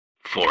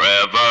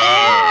Forever.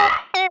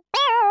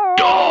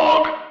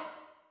 Dog.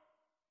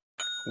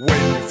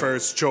 When your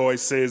first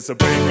choice is a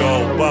big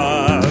old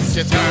bus,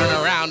 You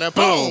turn around and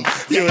boom,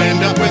 you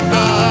end up with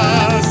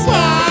a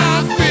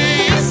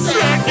sloppy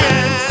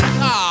seconds.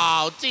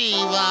 Oh,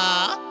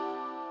 diva.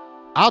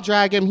 I'll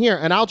drag him here,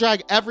 and I'll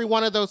drag every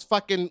one of those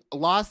fucking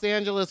Los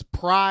Angeles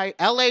Pride,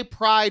 LA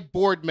Pride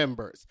board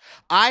members.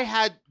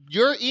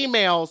 Your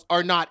emails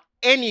are not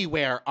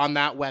anywhere on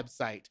that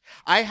website.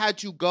 I had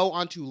to go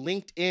onto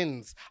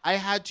LinkedIn's.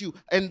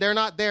 And they're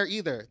not there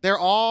either. They're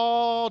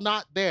all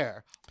not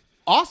there.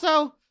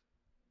 Also,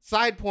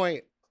 side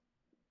point,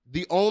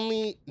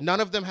 none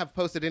of them have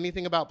posted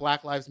anything about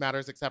Black Lives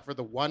Matters except for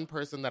the one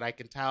person that I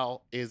can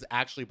tell is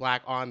actually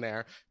black on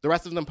there. The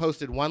rest of them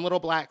posted one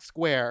little black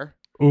square.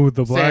 Ooh,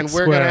 the black saying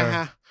square. We're going to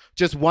have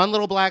just one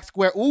little black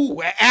square.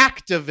 Ooh,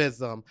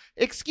 activism.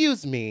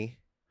 Excuse me.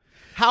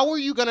 How are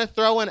you going to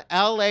throw an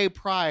LA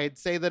Pride,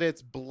 say that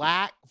it's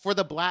black for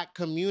the black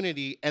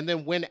community, and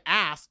then when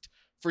asked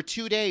for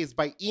 2 days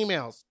by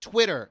emails,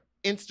 Twitter,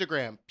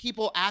 Instagram,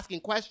 people asking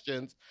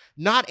questions,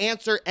 not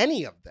answer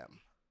any of them?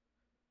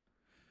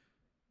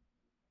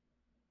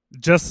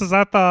 Just as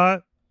I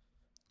thought.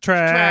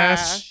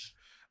 Trash.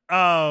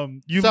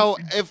 So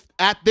if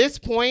at this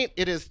point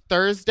it is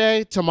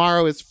Thursday,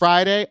 tomorrow is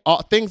Friday,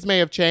 things may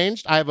have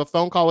changed. I have a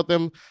phone call with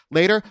them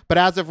later, but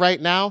as of right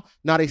now,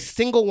 not a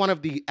single one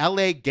of the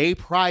LA Gay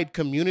Pride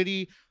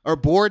community or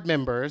board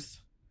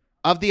members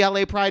of the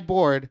LA Pride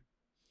board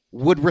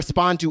would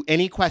respond to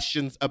any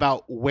questions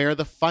about where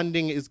the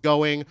funding is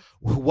going,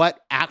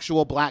 what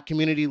actual black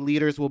community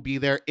leaders will be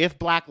there, if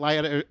Black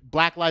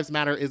Lives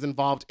Matter is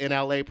involved in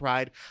LA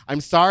Pride. I'm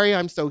sorry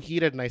I'm so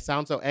heated and I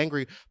sound so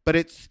angry, but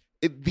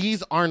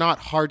these are not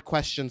hard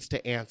questions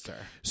to answer.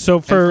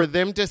 So for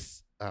them to...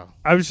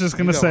 I was just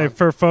going to say,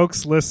 for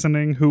folks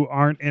listening who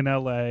aren't in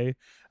LA,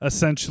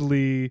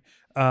 essentially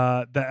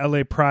the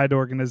LA Pride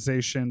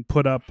organization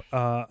put up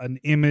an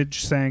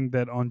image saying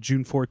that on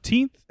June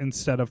 14th,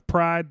 instead of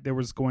Pride, there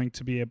was going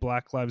to be a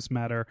Black Lives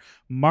Matter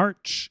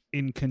march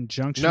in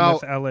conjunction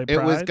with LA Pride.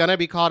 It was going to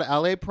be called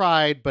LA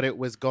Pride, but it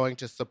was going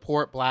to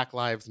support Black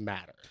Lives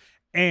Matter.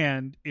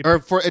 And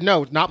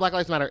not Black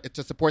Lives Matter. It's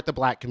to support the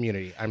black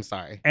community. I'm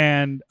sorry.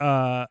 And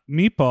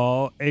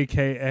Meatball,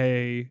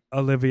 aka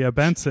Olivia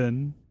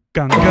Benson,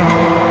 gung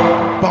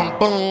gung, boom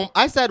boom.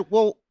 I said,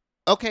 well,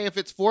 okay, if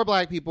it's for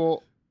black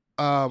people,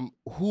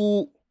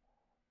 what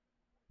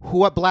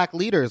black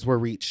leaders were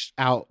reached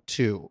out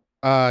to?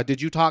 Did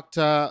you talk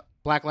to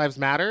Black Lives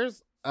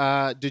Matters?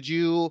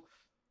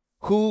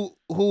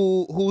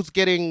 Who's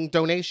getting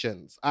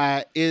donations?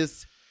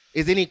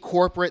 Is any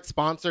corporate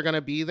sponsor going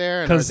to be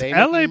there? And are they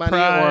making money?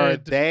 Or are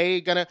they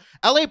going to...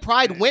 LA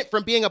Pride went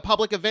from being a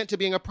public event to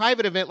being a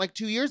private event like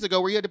 2 years ago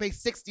where you had to pay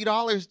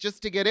 $60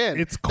 just to get in.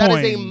 It's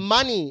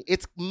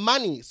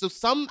money. So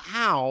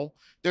somehow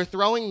they're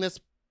throwing this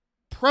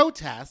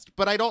protest,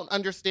 but I don't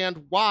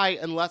understand why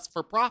unless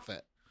for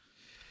profit.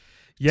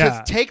 Yeah.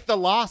 Just take the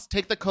loss,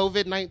 take the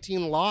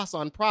COVID-19 loss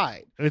on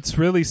Pride. It's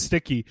really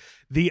sticky.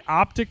 The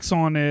optics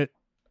on it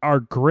are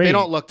great. They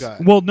don't look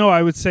good. Well, no,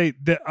 I would say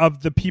that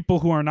of the people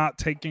who are not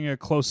taking a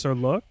closer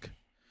look,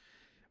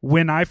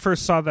 when I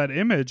first saw that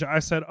image, I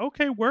said,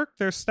 okay, work,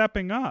 they're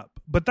stepping up.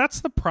 But that's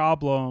the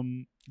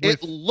problem.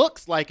 It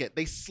looks like it.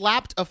 They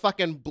slapped a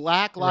fucking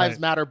Black Lives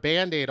Matter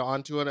Band-Aid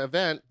onto an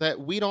event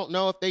that we don't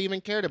know if they even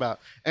cared about.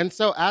 And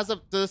so as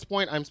of this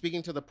point, I'm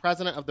speaking to the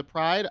president of the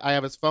Pride. I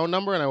have his phone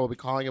number and I will be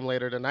calling him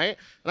later tonight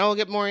and I will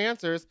get more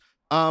answers.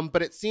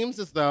 But it seems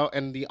as though,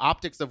 and the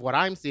optics of what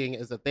I'm seeing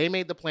is that they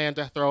made the plan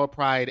to throw a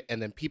Pride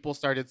and then people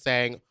started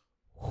saying,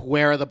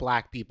 where are the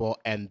black people?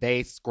 And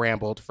they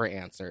scrambled for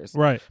answers.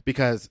 Right.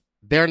 Because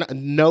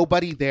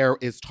nobody there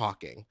is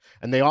talking.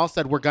 And they all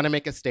said, we're going to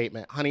make a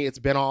statement. Honey, it's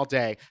been all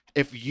day.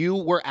 If you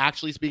were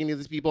actually speaking to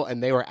these people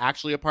and they were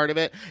actually a part of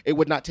it, it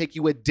would not take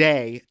you a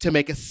day to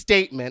make a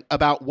statement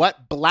about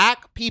what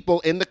black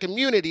people in the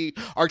community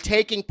are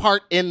taking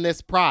part in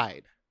this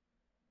Pride.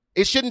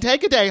 It shouldn't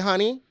take a day,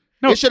 honey.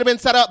 No. It should have been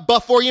set up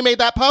before you made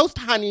that post,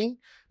 honey.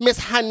 Miss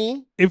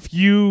Honey. If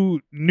you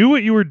knew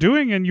what you were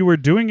doing and you were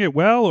doing it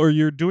well, or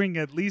you're doing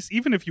at least,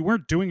 even if you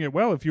weren't doing it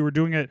well, if you were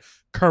doing it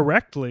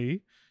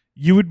correctly,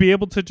 you would be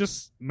able to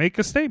just make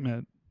a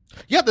statement.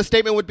 Yeah, the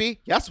statement would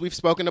be, yes, we've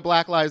spoken to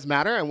Black Lives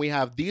Matter and we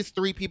have these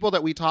 3 people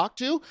that we talked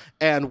to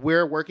and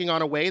we're working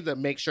on a way to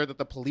make sure that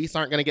the police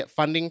aren't going to get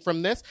funding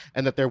from this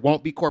and that there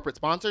won't be corporate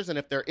sponsors. And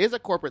if there is a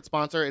corporate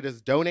sponsor, it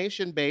is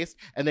donation based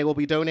and they will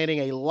be donating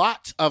a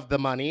lot of the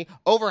money,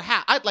 over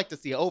half. I'd like to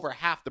see over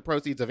half the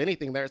proceeds of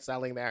anything they're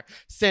selling there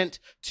sent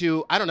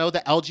to, I don't know,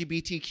 the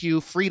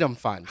LGBTQ Freedom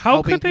Fund.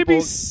 How could they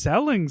be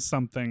selling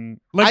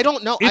something? Like, I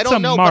don't know. It's I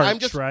don't know, march, but I'm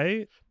just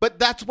right. But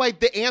that's why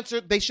the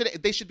answer, they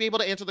should be able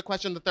to answer the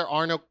question that there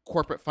are no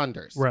corporate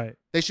funders. Right.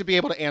 They should be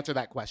able to answer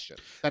that question.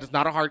 That is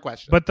not a hard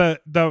question. But the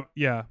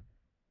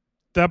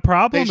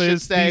problem they should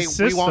is say, these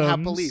systems, we won't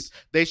have police.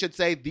 They should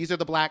say, these are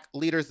the black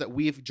leaders that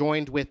we've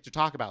joined with to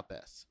talk about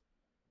this.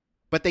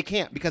 But they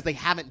can't because they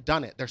haven't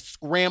done it. They're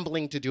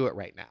scrambling to do it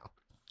right now.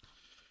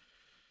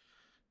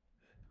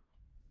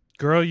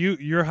 Girl,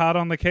 you're hot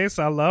on the case.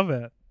 I love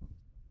it.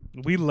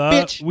 We love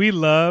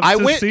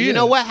Bitch, see you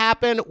know it. what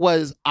happened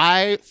was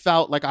I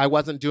felt like I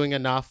wasn't doing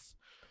enough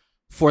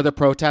for the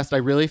protest. I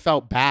really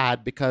felt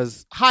bad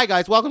because, hi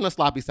guys, welcome to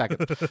Sloppy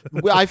Seconds.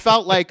 I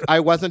felt like I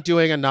wasn't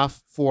doing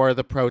enough for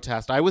the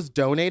protest. I was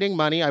donating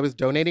money. I was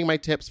donating my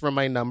tips from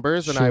my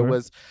numbers, and I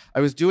was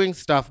doing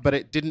stuff, but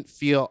it didn't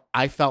feel,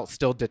 I felt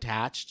still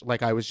detached,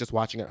 like I was just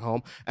watching at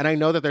home. And I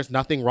know that there's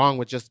nothing wrong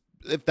with just,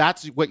 if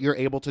that's what you're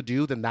able to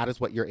do, then that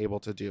is what you're able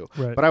to do.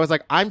 Right. But I was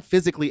like, I'm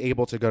physically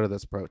able to go to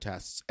this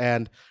protest.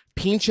 And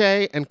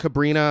Pinche and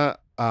Cabrina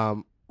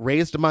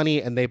raised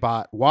money, and they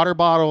bought water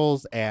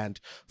bottles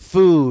and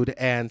food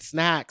and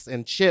snacks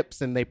and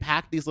chips, and they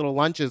packed these little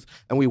lunches,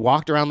 and we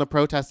walked around the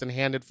protest and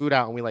handed food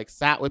out, and we like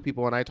sat with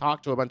people, and I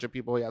talked to a bunch of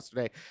people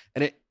yesterday.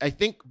 And I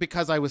think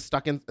because I was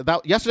stuck in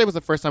that, yesterday was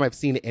the first time I've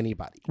seen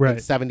anybody in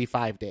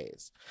 75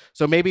 days.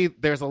 So maybe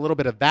there's a little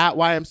bit of that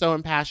why I'm so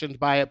impassioned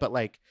by it, but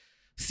like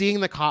seeing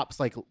the cops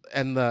like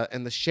and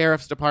the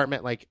sheriff's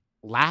department like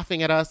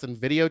laughing at us and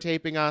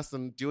videotaping us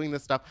and doing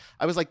this stuff,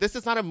 I was like, this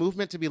is not a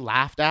movement to be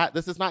laughed at.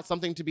 This is not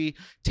something to be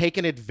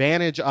taken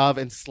advantage of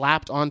and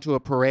slapped onto a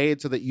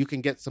parade so that you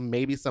can get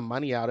maybe some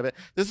money out of it.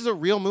 This is a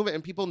real movement,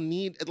 and people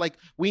need, like,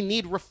 we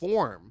need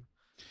reform,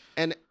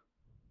 and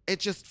it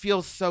just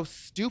feels so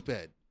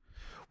stupid.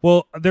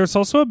 Well, there's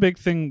also a big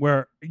thing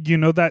where, you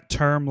know, that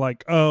term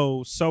like,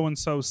 oh, so and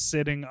so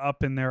sitting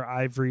up in their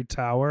ivory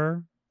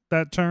tower,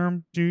 that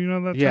term, do you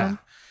know that term?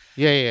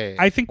 Yeah.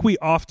 I think we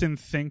often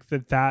think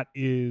that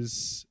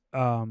is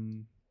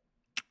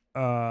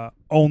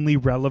only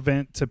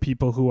relevant to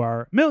people who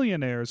are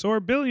millionaires or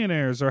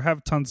billionaires or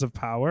have tons of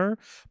power.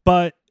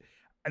 But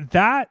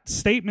that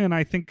statement,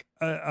 I think,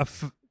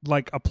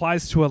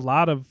 applies to a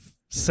lot of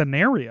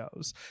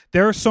scenarios.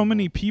 There are so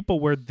many people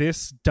where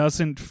this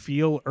doesn't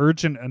feel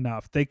urgent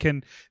enough.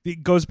 It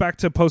goes back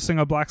to posting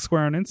a black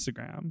square on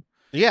Instagram.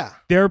 Yeah.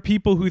 There are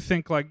people who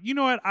think like, you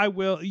know what, I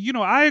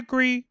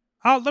agree.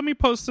 Let me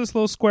post this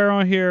little square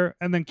on here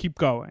and then keep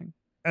going.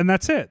 And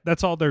that's it.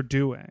 That's all they're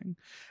doing.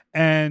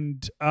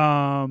 And,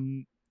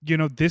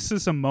 this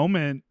is a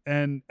moment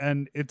and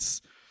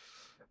it's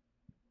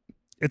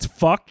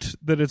fucked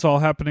that it's all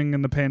happening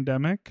in the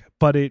pandemic,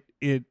 but it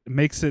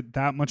makes it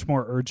that much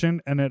more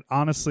urgent. And it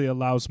honestly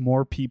allows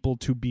more people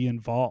to be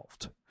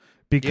involved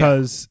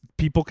because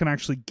people can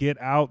actually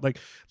get out. Like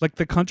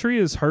the country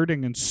is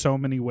hurting in so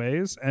many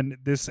ways. And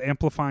this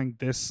amplifying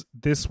this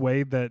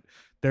way that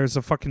there's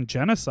a fucking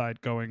genocide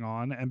going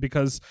on, and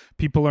because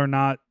people are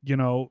not,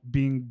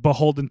 being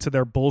beholden to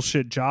their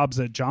bullshit jobs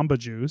at Jamba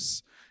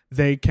Juice,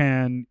 they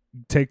can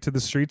take to the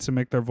streets and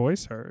make their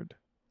voice heard.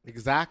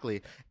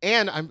 Exactly.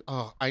 And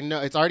I know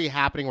it's already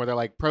happening where they're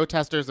like,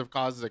 protesters have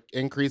caused an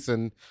increase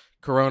in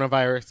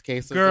coronavirus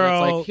cases. Girl,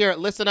 and it's like, here,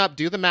 listen up,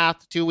 do the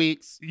math, 2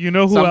 weeks. You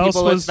know who Some else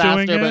people was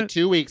faster, doing it? but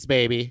 2 weeks,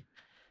 baby.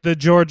 The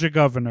Georgia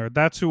governor.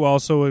 That's who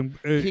also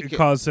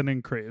caused an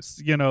increase.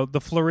 The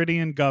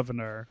Floridian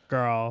governor,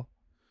 girl.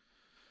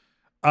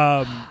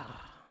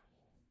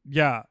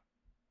 Yeah.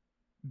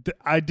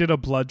 I did a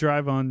blood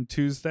drive on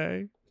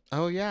Tuesday.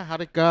 Oh yeah,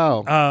 how'd it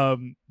go?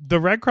 The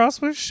Red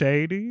Cross was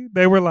shady.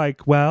 They were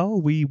like,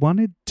 well, we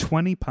wanted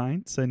 20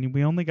 pints and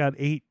we only got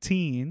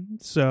 18,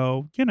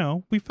 so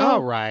we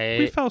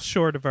fell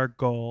short of our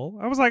goal.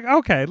 I was like,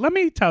 okay, let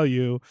me tell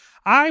you,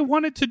 I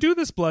wanted to do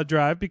this blood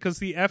drive because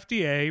the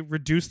FDA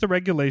reduced the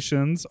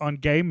regulations on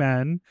gay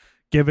men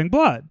giving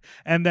blood,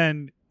 and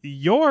then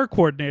your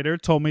coordinator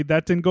told me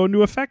that didn't go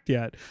into effect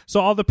yet. So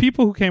all the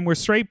people who came were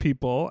straight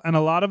people, and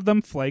a lot of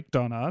them flaked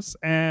on us,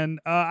 and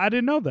I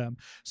didn't know them.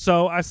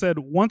 So I said,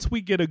 once we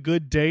get a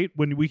good date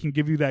when we can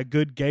give you that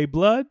good gay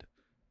blood,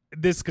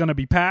 this is going to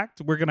be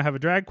packed. We're going to have a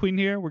drag queen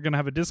here. We're going to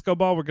have a disco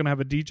ball. We're going to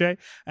have a DJ.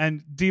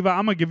 And Diva,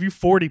 I'm going to give you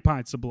 40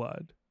 pints of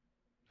blood.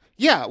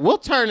 Yeah, we'll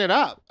turn it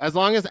up as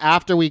long as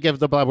after we give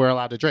the blood, we're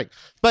allowed to drink.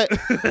 But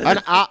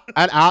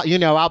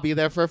I'll be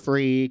there for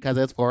free because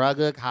it's for a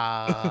good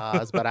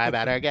cause. But I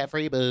better get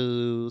free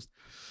booze.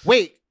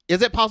 Wait,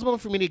 is it possible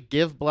for me to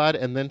give blood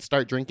and then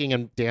start drinking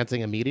and dancing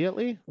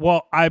immediately?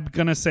 Well, I'm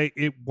gonna say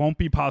it won't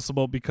be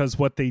possible because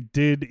what they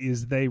did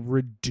is they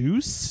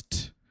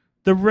reduced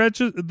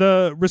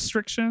the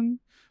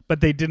restriction,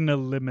 but they didn't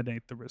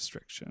eliminate the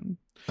restriction.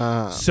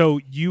 So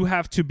you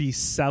have to be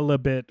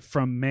celibate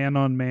from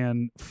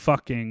man-on-man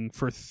fucking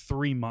for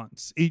 3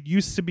 months. It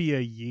used to be a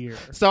year.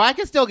 So I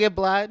can still give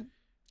blood?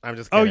 I'm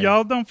just kidding. Oh,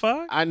 y'all don't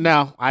fuck?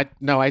 No, I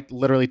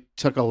literally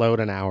took a load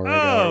an hour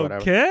ago or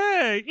whatever.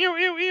 Okay.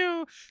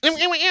 Ew.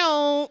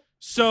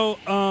 So,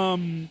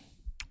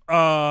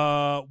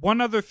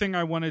 one other thing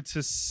I wanted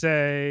to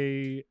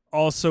say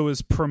also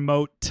is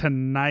promote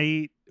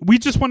tonight. We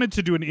just wanted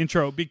to do an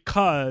intro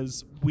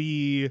because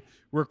we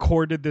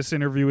recorded this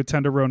interview with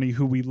Tenderoni,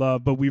 who we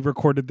love, but we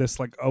recorded this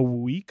like a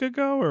week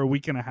ago or a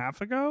week and a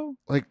half ago.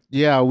 A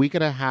week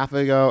and a half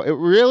ago. It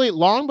really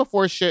long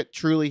before shit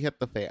truly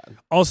hit the fan.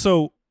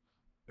 Also,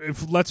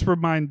 let's think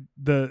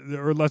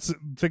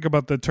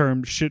about the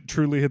term shit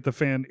truly hit the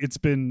fan. It's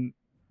been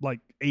like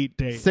 8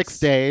 days. 6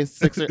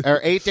 days.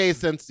 8 days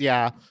since,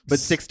 but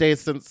 6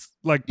 days since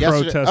like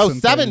yesterday. protests. Oh,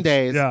 and 7 things.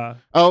 days. Yeah.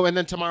 Oh, and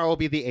then tomorrow will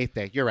be the 8th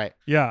day. You're right.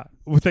 Yeah.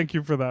 Well, thank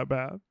you for that,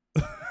 Matt.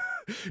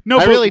 No,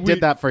 I really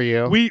did that for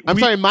you. I'm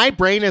sorry, my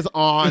brain is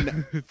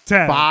on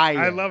 10. fire.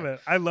 I love it.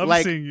 I love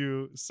Like, seeing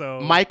you. So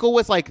Michael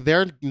was like,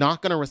 they're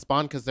not going to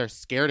respond because they're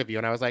scared of you.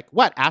 And I was like,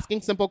 what?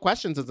 Asking simple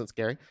questions isn't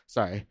scary.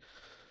 Sorry.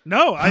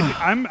 No,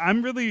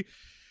 I'm really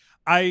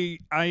I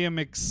am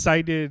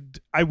excited.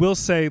 I will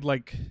say,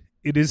 like,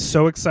 it is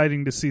so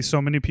exciting to see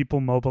so many people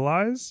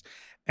mobilize,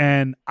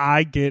 and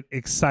I get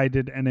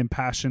excited and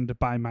impassioned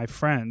by my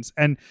friends.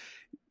 And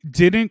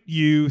didn't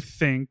you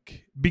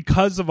think,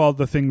 because of all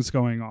the things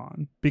going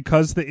on,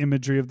 because the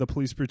imagery of the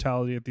police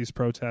brutality at these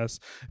protests,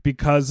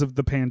 because of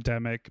the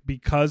pandemic,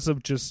 because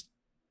of just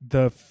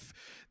the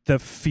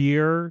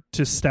fear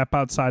to step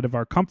outside of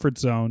our comfort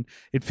zone,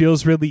 it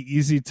feels really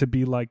easy to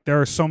be like, there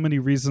are so many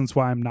reasons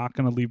why I'm not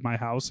going to leave my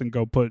house and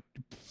go put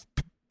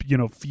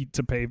feet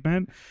to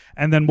pavement.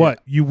 And then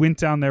what? You went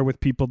down there with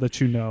people that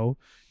you know.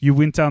 You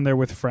went down there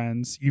with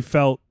friends. You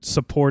felt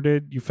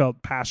supported. You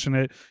felt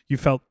passionate. You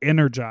felt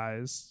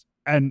energized.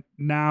 And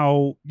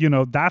now,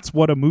 that's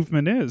what a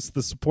movement is,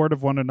 the support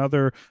of one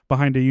another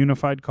behind a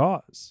unified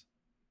cause.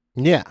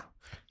 Yeah.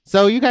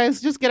 So you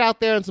guys just get out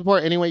there and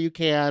support any way you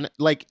can.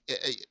 Like,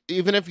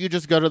 even if you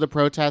just go to the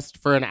protest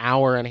for an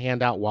hour and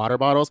hand out water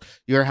bottles,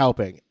 you're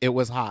helping. It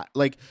was hot.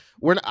 Like,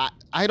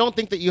 I don't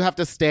think that you have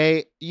to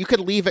stay. You could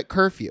leave at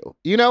curfew.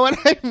 You know what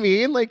I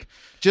mean? Like,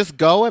 just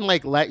go and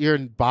like let your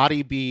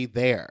body be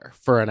there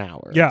for an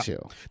hour or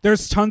two.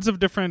 There's tons of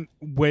different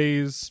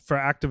ways for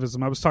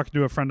activism. I was talking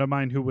to a friend of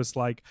mine who was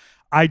like,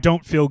 I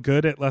don't feel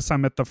good unless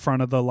I'm at the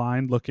front of the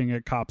line looking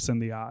at cops in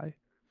the eye.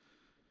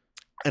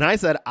 And I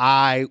said,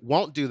 I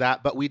won't do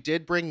that. But we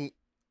did bring,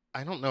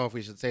 I don't know if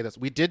we should say this,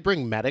 we did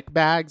bring medic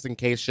bags in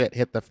case shit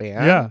hit the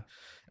fan. Yeah.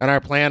 And our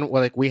plan,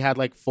 we had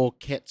like full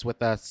kits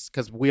with us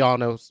because we all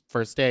know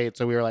first aid.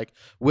 So we were like,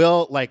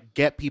 we'll like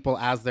get people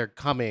as they're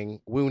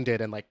coming wounded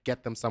and like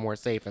get them somewhere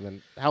safe and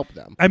then help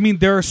them. I mean,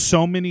 there are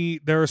so many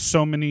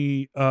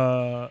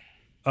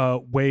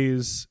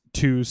ways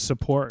to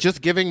support. Just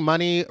giving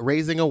money,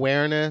 raising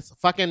awareness.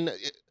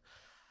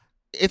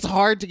 It's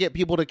hard to get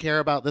people to care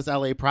about this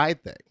LA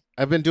Pride thing.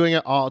 I've been doing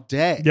it all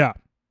day. Yeah.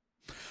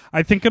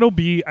 I think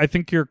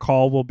your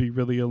call will be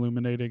really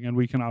illuminating, and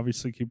we can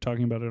obviously keep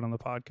talking about it on the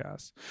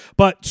podcast.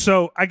 But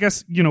so I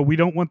guess, we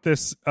don't want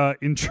this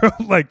intro.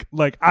 like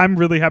I'm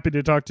really happy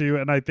to talk to you,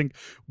 and I think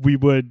we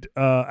would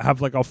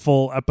have like a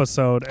full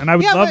episode, and I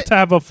would love to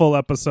have a full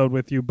episode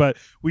with you, but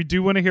we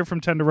do want to hear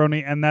from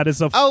Tenderoni, and that is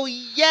Tenderoni,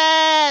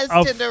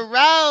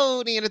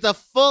 and it's a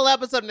full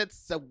episode, and it's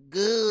so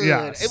good.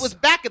 Yes. It was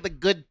back at the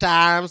good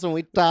times when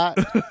we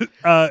talked,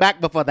 back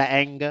before the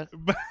anger.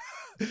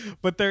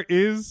 But there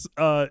is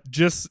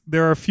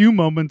there are a few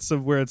moments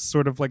of where it's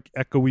sort of like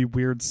echoey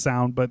weird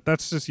sound, but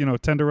that's just,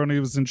 Tenderoni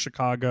was in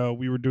Chicago.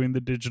 We were doing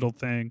the digital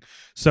thing.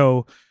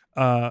 So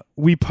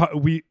we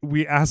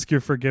ask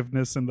your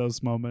forgiveness in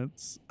those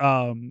moments.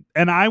 And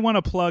I want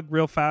to plug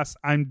real fast.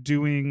 I'm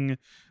doing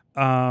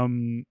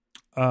Bitch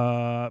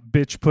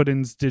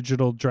Puddin's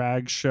digital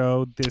drag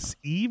show this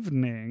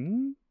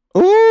evening.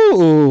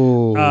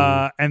 Ooh.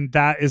 And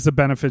that is a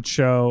benefit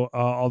show.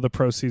 All the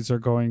proceeds are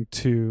going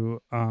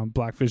to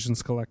Black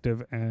Visions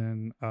Collective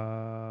and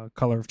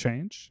Color of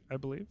Change, I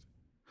believe.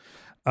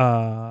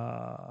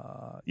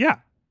 Yeah.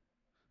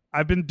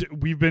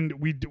 We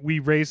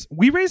raised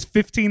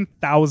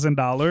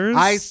 $15,000.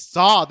 I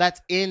saw.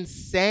 That's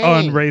insane.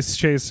 On Race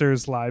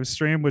Chasers live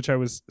stream, which I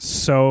was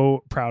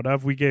so proud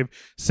of. We gave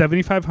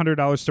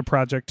 $7,500 to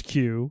Project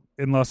Q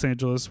in Los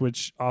Angeles,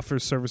 which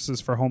offers services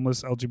for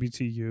homeless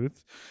LGBT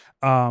youth.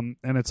 And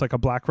it's like a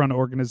Black-run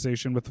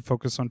organization with a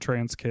focus on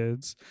trans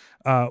kids.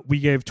 We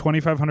gave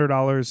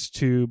 $2,500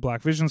 to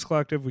Black Visions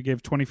Collective. We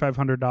gave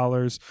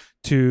 $2,500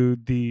 to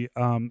the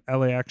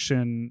LA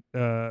Action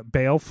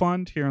Bail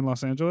Fund here in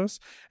Los Angeles.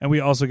 And we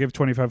also gave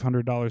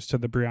 $2,500 to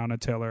the Breonna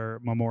Taylor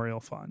Memorial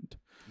Fund.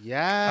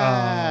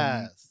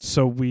 Yes.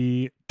 So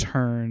we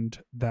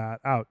turned that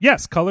out.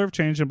 Yes, Color of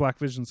Change and Black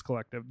Visions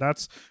Collective.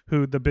 That's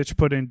who the Bitch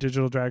Puddin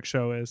digital drag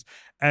show is.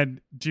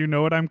 And do you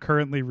know what I'm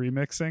currently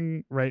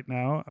remixing right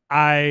now?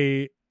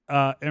 I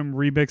am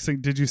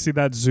remixing. Did you see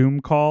that Zoom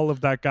call of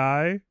that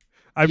guy?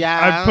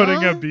 I'm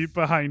putting a beat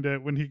behind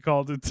it when he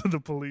called into the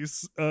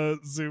police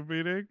Zoom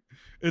meeting.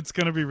 It's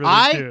going to be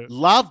really cute. I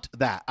loved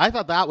that. I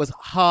thought that was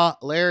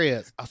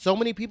hilarious. So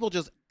many people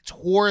just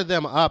tore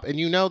them up. And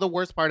the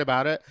worst part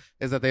about it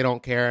is that they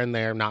don't care and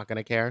they're not going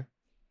to care.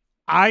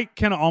 I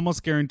can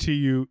almost guarantee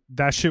you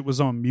that shit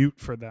was on mute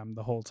for them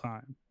the whole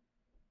time.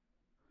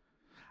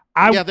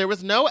 There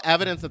was no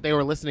evidence that they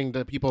were listening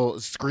to people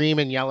scream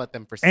and yell at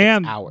them for 6 hours.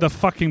 And the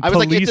fucking police I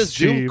was like, it's a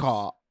chief. Zoom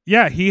call.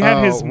 Yeah, he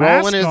had his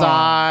mask rolling his on.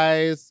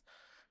 eyes,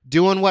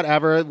 doing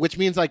whatever, which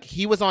means like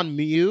he was on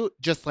mute,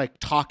 just like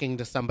talking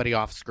to somebody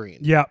off screen.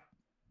 Yep.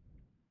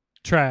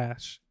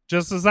 Trash.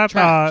 Just as I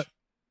thought.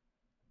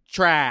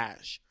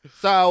 Trash.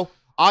 So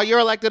All your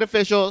elected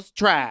officials,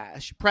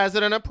 trash.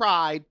 President of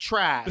Pride,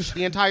 trash.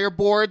 The entire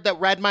board that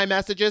read my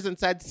messages and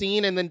said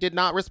seen and then did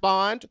not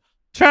respond,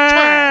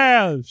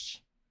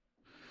 trash.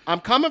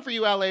 I'm coming for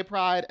you, LA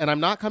Pride, and I'm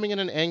not coming in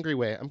an angry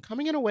way. I'm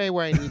coming in a way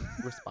where I need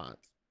response.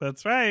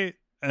 That's right.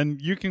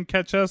 And you can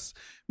catch us,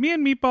 me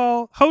and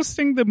Meatball,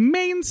 hosting the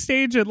main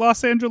stage at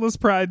Los Angeles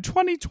Pride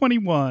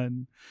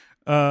 2021.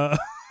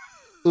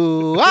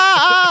 Ooh,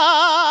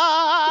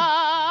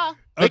 ah!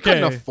 They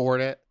couldn't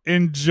afford it.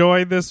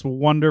 Enjoy this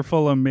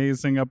wonderful,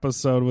 amazing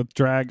episode with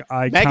drag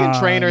icon. Meghan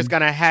Trainor's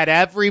going to head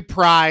every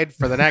Pride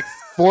for the next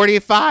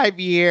 45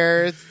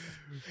 years.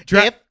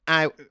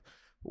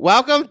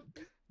 Welcome,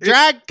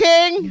 Drag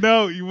King.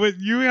 No,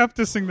 you have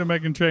to sing the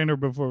Meghan Trainor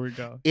before we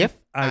go. If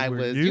I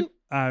was you,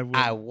 I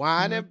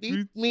want to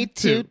be me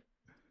too.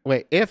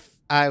 Wait, if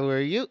I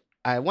were you,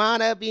 I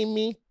want to be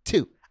me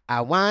too.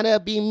 I want to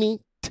be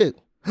me too.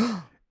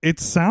 It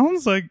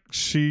sounds like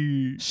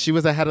she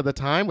was ahead of the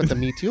time with the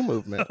Me Too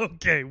movement.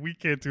 Okay, we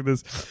can't do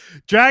this.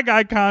 Drag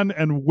icon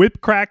and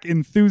whip crack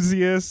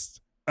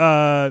enthusiast.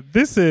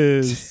 This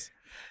is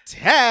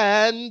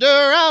Tenderoni.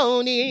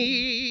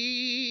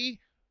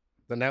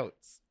 The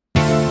notes.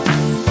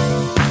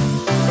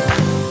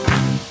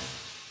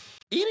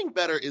 Eating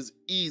better is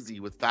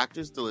easy with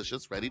Factor's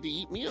delicious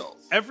ready-to-eat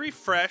meals. Every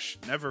fresh,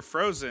 never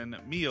frozen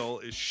meal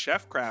is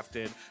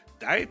chef-crafted,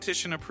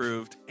 dietitian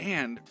approved,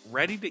 and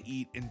ready to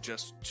eat in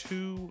just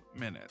 2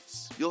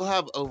 minutes. You'll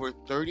have over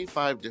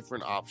 35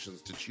 different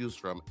options to choose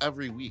from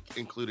every week,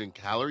 including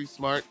Calorie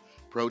Smart,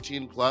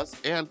 Protein Plus,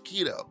 and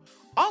Keto.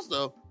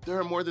 Also, there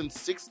are more than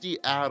 60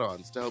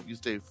 add-ons to help you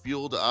stay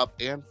fueled up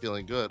and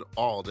feeling good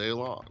all day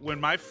long. When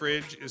my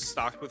fridge is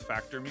stocked with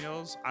Factor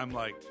meals, I'm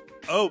like,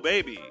 oh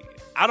baby,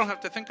 I don't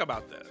have to think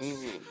about this.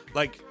 Mm-hmm.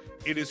 Like,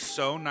 it is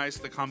so nice.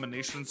 The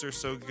combinations are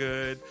so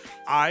good.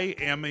 I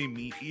am a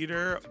meat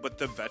eater, but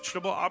the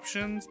vegetable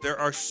options, there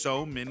are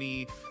so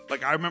many.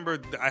 Like, I remember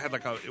I had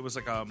it was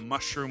like a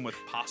mushroom with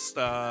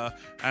pasta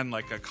and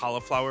like a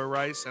cauliflower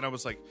rice. And I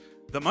was like,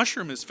 the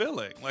mushroom is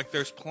filling. Like,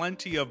 there's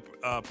plenty of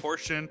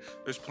portion,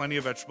 there's plenty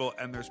of vegetable,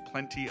 and there's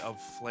plenty of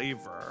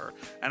flavor.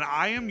 And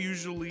I am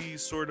usually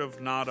sort of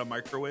not a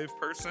microwave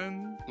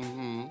person.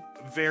 Mm-hmm.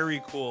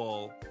 Very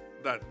cool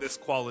that this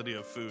quality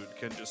of food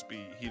can just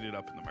be heated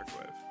up in the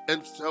microwave.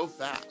 And so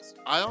fast.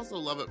 I also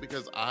love it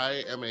because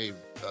I am a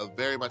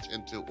very much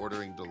into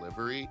ordering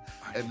delivery.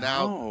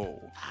 Now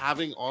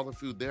having all the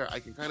food there, I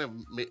can kind of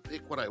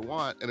pick what I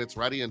want and it's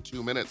ready in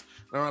 2 minutes.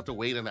 I don't have to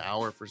wait an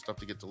hour for stuff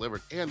to get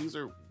delivered. And these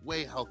are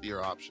way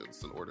healthier options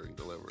than ordering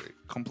delivery.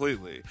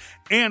 Completely.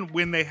 And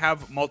when they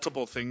have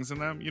multiple things in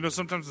them, you know,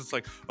 sometimes it's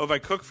like, oh, if I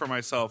cook for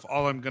myself,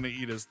 all I'm going to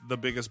eat is the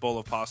biggest bowl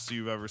of pasta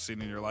you've ever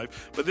seen in your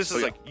life. But this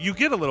is like, you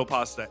get a little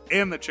pasta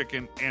and the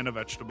chicken and a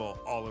vegetable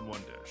all in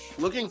one dish.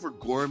 Looking for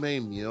gourmet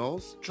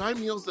meals? Try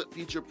meals that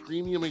feature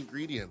premium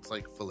ingredients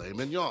like filet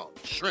mignon,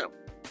 shrimp,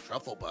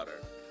 truffle butter,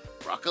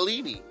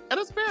 broccolini, and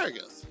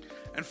asparagus.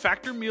 And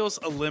Factor meals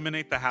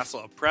eliminate the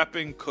hassle of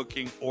prepping,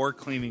 cooking, or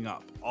cleaning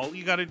up. All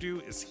you gotta do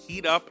is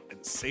heat up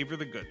and savor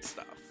the good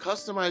stuff.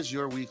 Customize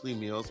your weekly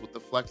meals with the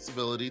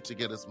flexibility to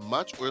get as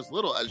much or as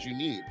little as you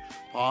need.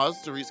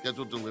 Pause to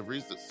reschedule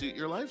deliveries that suit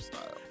your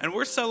lifestyle. And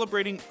we're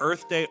celebrating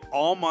Earth Day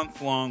all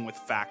month long with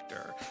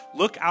Factor.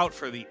 Look out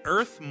for the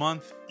Earth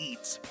Month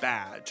Eats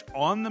badge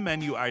on the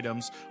menu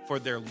items for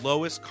their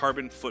lowest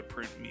carbon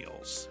footprint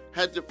meals.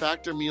 Head to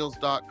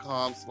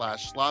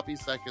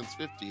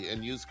factormeals.com/sloppyseconds50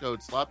 and use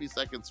code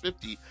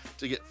sloppyseconds50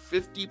 to get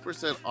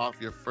 50%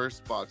 off your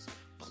first box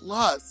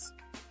plus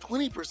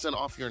 20%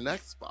 off your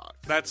next box.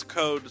 That's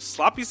code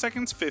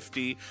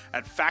sloppyseconds50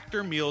 at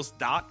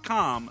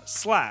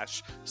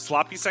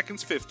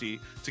factormeals.com/sloppyseconds50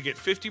 to get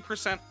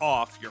 50%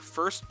 off your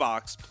first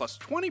box plus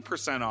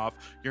 20% off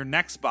your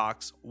next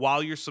box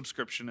while your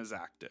subscription is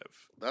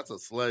active. That's a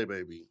slay,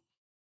 baby.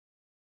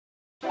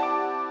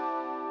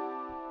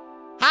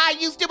 Hi,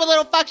 you stupid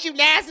little fucks, you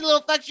nasty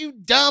little fucks, you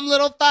dumb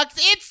little fucks.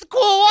 It's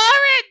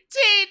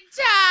quarantine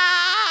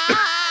time!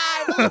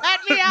 Let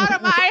me out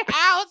of my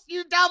house,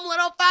 you dumb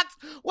little fucks.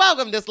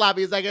 Welcome to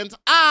Sloppy Seconds.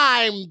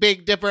 I'm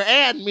Big Dipper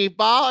and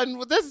Meatball, and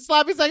this is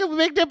Sloppy Seconds with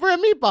Big Dipper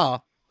and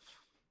Meatball.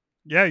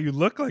 Yeah, you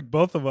look like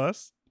both of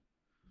us.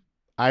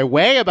 I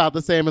weigh about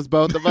the same as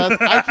both of us.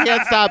 I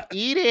can't stop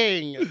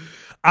eating.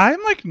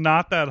 I'm like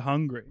not that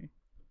hungry.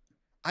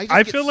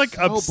 I feel like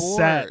so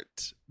upset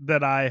bored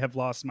that I have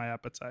lost my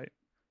appetite.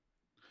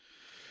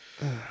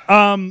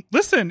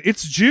 Listen,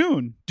 it's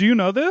June. Do you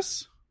know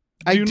this?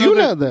 I do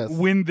know this.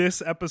 When this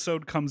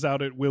episode comes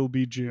out, it will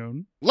be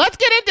June. Let's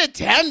get into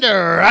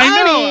Tender. I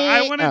know.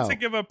 I wanted to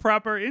give a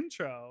proper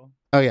intro.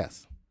 Oh,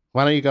 yes.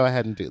 Why don't you go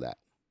ahead and do that?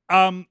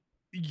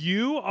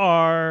 You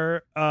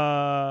are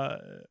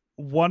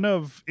one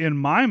of, in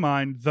my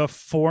mind, the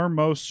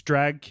foremost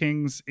drag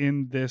kings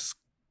in this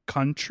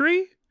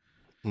country,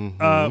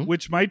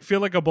 which might feel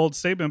like a bold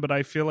statement, but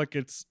I feel like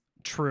it's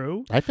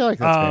true. I feel like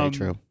that's very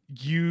true.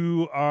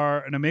 You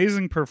are an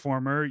amazing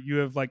performer. You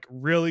have like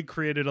really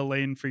created a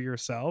lane for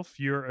yourself.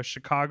 You're a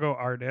Chicago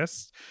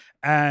artist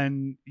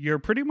and you're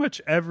pretty much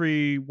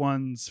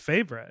everyone's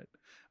favorite.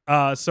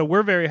 So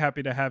we're very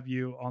happy to have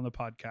you on the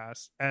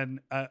podcast, and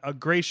a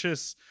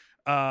gracious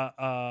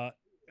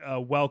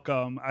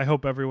welcome. I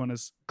hope everyone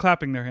is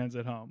clapping their hands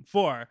at home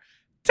for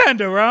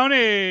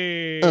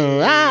Tenderoni.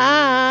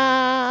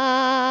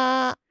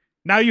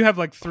 Now you have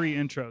like 3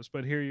 intros,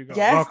 but here you go.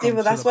 Yes, Steve,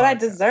 that's what I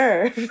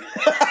deserve.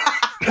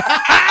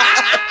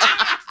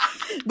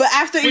 But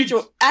after each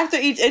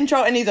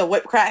intro, it needs a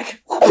whip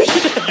crack.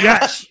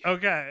 Yes.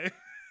 Okay.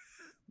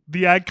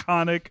 The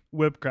iconic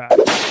whip crack.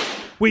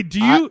 Wait,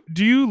 do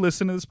you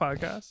listen to this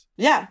podcast?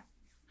 Yeah.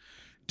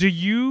 Do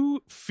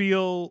you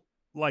feel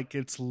like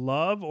it's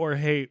love or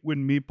hate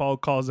when Meatball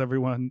calls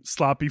everyone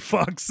sloppy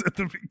fucks at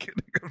the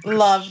beginning of the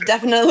love? show?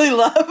 Definitely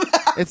love.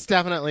 It's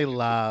definitely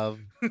love.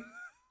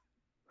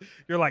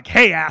 You're like,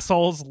 hey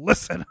assholes,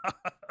 listen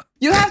up.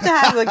 You have to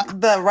have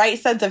the right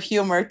sense of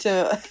humor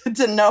to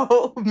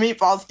know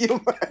Meatball's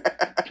humor.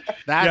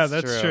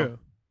 That's true.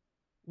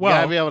 Well, you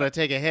gotta be able to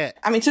take a hit.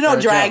 I mean, to know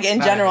drag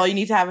in general, you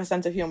need to have a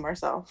sense of humor.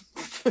 So,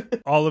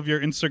 all of your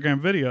Instagram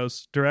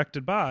videos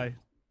directed by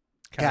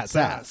Cat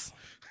Sass.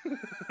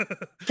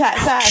 Cat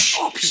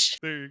Sass.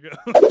 There you go.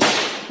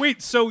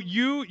 Wait, so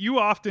you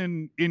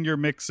often in your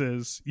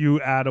mixes you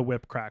add a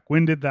whip crack.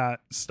 When did that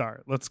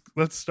start? Let's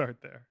start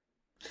there.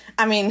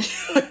 I mean,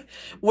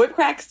 whip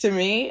cracks to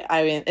me,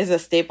 is a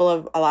staple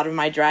of a lot of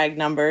my drag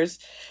numbers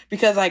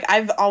because like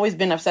I've always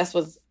been obsessed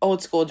with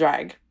old school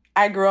drag.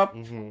 I grew up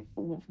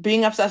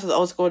being obsessed with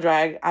old school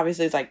drag.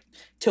 Obviously, it's like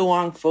To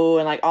Wong Fu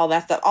and like all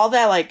that stuff. All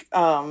that like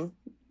I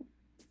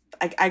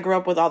grew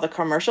up with all the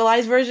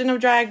commercialized version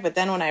of drag, but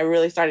then when I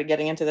really started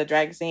getting into the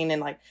drag scene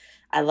and like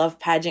I love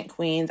pageant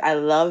queens. I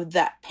love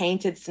that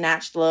painted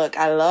snatched look.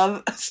 I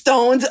love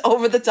stoned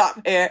over the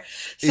top hair.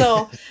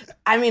 So,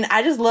 I mean,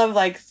 I just love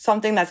like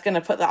something that's going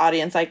to put the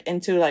audience like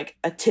into like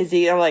a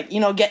tizzy or like,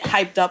 get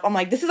hyped up. I'm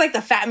like, this is like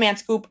the fat man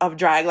scoop of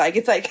drag. Like,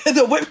 it's like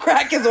the whip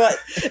crack is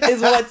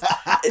what's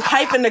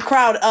hyping the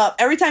crowd up.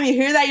 Every time you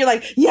hear that, you're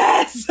like,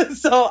 yes.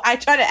 So I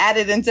try to add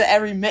it into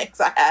every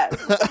mix I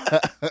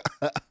have.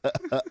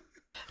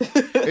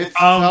 It's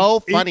so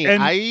funny.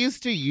 I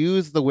used to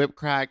use the whip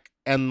crack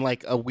and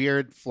like a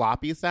weird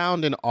floppy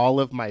sound in all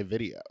of my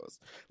videos.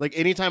 Like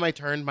anytime I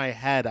turned my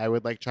head, I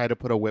would like try to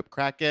put a whip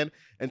crack in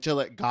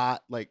until it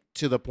got like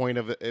to the point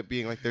of it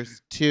being like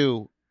there's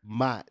too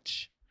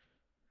much.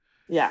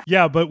 Yeah.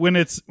 Yeah, but when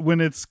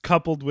it's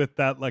coupled with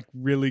that like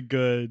really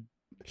good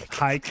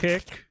high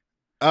kick.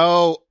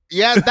 Oh,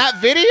 yeah,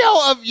 that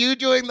video of you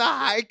doing the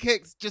high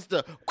kicks, just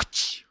a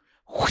whoosh,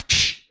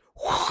 whoosh,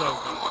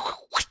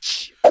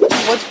 whoosh.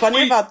 What's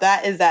funny about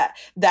that is that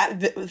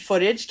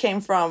footage came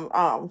from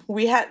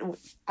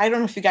I don't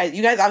know if you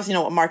guys obviously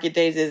know what Market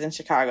Days is in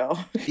Chicago.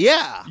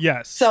 Yeah.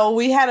 Yes. So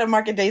we had a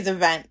Market Days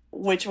event,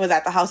 which was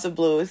at the House of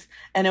Blues,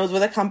 and it was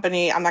with a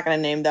company. I'm not going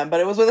to name them, but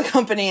it was with a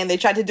company, and they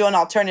tried to do an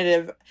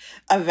alternative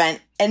event,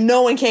 and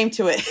no one came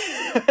to it.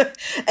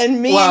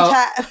 And me and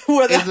Kat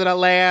were Is it a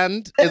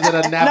land? Is it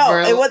a never? No,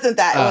 it wasn't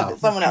that. It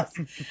was someone else.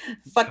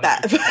 Fuck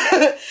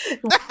that.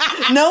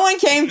 No one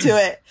came to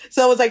it.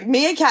 So it was like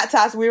me and Kat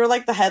Sass, we were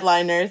like the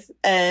headliners,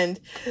 and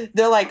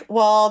they're like,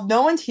 well,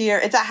 no one's here.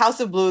 It's at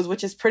House of Blues,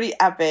 which is pretty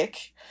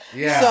epic.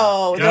 Yeah.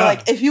 So they're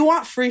like, if you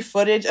want free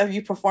footage of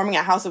you performing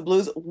at House of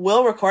Blues,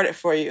 we'll record it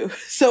for you.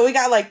 So we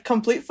got like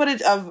complete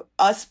footage of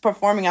us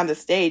performing on the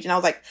stage. And I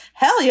was like,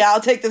 hell yeah,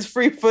 I'll take this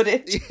free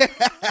footage.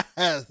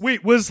 Yes.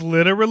 Wait, was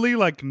literally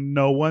like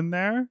no one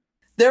there?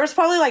 There was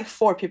probably like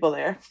 4 people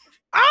there.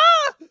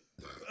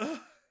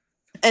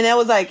 And it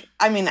was like,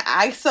 I mean,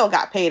 I still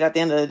got paid at the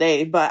end of the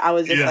day, but I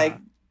was just like,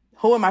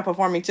 who am I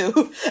performing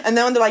to? And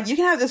then when they're like, you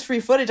can have this free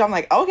footage, I'm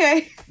like,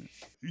 okay.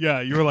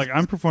 Yeah, you were like,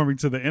 I'm performing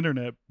to the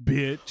internet,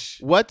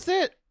 bitch. What's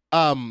it?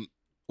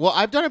 Well,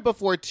 I've done it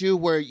before too,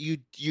 where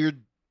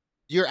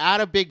you're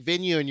at a big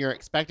venue and you're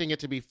expecting it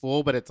to be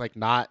full, but it's like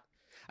not.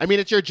 I mean,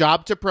 it's your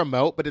job to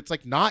promote, but it's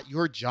like not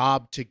your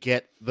job to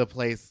get the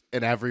place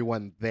and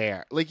everyone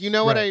there. Like, do you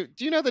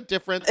know the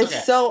difference?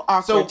 It's so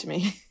awkward to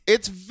me.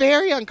 It's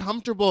very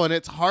uncomfortable, and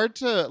it's hard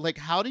to like.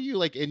 How do you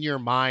like in your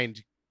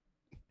mind?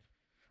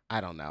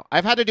 I don't know.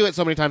 I've had to do it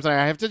so many times, and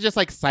I have to just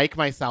like psych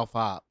myself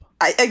up.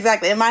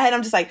 Exactly. In my head,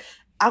 I'm just like,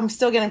 I'm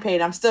still getting paid.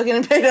 I'm still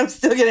getting paid. I'm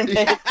still getting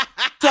paid.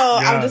 So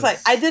I'm just like,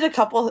 I did a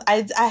couple.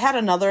 I had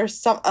another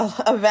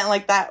event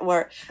like that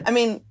where, I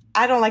mean,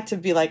 I don't like to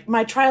be like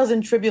my trials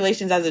and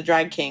tribulations as a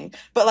drag king,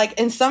 but like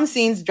in some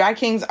scenes, drag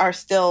kings are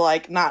still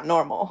like not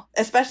normal,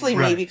 especially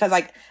me, because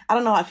like, I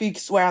don't know if you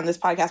swear on this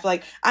podcast, but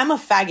like I'm a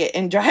faggot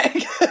in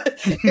drag.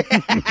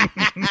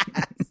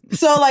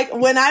 So like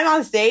when I'm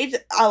on stage,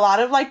 a lot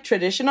of like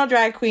traditional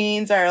drag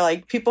queens or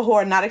like people who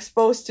are not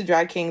exposed to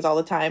drag kings all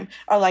the time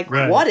are like,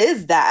 what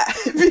is that?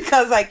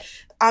 Because like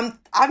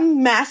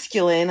I'm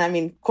masculine, I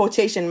mean,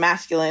 quotation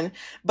masculine,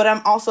 but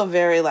I'm also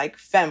very like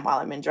femme while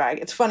I'm in drag.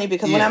 It's funny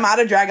because when I'm out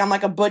of drag, I'm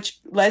like a butch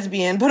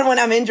lesbian, but when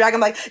I'm in drag, I'm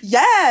like,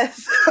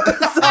 yes.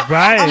 So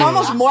I'm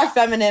almost more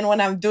feminine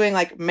when I'm doing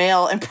like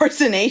male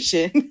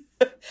impersonation.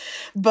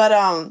 But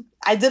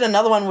I did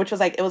another one, which was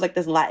like, it was like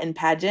this Latin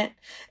pageant.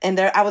 And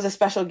there, I was a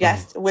special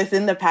guest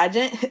within the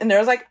pageant. And there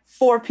was like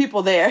 4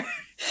 people there.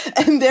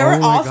 And they were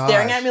all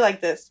staring at me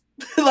like this.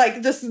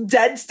 Like just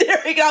dead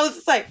staring. I was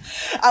just like,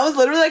 I was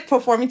literally like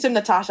performing to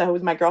Natasha, who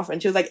was my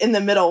girlfriend. She was like in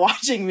the middle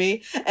watching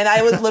me, and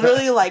I was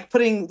literally like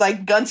putting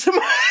like guns to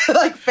my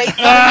like face on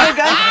the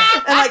gun,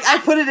 and like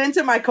I put it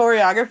into my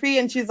choreography.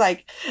 And she's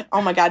like,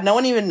 "Oh my god, no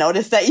one even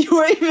noticed that you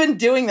were even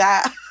doing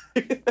that."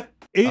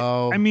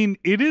 I mean,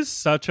 it is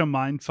such a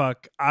mind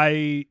fuck.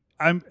 The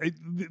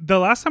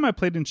last time I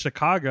played in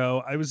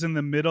Chicago, I was in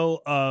the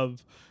middle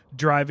of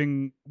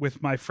driving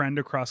with my friend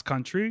across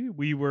country.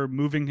 We were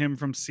moving him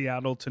from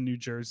Seattle to New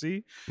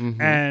Jersey,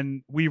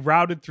 and we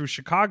routed through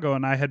Chicago,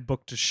 and I had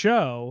booked a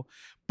show,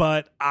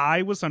 but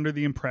I was under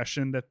the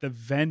impression that the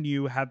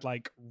venue had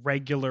like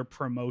regular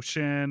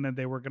promotion, and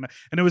and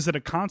it was at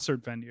a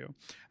concert venue.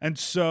 And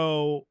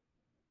so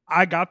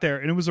I got there,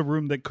 and it was a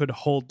room that could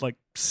hold like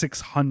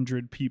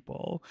 600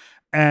 people.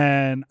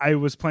 And I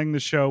was playing the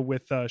show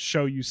with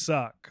Show You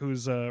Suck,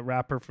 who's a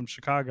rapper from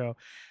Chicago,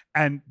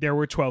 and there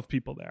were 12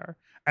 people there.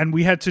 And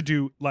we had to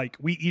do like,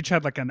 we each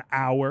had like an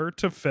hour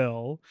to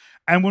fill.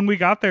 And when we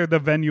got there, the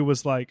venue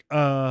was like,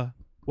 why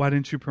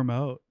didn't you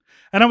promote?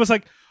 And I was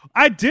like,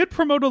 I did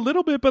promote a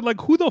little bit, but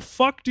like, who the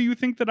fuck do you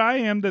think that I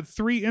am that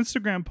 3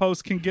 Instagram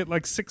posts can get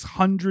like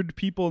 600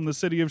 people in the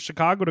city of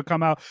Chicago to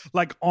come out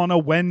like on a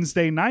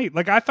Wednesday night?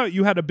 Like, I thought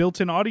you had a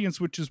built-in audience,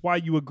 which is why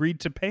you agreed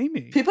to pay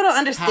me. People don't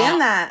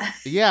understand that.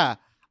 Yeah.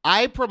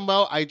 I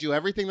do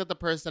everything that the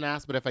person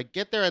asks, but if I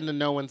get there and then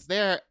no one's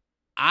there,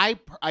 I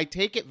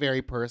take it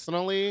very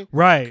personally.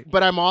 Right.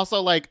 But I'm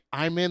also like,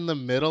 I'm in the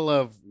middle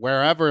of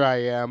wherever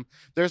I am.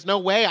 There's no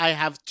way I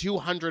have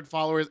 200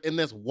 followers in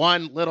this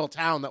one little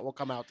town that will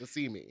come out to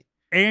see me.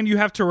 And you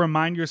have to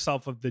remind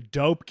yourself of the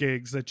dope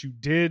gigs that you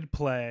did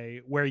play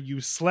where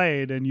you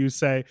slayed, and you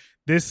say,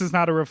 this is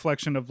not a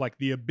reflection of like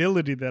the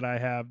ability that I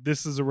have.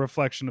 This is a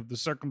reflection of the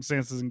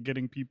circumstances and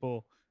getting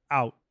people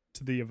out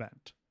to the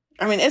event.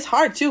 I mean, it's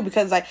hard too,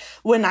 because like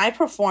when I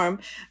perform,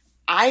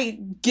 I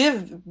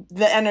give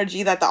the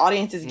energy that the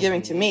audience is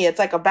giving to me. It's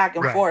like a back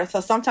and forth. So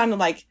sometimes I'm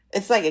like,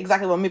 it's like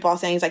exactly what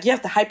Meatball's saying. It's like, you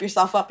have to hype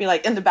yourself up. You're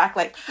like in the back,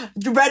 like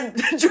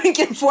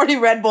drinking 40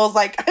 Red Bulls.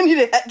 Like, I need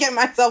to get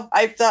myself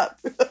hyped up.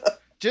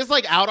 Just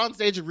like out on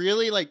stage,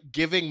 really like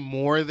giving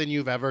more than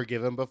you've ever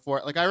given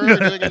before. Like I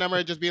remember doing a number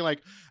and just being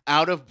like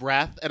out of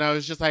breath. And I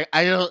was just like,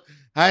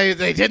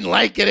 they didn't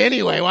like it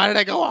anyway. Why did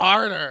I go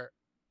harder?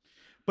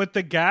 But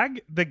the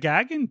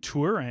gag in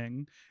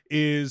touring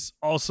is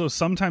also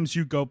sometimes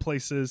you go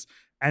places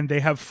and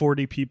they have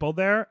 40 people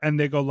there and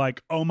they go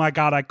like, oh my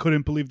God, I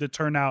couldn't believe the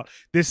turnout.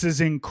 This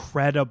is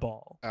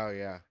incredible. Oh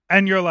yeah.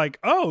 And you're like,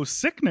 oh,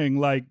 sickening.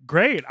 Like,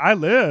 great. I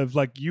live.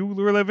 Like, you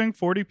were living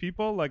 40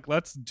 people. Like,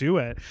 let's do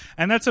it.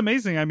 And that's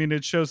amazing. I mean,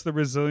 it shows the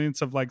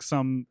resilience of like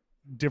some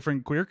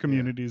different queer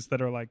communities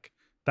that are like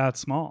that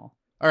small.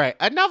 All right.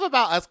 Enough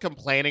about us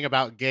complaining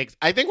about gigs.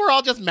 I think we're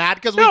all just mad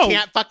because we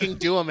can't fucking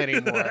do them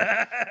anymore.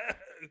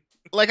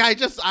 Like,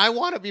 I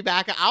want to be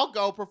back. I'll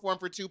go perform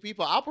for 2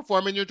 people. I'll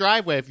perform in your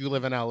driveway if you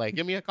live in LA.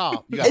 Give me a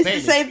call. It's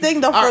the same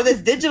thing, though, for this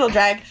digital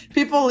drag.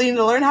 People need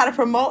to learn how to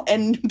promote,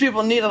 and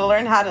people need to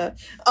learn how to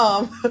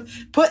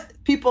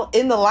put people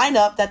in the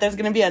lineup that there's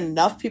going to be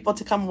enough people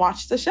to come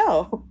watch the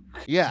show.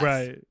 Yeah.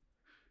 Right.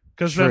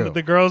 Because then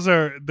the girls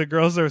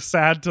are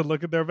sad to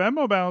look at their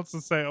Venmo balance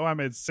and say, oh, I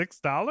made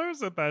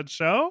 $6 at that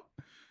show.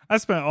 I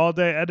spent all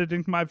day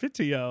editing my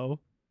video.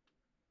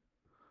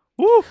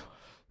 Woo.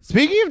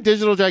 Speaking of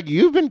digital drag,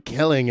 you've been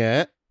killing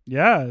it.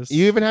 Yes.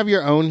 You even have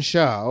your own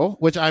show,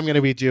 which I'm going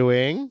to be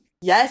doing.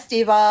 Yes,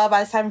 Diva.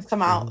 By the time it's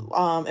come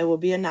out, it will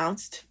be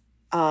announced.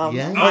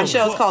 My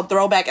show is called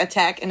Throwback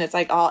Attack, and it's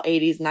like all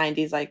 80s,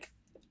 90s, like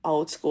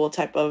old school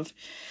type of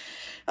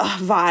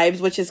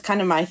vibes, which is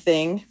kind of my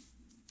thing.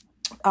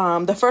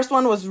 The first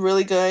one was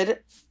really good.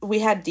 We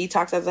had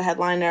Detox as a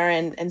headliner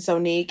and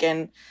Sonique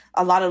and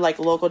a lot of like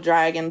local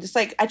drag, and just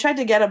like I tried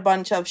to get a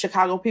bunch of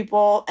Chicago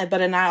people,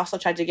 then I also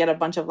tried to get a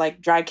bunch of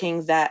like drag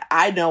kings that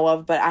I know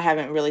of but I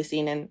haven't really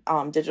seen in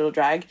digital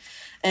drag,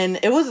 and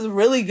it was a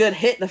really good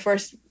hit. The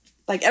first,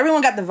 like,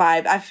 everyone got the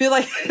vibe. I feel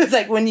like it's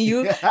like when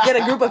you get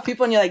a group of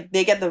people and you're like,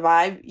 they get the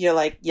vibe, you're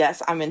like,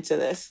 yes, I'm into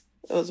this.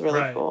 It was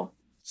really cool.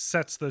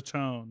 Sets the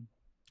tone.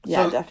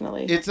 Yeah, so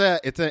definitely. It's a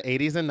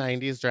 80s and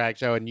 90s drag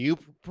show, and you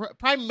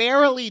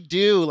primarily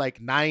do like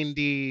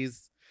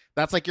 90s.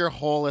 That's like your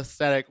whole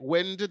aesthetic.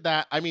 When did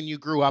that? I mean, you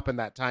grew up in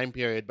that time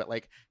period, but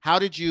like, how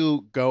did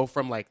you go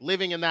from like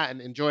living in that and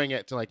enjoying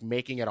it to like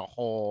making it a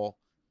whole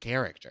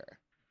character?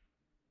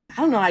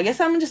 I don't know. I guess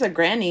I'm just a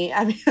granny.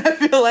 I mean, I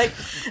feel like,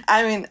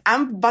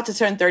 I'm about to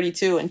turn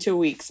 32 in 2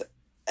 weeks,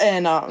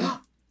 and I'm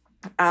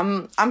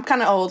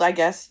kind of old, I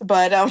guess,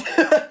 but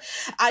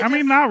I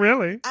mean, not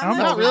really. I'm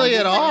not really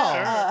at all.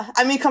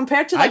 I mean,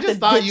 compared to like the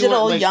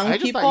digital young people, I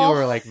just thought you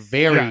were like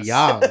very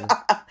young.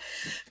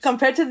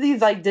 Compared to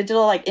these like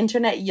digital like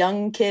internet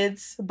young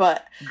kids,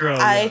 but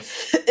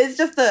it's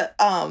just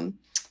the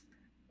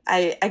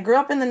I grew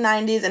up in the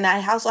 90s, and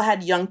I also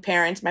had young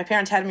parents. My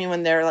parents had me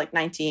when they were like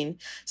 19.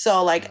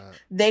 So like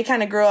they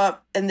kind of grew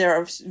up, and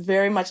they're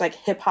very much like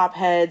hip hop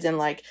heads, and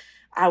like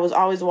I was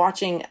always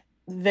watching.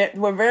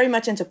 We're very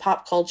much into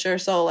pop culture.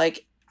 So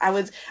like I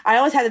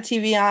always had the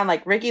TV on,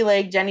 like Ricky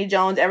Lake, Jenny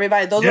Jones,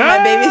 everybody. Those were my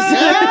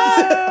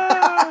babysitters.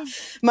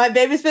 My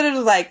babysitters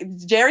was like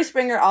Jerry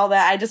Springer, all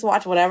that. I just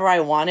watched whatever I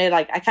wanted.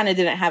 Like I kind of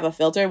didn't have a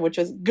filter, which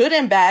was good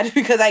and bad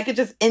because I could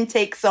just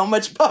intake so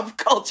much pop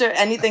culture,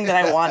 anything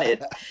that I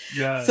wanted.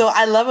 Yes. So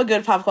I love a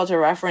good pop culture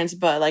reference,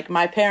 but like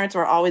my parents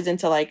were always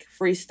into like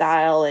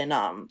freestyle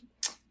and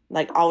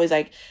like always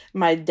like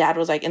my dad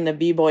was like in the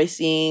b-boy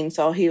scene,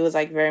 so he was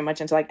like very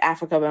much into like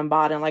Africa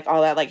Bambaataa and like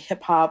all that like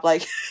hip hop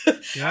like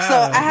Yes. So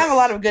I have a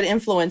lot of good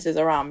influences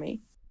around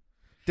me.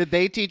 Did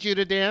they teach you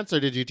to dance or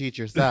did you teach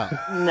yourself?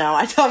 No,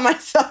 I taught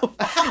myself.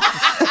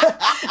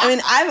 I mean,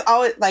 I've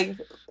always like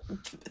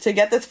to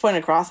get this point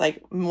across,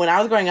 like when I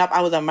was growing up,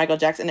 I was a Michael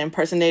Jackson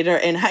impersonator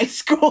in high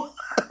school.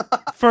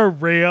 For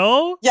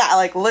real? Yeah,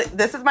 like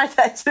this is my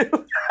tattoo.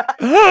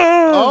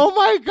 Oh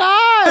my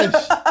gosh.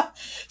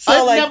 So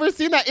I've like never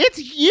seen that. It's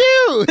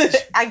huge.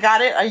 I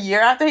got it a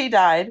year after he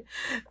died.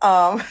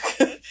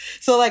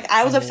 So like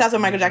I was obsessed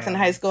with Michael Jackson in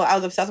high school. I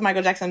was obsessed with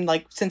Michael Jackson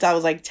like since I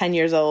was like 10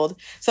 years old.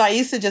 So I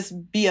used to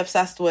just be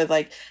obsessed with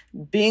like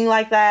being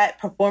like that,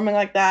 performing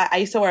like that. I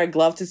used to wear a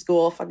glove to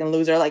school, fucking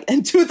loser. Like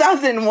in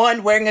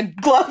 2001, wearing a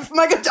glove,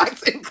 Michael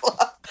Jackson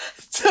glove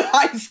to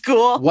high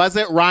school. Was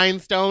it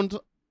rhinestoned?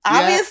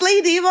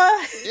 Obviously, Diva.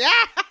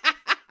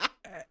 Yeah.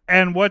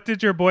 And what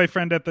did your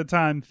boyfriend at the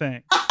time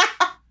think?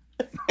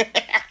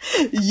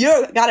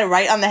 You got it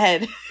right on the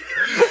head.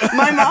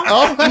 My mom,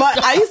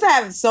 I used to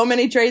have so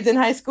many trades in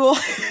high school.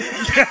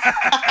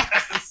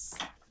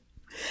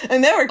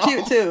 And they were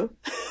cute too.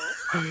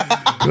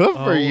 Good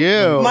for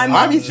you. My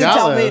mom I'm used to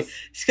tell me, jealous.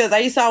 because I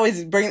used to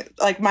always bring,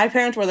 like, my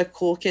parents were the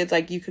cool kids.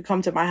 Like, you could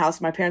come to my house.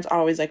 My parents are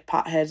always, like,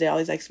 potheads. They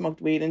always, like, smoked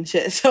weed and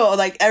shit. So,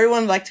 like,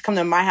 everyone liked to come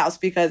to my house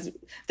because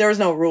there was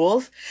no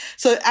rules.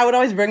 So, I would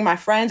always bring my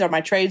friends or my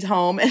trades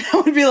home. And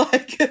I would be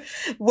like,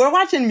 we're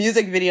watching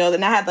music videos.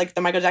 And I had, like,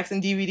 the Michael Jackson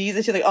DVDs.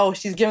 And she's like, oh,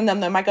 she's giving them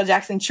the Michael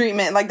Jackson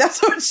treatment. Like,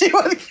 that's what she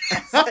would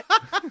say.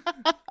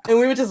 And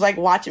we would just, like,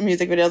 watch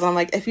music videos. And I'm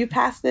like, if you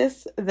pass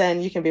this,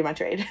 then you can be my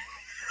trade.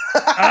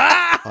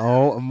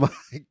 Oh my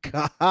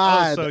god.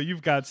 Oh, so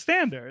you've got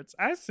standards.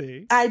 I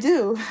see. I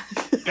do.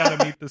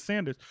 Gotta meet the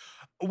standards.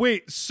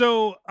 Wait,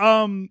 so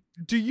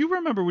do you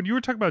remember when you were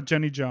talking about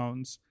Jenny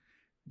Jones?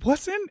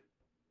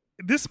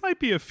 This might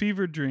be a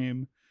fever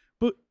dream,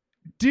 but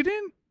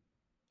didn't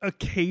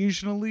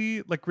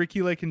occasionally like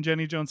Ricky Lake and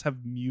Jenny Jones have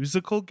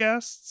musical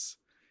guests?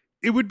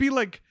 It would be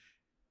like,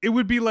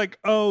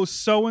 oh,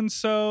 so and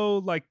so,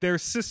 like their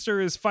sister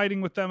is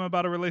fighting with them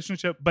about a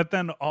relationship, but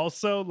then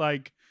also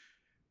like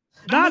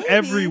not Maybe.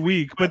 every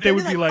week, but they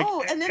would be like,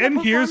 oh, and then and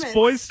the here's performance.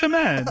 Boys to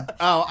Men.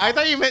 Oh, I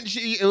thought you meant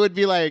it would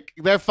be like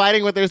they're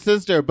fighting with their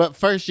sister, but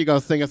first she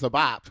goes sing us a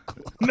bop.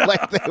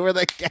 Like they were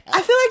the guests.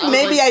 I feel like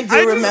maybe I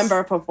do remember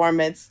a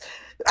performance.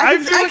 I I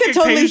feel like could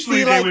totally occasionally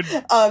see they like would-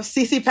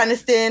 Cece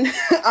Peniston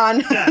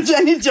on Yes.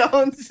 Jenny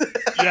Jones.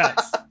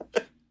 Yes,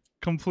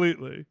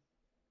 completely.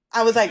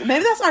 I was like,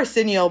 maybe that's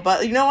Arsenio,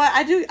 but you know what?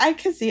 I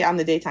can see it on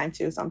the daytime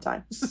too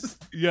sometimes.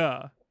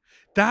 Yeah.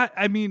 That,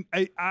 I mean,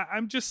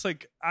 I'm just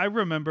like, I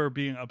remember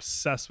being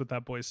obsessed with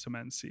that Boys to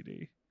Men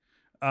CD.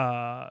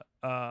 Was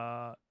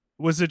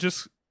it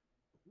just,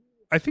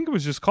 I think it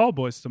was just called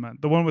Boys to Men,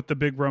 the one with the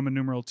big Roman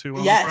numeral 2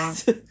 on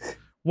Yes. the front.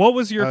 What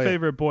was your Oh, yeah.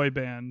 favorite boy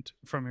band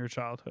from your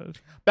childhood?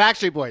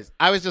 Backstreet Boys.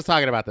 I was just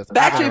talking about this.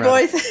 Backstreet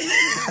Boys.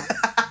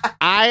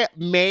 I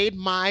made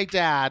my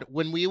dad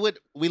when we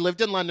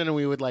lived in London and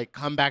we would like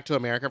come back to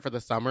America for the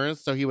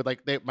summers. So he would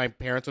like my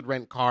parents would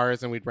rent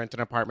cars and we'd rent an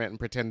apartment and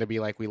pretend to be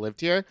like we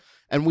lived here.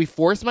 And we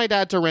forced my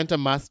dad to rent a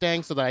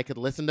Mustang so that I could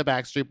listen to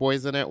Backstreet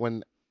Boys in it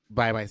when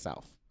by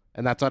myself.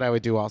 And that's what I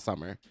would do all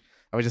summer.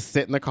 I would just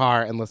sit in the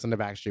car and listen to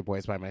Backstreet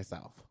Boys by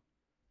myself.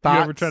 You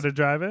ever Thoughts? try to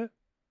drive it?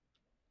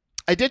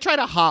 I did try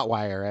to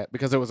hotwire it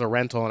because it was a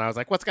rental and I was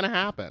like, what's going to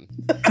happen?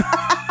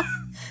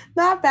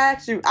 Not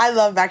Backstreet. I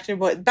love Backstreet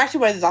Boys. Backstreet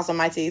Boys is also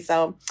my tea.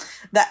 So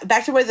that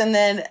Backstreet Boys, and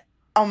then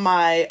on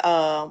my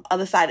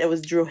other side, it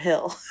was Drew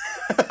Hill.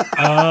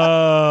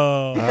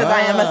 Oh. Because I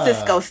am a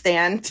Cisco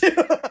stan too.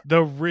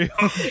 The real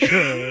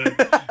good.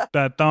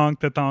 That thonk,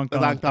 the thonk, Dong, thonk,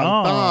 dong,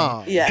 thonk.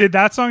 dong. Yeah. Did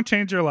that song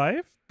change your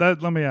life?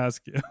 Let me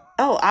ask you.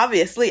 Oh,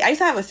 obviously. I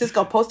used to have a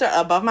Cisco poster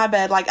above my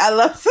bed. Like, I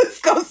love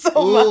Cisco so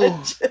Ooh.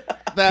 much.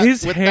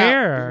 His with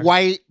hair. that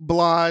white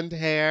blonde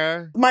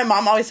hair. My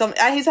mom always told me,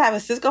 I used to have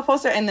a Cisco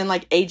poster and then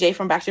like AJ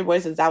from Backstreet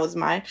Boys, that was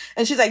mine.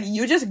 And she's like,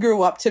 you just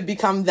grew up to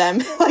become them.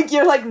 Like,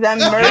 you're like them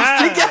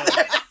merged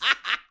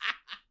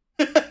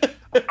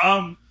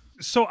together.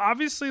 So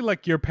obviously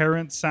like your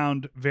parents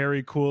sound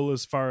very cool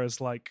as far as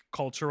like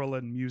cultural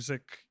and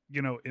music,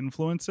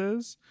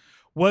 influences.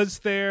 Was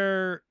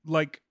there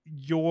like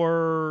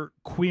your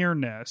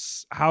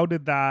queerness? How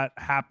did that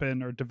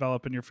happen or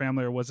develop in your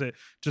family? Or was it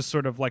just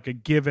sort of like a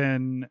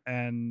given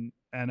and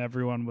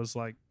everyone was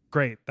like,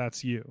 great,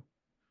 that's you?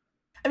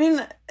 I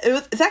mean,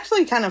 it's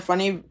actually kind of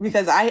funny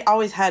because I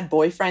always had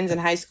boyfriends in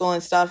high school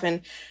and stuff,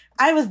 and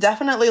I was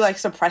definitely like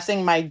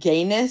suppressing my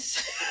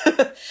gayness,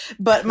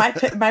 but my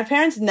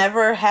parents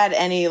never had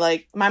any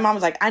like. My mom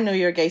was like, "I know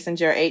you're gay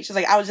since you're 8." She's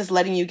like, "I was just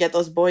letting you get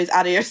those boys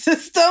out of your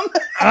system."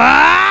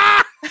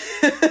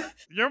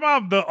 Your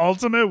mom, the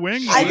ultimate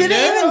wing. I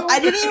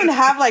didn't even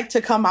have like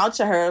to come out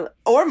to her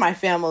or my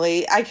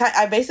family.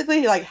 I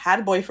basically like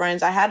had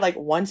boyfriends. I had like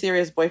one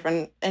serious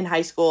boyfriend in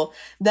high school.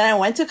 Then I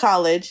went to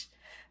college.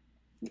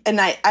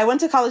 And I went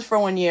to college for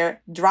 1 year,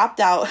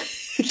 dropped out,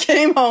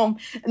 came home,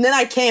 and then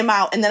I came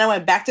out, and then I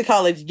went back to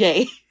college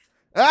gay.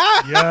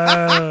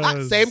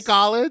 Yes. Same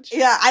college?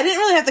 Yeah, I didn't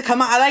really have to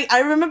come out. I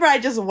remember I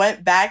just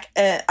went back,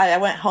 and I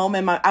went home,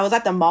 and I was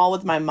at the mall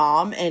with my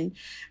mom, and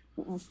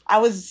I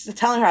was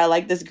telling her I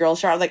like this girl's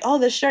shirt. I was like, "Oh,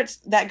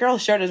 that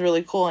girl's shirt is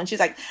really cool." And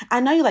she's like, "I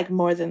know you like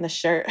more than the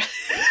shirt."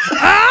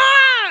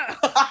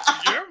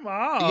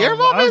 Your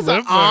mom is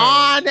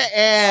on it.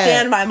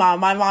 Stand my mom.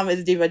 My mom is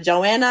a diva.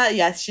 Joanna,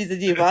 yes, she's a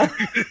diva.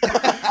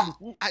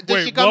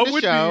 Does she come to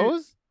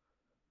shows?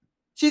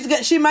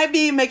 She might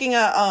be making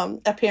a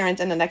appearance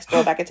in the next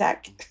Throwback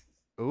Attack.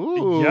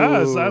 Ooh,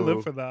 yes, I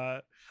live for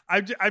that.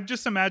 I'm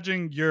just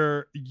imagining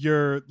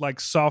your like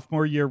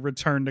sophomore year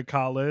return to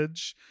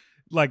college.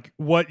 Like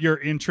what your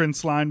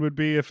entrance line would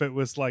be if it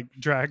was like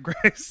Drag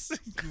Race.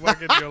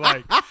 You're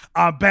like,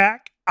 I'm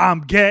back,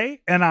 I'm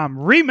gay, and I'm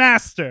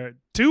remastered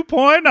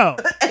 2.0.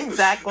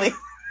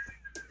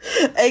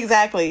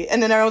 Exactly.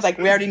 And then everyone was like,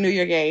 we already knew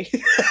you're gay.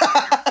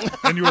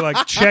 And you were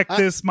like, check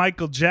this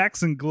Michael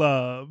Jackson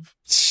glove.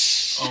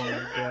 Oh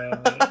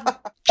my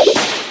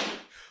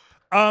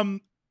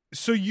God.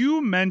 So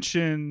you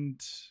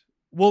mentioned,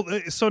 well,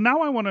 so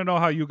now I want to know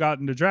how you got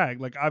into drag.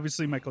 Like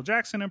obviously Michael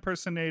Jackson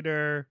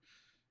impersonator.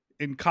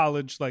 In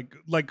college, like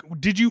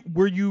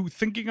were you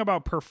thinking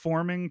about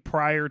performing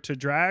prior to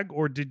drag,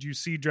 or did you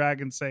see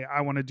drag and say I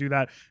want to do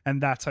that,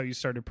 and that's how you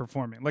started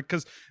performing? Like,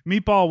 because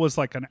Meatball was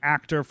like an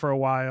actor for a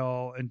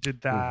while and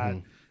did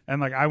that, and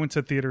like I went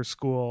to theater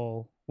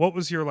school. What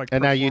was your like?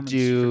 And now you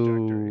do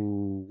trajectory?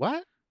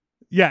 What?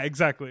 Yeah,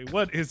 exactly.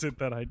 What is it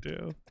that I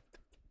do?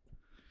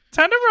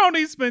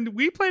 Tenderoni's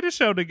we played a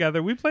show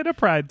together. We played a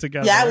Pride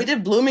together. Yeah, we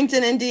did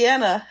Bloomington,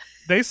 Indiana.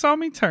 They saw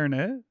me turn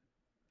it.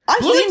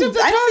 I've seen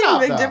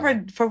Big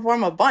Dipper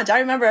perform a bunch. I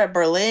remember at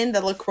Berlin, the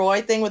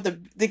LaCroix thing with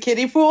the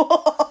kiddie pool.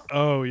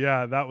 Oh,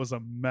 yeah, that was a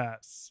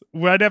mess.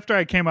 Right after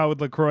I came out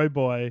with LaCroix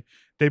Boy,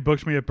 they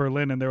booked me at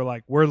Berlin, and they were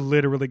like, we're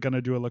literally going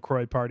to do a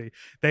LaCroix party.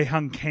 They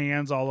hung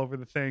cans all over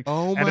the thing.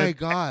 Oh, my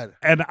God.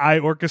 And I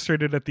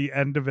orchestrated at the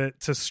end of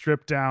it to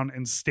strip down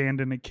and stand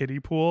in a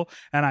kiddie pool,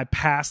 and I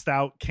passed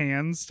out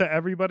cans to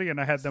everybody, and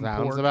I had them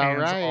pour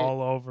cans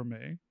all over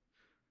me.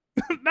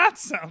 That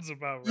sounds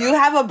about right. You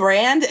have a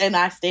brand, and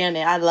I stand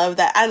it. I love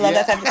that. I love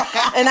that type of,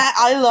 and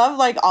I love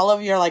like all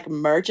of your like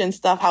merch and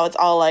stuff. How it's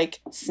all like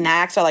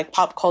snacks or like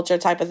pop culture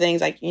type of things.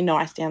 Like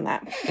I stand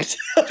that.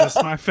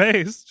 Just my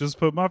face. Just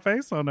put my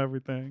face on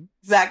everything.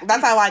 Exactly.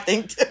 That's how I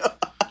think too.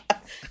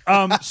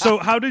 So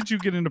how did you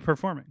get into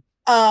performing?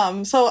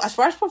 So as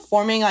far as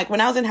performing, like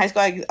when I was in high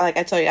school, I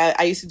tell you,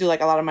 I used to do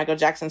like a lot of Michael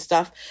Jackson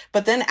stuff.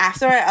 But then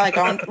after,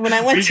 when I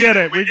went, we get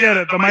it,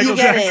 the Michael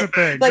Jackson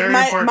thing. Like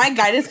my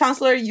guidance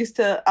counselor used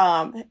to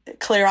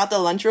clear out the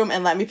lunchroom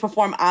and let me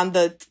perform on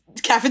the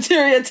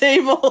cafeteria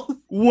table.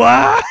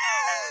 What?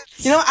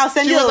 I'll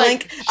send you a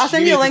link. I'll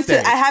send you a link to.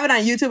 I have it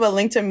on YouTube. A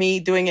link to me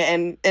doing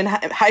it in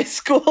high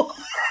school.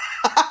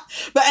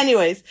 But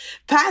anyways,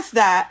 past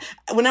that,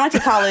 when I went to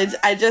college,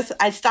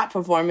 I stopped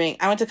performing.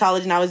 I went to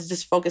college and I was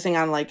just focusing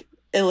on like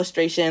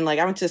illustration. Like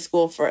I went to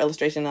school for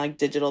illustration and like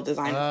digital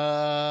design.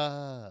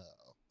 I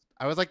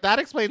was like, that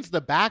explains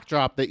the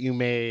backdrop that you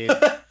made.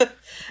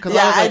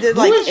 Yeah, I did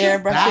like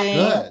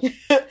airbrushing.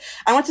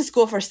 I went to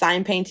school for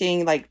sign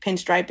painting, like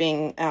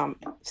pinstriping,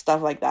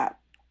 stuff like that.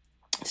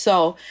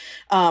 So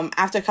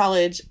after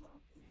college,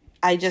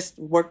 I just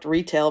worked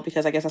retail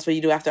because I guess that's what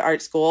you do after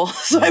art school.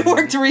 So I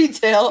worked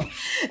retail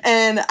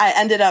and I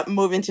ended up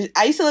moving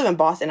I used to live in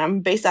Boston.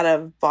 I'm based out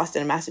of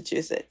Boston,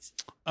 Massachusetts.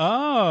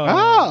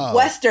 Oh.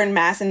 Western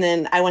Mass. And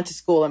then I went to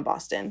school in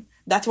Boston.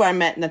 That's where I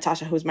met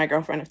Natasha, who's my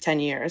girlfriend of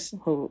 10 years,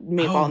 who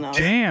Meatball knows.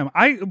 Damn.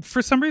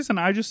 For some reason,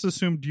 I just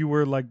assumed you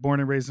were like born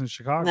and raised in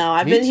Chicago. No,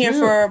 I've been here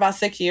for about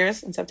 6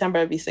 years. In September,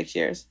 it'll be 6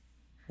 years.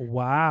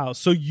 Wow.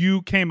 So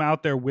you came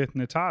out there with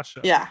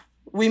Natasha. Yeah.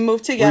 We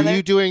moved together. Were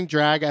you doing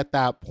drag at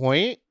that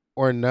point?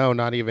 Or no,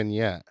 not even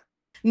yet?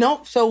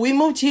 Nope. So we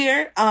moved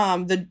here.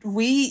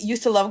 We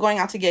used to love going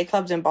out to gay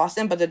clubs in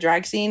Boston, but the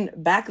drag scene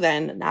back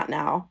then, not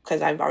now,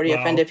 because I've already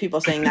offended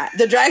people saying that.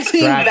 The drag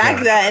scene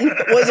back then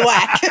was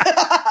whack.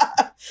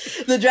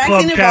 The drag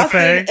Club scene in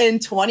Cafe. Boston in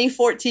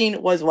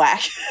 2014 was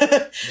whack.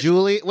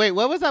 Wait,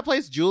 what was that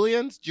place?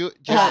 Julian's?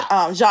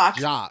 Jacques.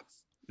 Jacques.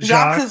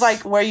 Jacques is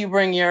like where you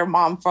bring your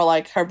mom for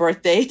like her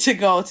birthday to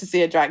go to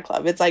see a drag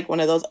club. It's like one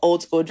of those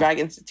old school drag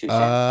institutions.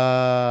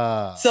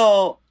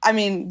 So, I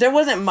mean, there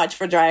wasn't much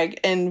for drag.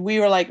 And we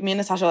were like, me and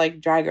Natasha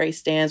like Drag Race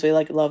stands. We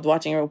like loved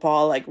watching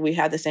RuPaul. Like we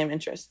had the same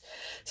interests.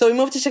 So we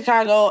moved to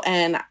Chicago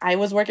and I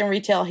was working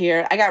retail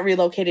here. I got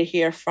relocated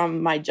here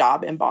from my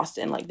job in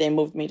Boston. Like they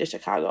moved me to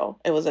Chicago.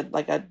 It was a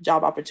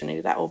job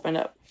opportunity that opened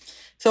up.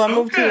 So I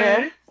moved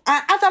here.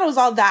 I thought it was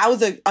all that. I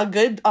was a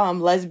good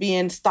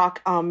lesbian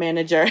stock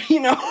manager, you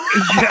know.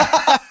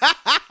 Yeah.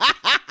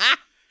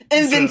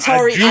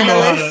 Inventory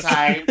analyst.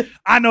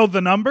 I know the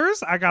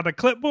numbers. I got a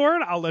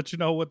clipboard. I'll let you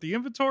know what the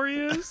inventory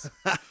is.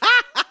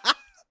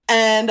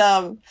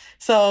 And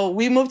so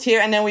we moved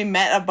here, and then we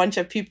met a bunch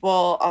of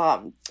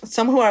people.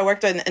 Some who I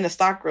worked in a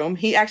stock room.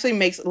 He actually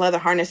makes leather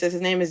harnesses.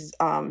 His name is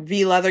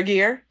V Leather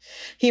Gear.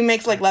 He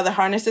makes like leather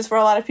harnesses for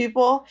a lot of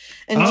people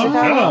in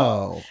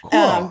Chicago.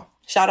 Cool.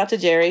 Shout out to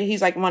Jerry.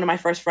 He's like one of my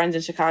first friends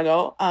in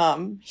Chicago.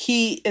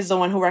 He is the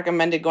one who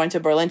recommended going to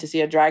Berlin to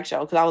see a drag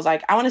show. Because I was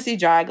like, I want to see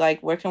drag.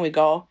 Like, where can we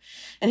go?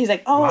 And he's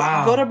like,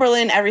 go to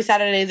Berlin. Every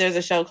Saturday there's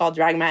a show called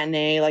Drag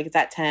Matinee. Like, it's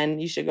at 10.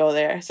 You should go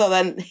there. So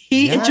then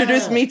he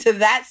introduced me to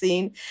that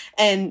scene.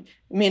 And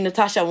me and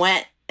Natasha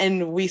went.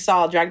 And we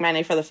saw Drag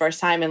Matinee for the first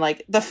time. And,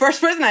 like, the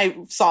first person I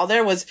saw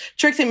there was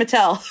Trixie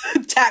Mattel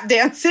tap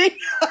dancing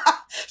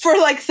for,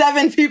 like,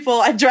 7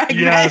 people at Drag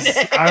Matinee.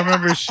 Yes, I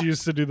remember she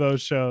used to do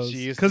those shows.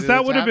 Because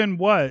that would have been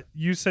what?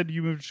 You said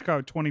you moved to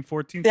Chicago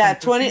 2014? Yeah,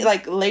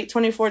 late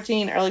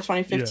 2014, early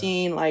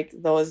 2015, like,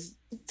 those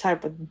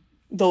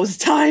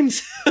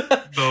times.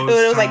 It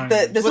was like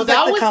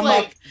the come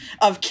up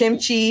of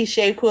Kimchi,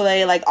 Shea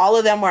Coulee, like all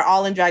of them were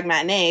all in Drag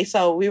Matinee.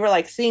 So we were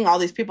like seeing all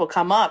these people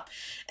come up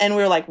and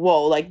we were like,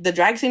 whoa, like the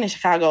drag scene in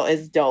Chicago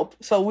is dope.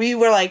 So we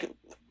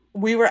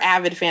were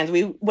avid fans.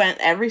 We went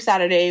every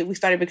Saturday. We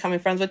started becoming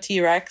friends with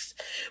T-Rex.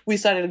 We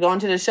started going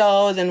to the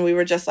shows and we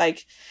were just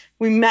like,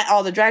 we met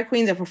all the drag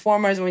queens and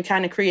performers and we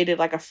kind of created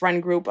like a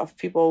friend group of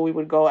people. We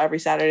would go every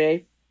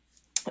Saturday.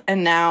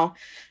 And now,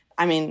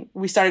 I mean,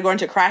 we started going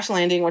to Crash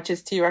Landing, which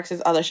is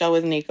T-Rex's other show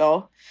with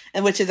Nico,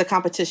 and which is a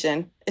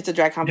competition. It's a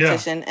drag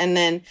competition. Yeah. And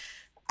then,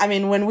 I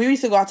mean, when we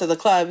used to go out to the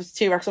clubs,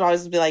 T-Rex would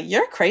always be like,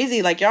 you're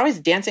crazy. Like, you're always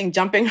dancing,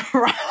 jumping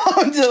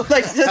around, just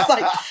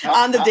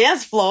on the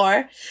dance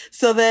floor.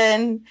 So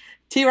then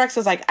T-Rex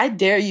was like, I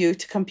dare you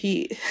to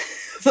compete.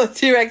 So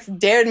T-Rex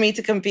dared me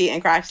to compete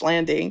in Crash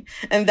Landing.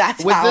 And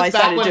that's how I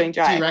started doing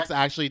drag. T-Rex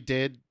actually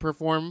did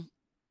perform?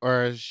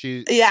 Or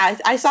she? Yeah,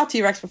 I saw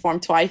T-Rex perform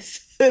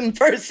twice in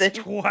person.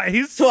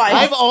 Twice?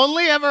 I've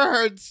only ever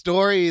heard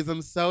stories.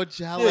 I'm so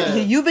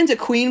jealous. You've been to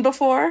Queen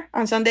before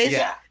on Sundays?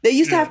 Yeah. They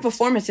used to have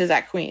performances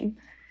at Queen.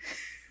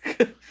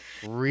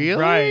 Really?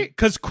 Right.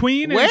 Because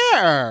Queen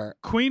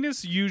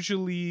is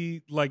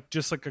usually like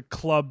just like a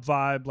club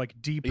vibe,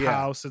 like deep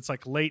house. It's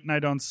like late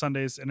night on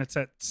Sundays, and it's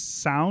at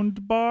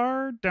Sound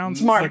Bar down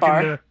Smart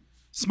Bar.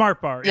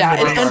 Smart Bar. Yeah,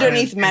 it's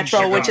underneath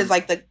Metro, which is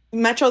like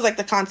Metro's like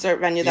the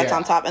concert venue that's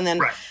on top, and then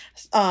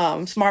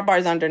Smart Bar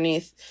is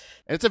underneath.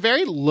 It's a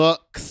very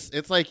looks.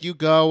 It's like you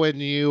go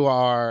and you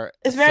are.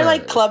 It's very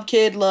like club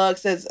kid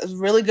looks. It's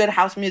really good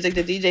house music.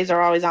 The DJs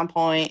are always on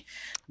point.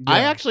 Yeah. I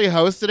actually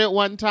hosted it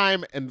one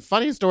time, and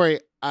funny story.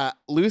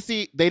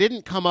 Lucy, they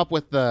didn't come up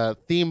with the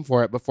theme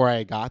for it before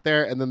I got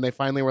there, and then they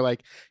finally were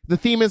like, the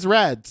theme is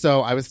red.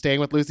 So I was staying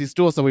with Lucy's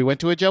stool, so we went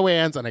to a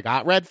Joann's, and I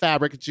got red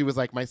fabric, and she was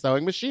like, my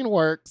sewing machine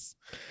works.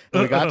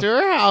 And we got to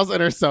her house,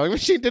 and her sewing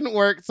machine didn't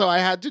work, so I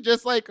had to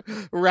just like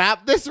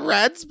wrap this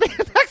red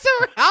spandex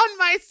around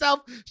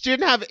myself. She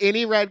didn't have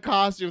any red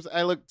costumes.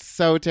 I looked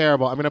so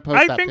terrible. I'm gonna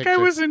post that picture. I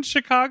was in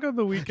Chicago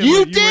the weekend.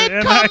 You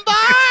did come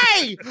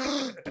by!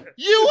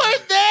 You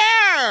were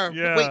there!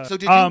 Yeah. Wait, so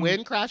did you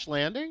win Crash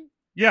Landing?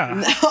 Yeah.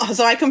 No,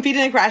 so I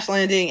competed in Crash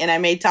Landing and I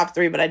made top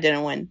 3, but I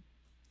didn't win.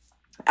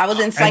 I was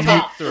in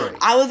cycle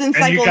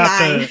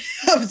 9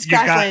 of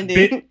Crash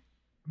Landing.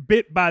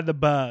 Bit by the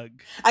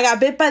bug. I got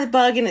bit by the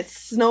bug and it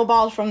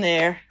snowballed from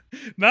there.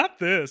 Not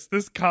this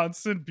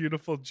constant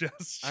beautiful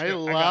gesture. I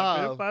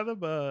got bit by the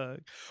bug.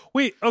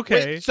 Wait,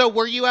 okay. So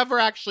were you ever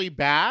actually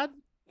bad?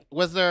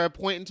 Was there a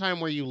point in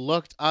time where you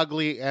looked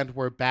ugly and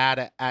were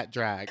bad at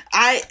drag?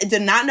 I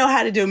did not know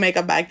how to do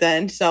makeup back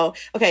then. So,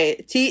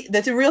 okay,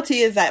 the real tea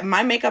is that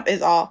my makeup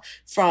is all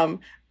from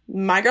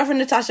my girlfriend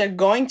Natasha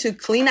going to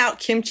clean out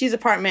Kimchi's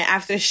apartment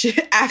after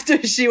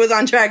she was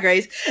on Drag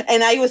Race,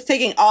 and I was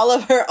taking all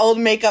of her old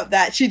makeup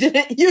that she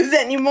didn't use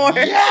anymore.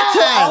 Yes!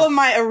 So all of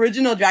my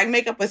original drag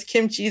makeup was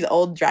Kimchi's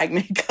old drag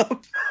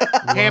makeup.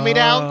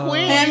 Hand-me-down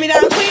queen.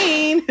 Hand-me-down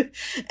queen.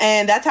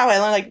 And that's how I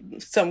learned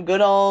like some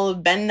good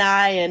old Ben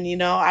Nye,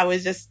 and I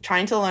was just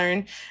trying to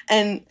learn.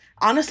 And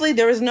honestly,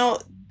 there was no.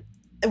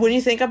 When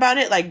you think about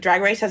it, like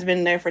Drag Race has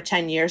been there for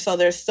 10 years, so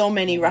there's so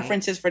many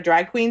references for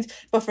drag queens,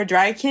 but for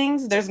drag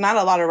kings, there's not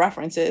a lot of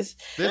references.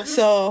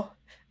 So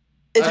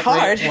it's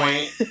hard.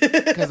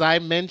 Because I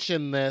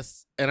mentioned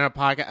this in a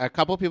podcast. A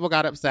couple people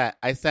got upset.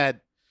 I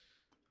said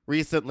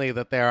recently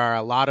that there are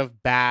a lot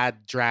of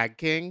bad drag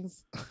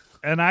kings.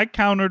 And I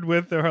countered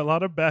with there are a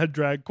lot of bad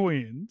drag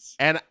queens.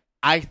 And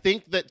I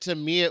think that to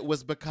me it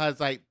was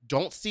because I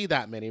don't see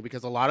that many,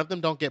 because a lot of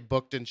them don't get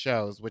booked in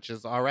shows, which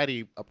is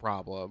already a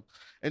problem.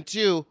 And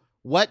two,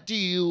 what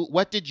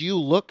did you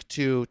look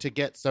to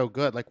get so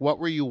good? Like, what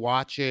were you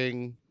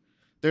watching?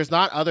 There's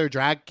not other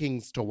drag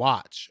kings to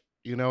watch.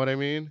 You know what I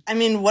mean? I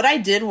mean, what I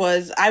did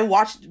was I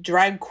watched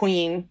drag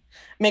queen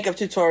makeup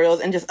tutorials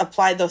and just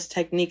applied those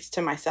techniques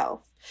to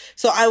myself.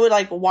 So I would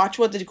like watch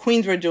what the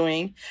queens were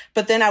doing,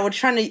 but then I would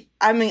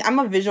I'm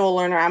a visual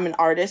learner. I'm an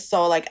artist.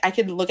 So like I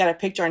could look at a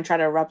picture and try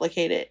to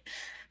replicate it.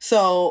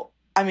 So,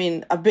 I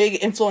mean, a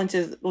big influence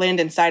is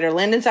Landon Cider.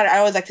 Landon Cider, I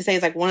always like to say,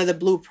 is like one of the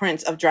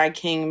blueprints of drag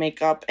king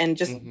makeup and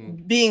just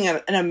being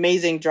an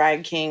amazing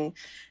drag king.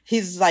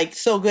 He's like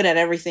so good at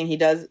everything he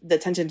does, the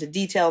attention to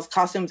details,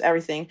 costumes,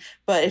 everything.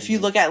 But if you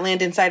look at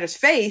Landon Cider's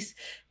face,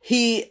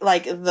 he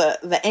like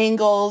the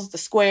angles, the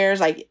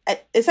squares, like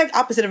it's like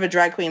opposite of a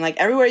drag queen. Like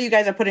everywhere you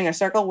guys are putting a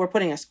circle, we're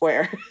putting a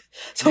square.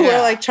 So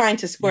we're like trying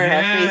to square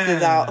our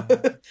faces out.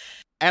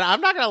 And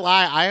I'm not going to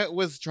lie, I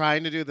was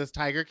trying to do this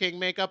Tiger King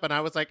makeup, and I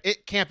was like,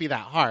 it can't be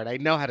that hard. I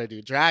know how to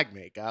do drag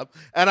makeup.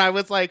 And I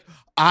was like,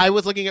 I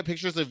was looking at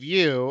pictures of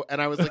you,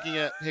 and I was looking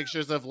at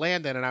pictures of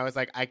Landon, and I was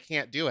like, I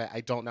can't do it.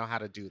 I don't know how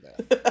to do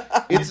this.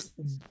 It's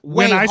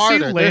way when I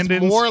harder. see Landon's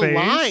There's more face,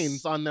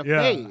 lines on the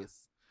face.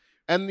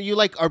 And you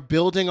like are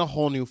building a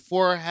whole new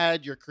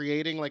forehead. You're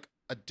creating like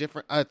a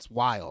different, it's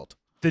wild.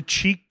 The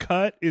cheek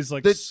cut is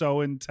like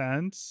so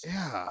intense.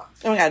 Yeah.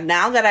 Oh my God.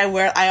 Now that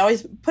I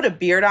always put a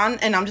beard on,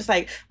 and I'm just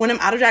like, when I'm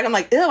out of drag, I'm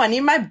like, ew, I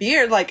need my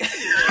beard. Like, Me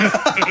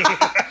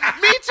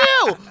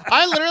too.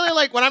 I literally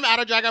like when I'm out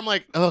of drag, I'm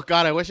like, oh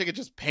God, I wish I could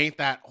just paint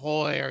that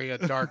whole area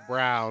dark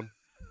brown.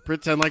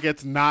 Pretend like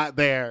it's not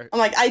there. I'm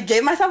like, I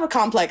gave myself a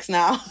complex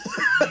now.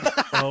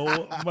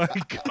 Oh my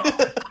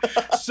God.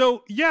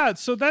 So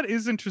that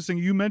is interesting.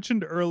 You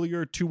mentioned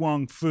earlier Tu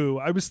Wong Fu.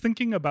 I was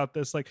thinking about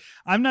this. Like,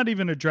 I'm not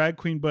even a drag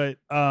queen, but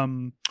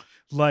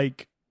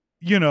like,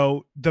 you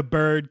know, the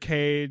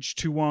Birdcage,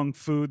 Tu Wong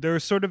Fu. There are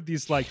sort of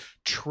these like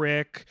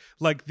trick,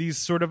 like these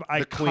sort of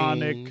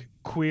iconic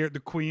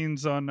the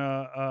queens on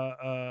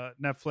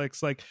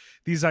Netflix, like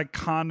these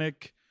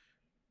iconic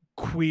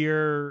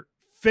queer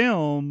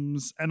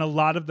films, and a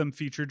lot of them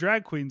feature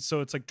drag queens,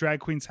 so it's like drag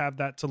queens have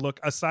that to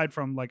look, aside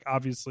from like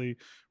obviously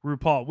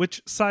RuPaul,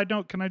 which, side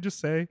note, can I just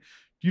say,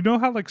 you know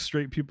how like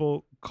straight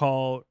people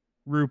call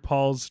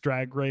RuPaul's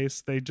Drag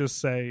Race, they just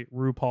say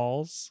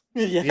RuPaul's?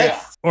 Yes.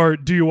 Yeah. Or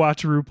do you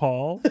watch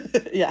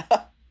RuPaul? Yeah.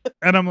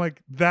 And I'm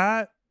like,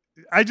 that,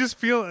 I just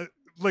feel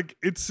like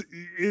it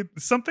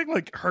something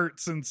like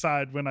hurts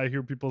inside when I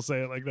hear people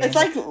say it like that. It's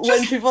like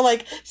when people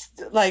like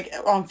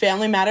on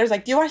Family Matters,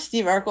 like, do you watch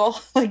Steve Urkel?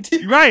 Like,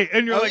 right,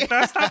 and you're like,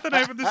 that's not the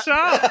name of the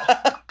show.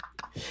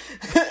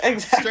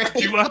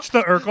 Exactly. Do you watch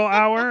the Urkel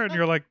Hour? And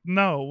you're like,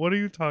 no, what are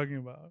you talking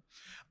about?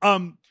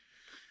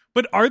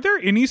 But are there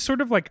any sort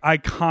of like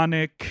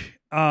iconic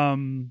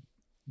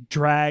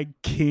drag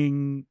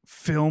king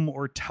film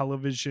or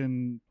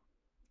television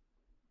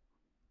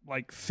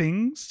like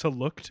things to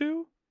look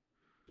to?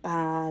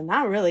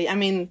 Not really. I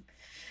mean,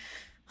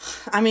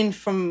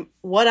 from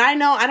what I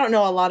know, I don't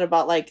know a lot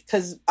about like,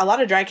 because a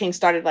lot of drag kings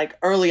started like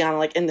early on,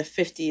 like in the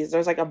 50s.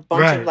 There's like a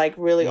bunch of like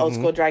really old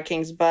school drag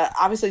kings, but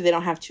obviously they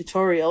don't have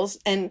tutorials,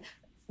 and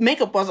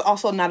makeup was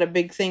also not a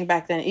big thing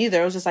back then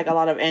either. It was just like a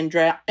lot of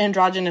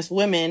androgynous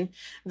women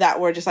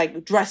that were just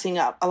like dressing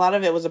up. A lot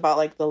of it was about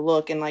like the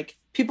look, and like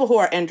people who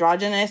are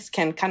androgynous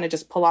can kind of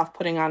just pull off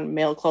putting on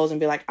male clothes and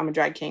be like, I'm a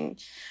drag king.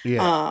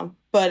 Yeah.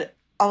 But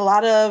a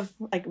lot of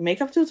like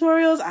makeup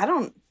tutorials, I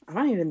don't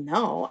even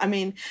know. I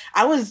mean,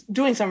 I was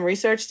doing some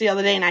research the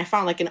other day, and I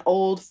found like an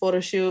old photo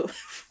shoot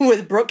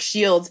with Brooke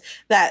Shields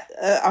that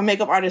a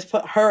makeup artist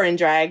put her in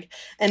drag,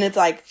 and it's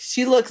like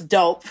she looks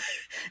dope.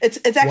 It's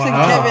actually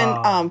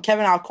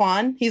Kevin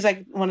Alquan. He's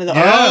like one of the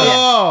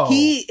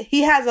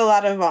he has a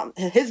lot of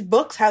his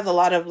books has a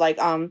lot of like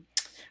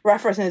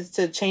references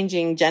to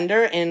changing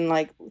gender in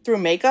like through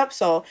makeup.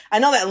 So I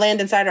know that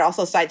Landon Cider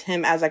also cites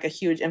him as like a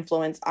huge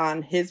influence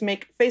on his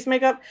face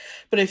makeup.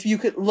 But if you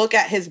could look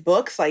at his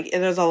books, like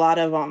there's a lot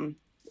of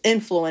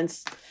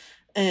influence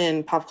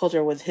in pop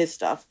culture with his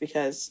stuff,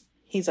 because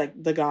he's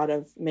like the god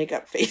of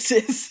makeup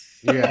faces.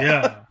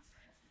 Yeah.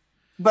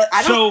 But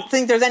I don't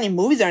think there's any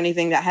movies or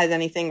anything that has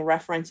anything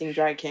referencing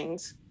drag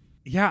kings.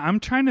 Yeah, I'm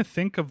trying to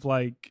think of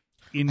like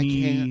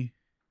any.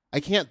 I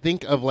can't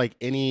think of like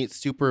any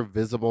super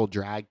visible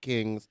drag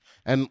kings,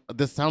 and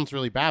this sounds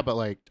really bad, but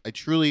like I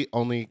truly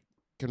only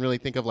can really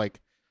think of like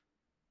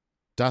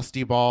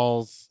Dusty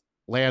Balls,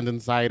 Landon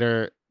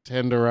Cider,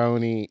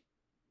 Tenderoni,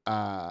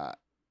 Andro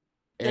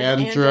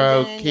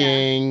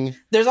King. Yeah.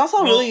 There's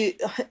also really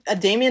a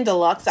Damien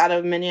Deluxe out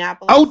of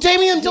Minneapolis. Oh,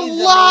 Damien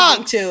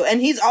Deluxe too,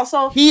 and he's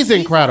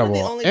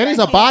incredible, and he's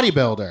a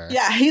bodybuilder.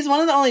 Yeah, he's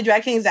one of the only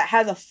drag kings that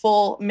has a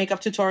full makeup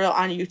tutorial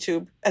on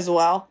YouTube as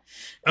well.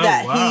 He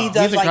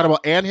does. He's incredible,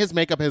 and his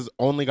makeup has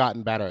only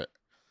gotten better.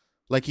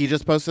 Like he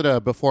just posted a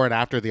before and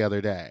after the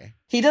other day.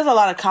 He does a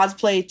lot of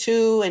cosplay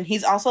too, and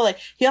he also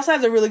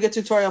has a really good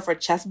tutorial for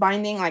chest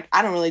binding. Like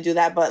I don't really do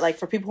that, but like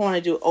for people who want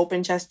to do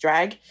open chest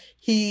drag,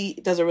 he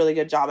does a really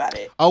good job at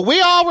it. Oh,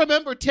 we all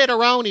remember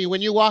Titteroni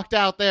when you walked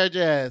out there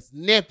just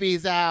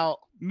nippies out.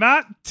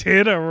 Not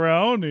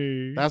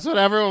Titteroni. That's what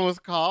everyone was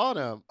calling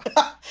him.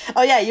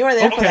 Oh yeah, you were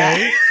there for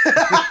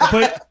that.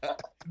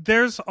 But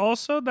there's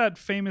also that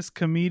famous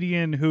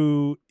comedian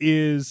who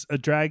is a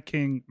drag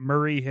king,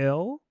 Murray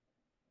Hill.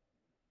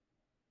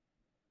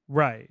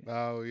 Right.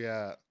 Oh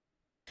yeah.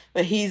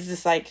 But he's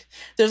just like,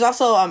 there's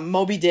also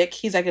Moby Dick.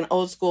 He's like an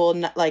old school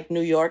like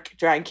New York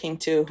drag king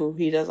too, who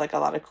he does like a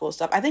lot of cool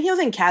stuff. I think he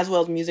was in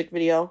Caswell's music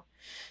video,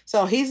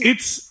 so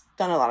he's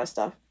done a lot of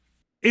stuff.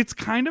 It's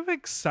kind of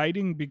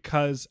exciting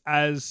because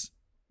as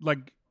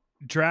like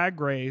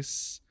Drag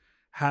Race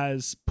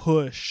has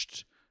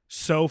pushed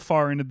so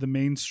far into the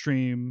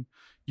mainstream,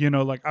 you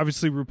know, like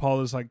obviously RuPaul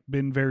has like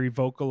been very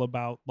vocal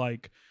about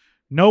like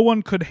no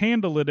one could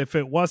handle it if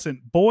it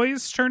wasn't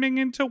boys turning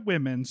into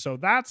women. So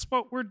that's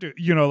what we're doing.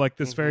 You know, like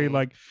this very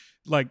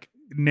like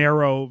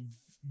narrow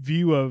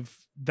view of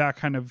that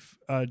kind of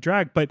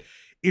drag. But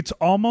it's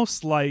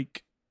almost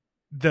like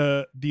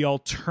the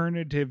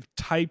alternative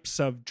types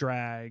of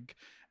drag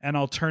and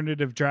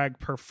alternative drag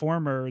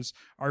performers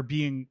are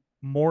being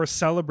more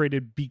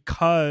celebrated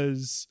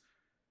because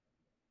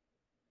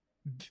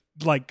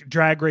like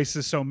Drag Race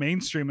is so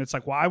mainstream. It's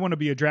like, well, I want to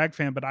be a drag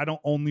fan, but I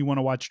don't only want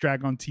to watch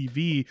drag on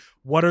TV.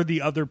 What are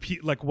the other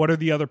what are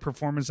the other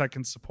performers I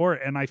can support?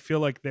 And I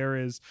feel like there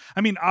is, I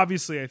mean,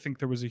 obviously I think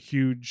there was a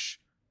huge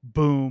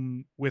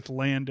boom with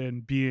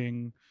Landon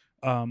being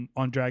on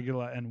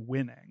Dragula and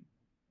winning.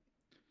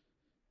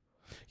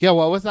 Yeah,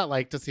 what was that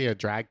like to see a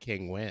drag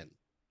king win?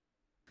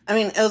 I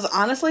mean, it was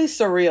honestly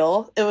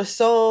surreal. It was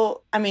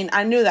so, I mean,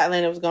 I knew that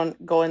Landon was going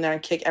to go in there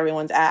and kick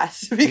everyone's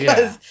ass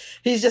because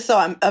he's just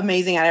so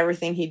amazing at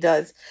everything he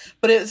does.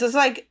 But it was just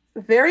like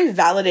very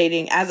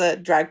validating as a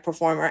drag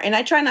performer. And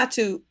I try not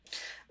to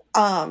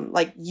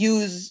like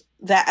use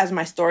that as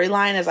my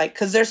storyline, as like,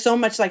 because there's so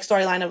much like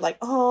storyline of like,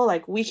 oh,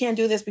 like we can't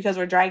do this because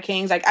we're drag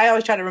kings. Like I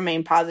always try to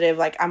remain positive.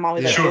 Like I'm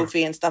always like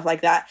goofy and stuff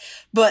like that.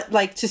 But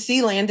like to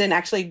see Landon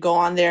actually go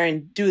on there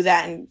and do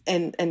that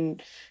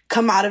and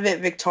come out of it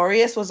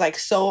victorious was like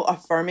so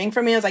affirming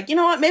for me. I was like, you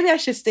know what, maybe I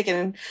should stick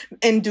in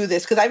and do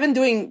this, because I've been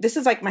doing this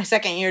is like my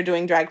second year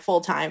doing drag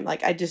full time. Like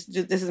this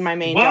is my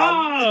main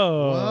job.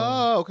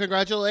 Whoa,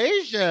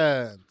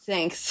 congratulations.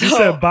 Thanks. You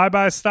said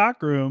bye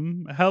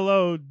stockroom,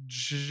 hello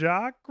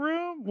jock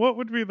room. What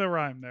would be the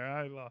rhyme there?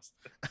 I lost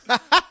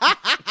it.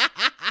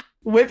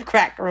 Whip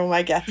crack room,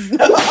 I guess.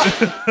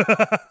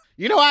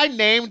 You know, I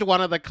named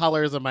one of the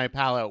colors of my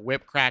palette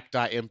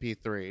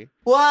whipcrack.mp3.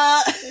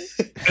 What?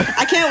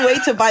 I can't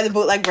wait to buy the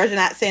bootleg version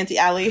at Santee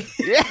Alley.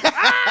 Yeah.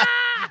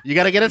 You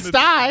got to get a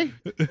sty.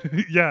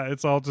 Yeah,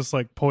 it's all just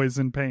like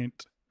poison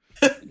paint.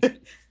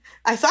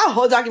 I saw a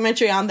whole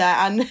documentary on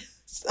that.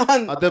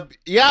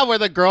 Where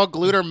the girl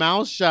glued her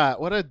mouth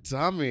shut. What a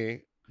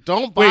dummy.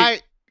 Don't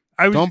buy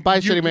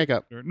shitty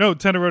makeup. No,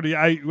 Tenderoni,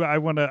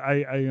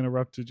 I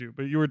interrupted you,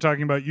 but you were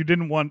talking about you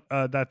didn't want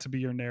that to be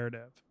your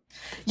narrative.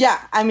 Yeah,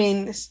 I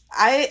mean,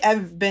 I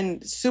have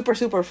been super,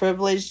 super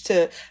privileged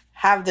to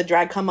have the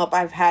drag come up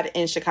I've had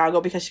in Chicago,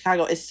 because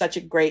Chicago is such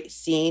a great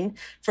scene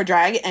for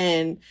drag.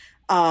 And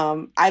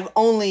I've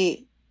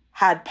only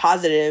had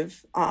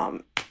positive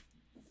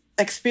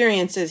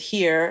experiences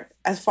here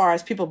as far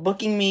as people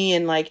booking me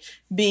and like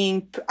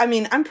being, I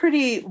mean, I'm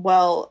pretty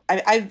well,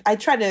 I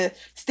try to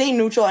stay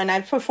neutral, and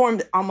I've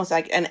performed almost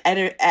like at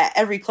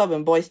every club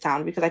in Boys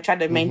Town because I tried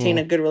to maintain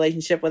a good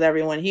relationship with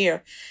everyone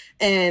here.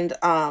 And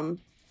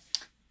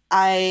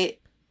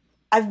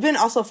I've been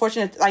also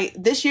fortunate, like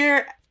this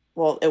year,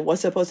 well, it was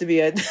supposed to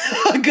be a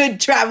good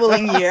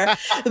traveling year.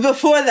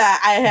 Before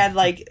that, I had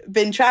like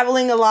been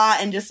traveling a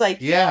lot, and just like,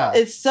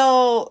 it's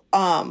so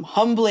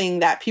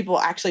humbling that people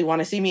actually want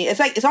to see me. It's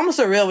like, it's almost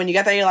surreal when you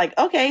get there. You're like,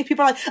 okay,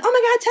 people are like, oh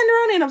my God,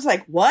 Tenderoni. And I was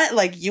like, what?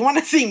 Like, you want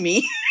to see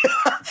me?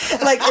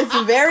 Like,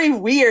 it's very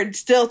weird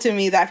still to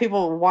me that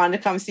people want to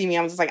come see me.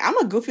 I'm just like, I'm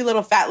a goofy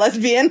little fat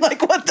lesbian.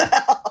 Like, what the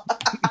hell?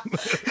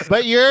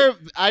 But you're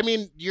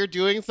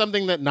doing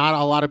something that not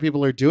a lot of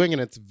people are doing,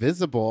 and it's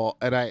visible.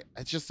 And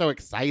it's just so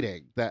exciting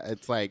that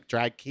it's like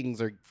drag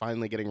kings are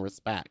finally getting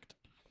respect.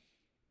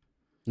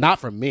 Not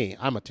from me.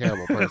 I'm a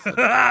terrible person.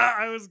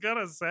 I was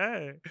gonna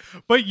say,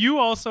 but you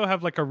also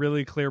have like a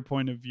really clear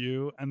point of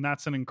view, and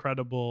that's an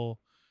incredible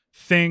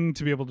thing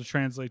to be able to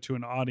translate to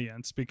an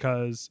audience,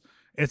 because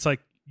it's like,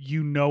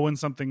 you know, when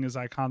something is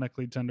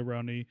iconically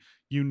Tenderoni,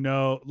 you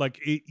know, like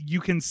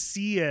you can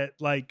see it.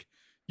 Like,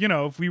 you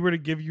know, if we were to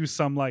give you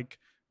some like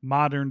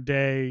modern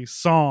day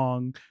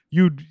song,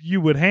 you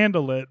would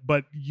handle it,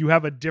 but you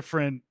have a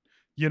different,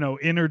 you know,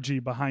 energy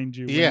behind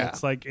you. Yeah,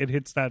 it's like it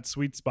hits that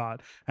sweet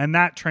spot, and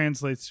that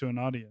translates to an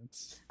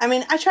audience. I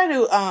mean, I try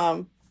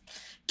to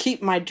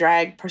keep my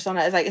drag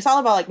persona as like, it's all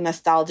about like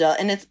nostalgia,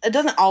 and it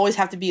doesn't always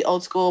have to be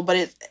old school,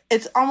 but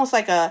it's almost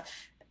like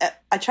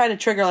I try to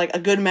trigger like a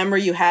good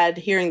memory you had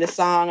hearing the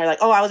song, or like,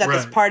 oh, I was at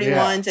this party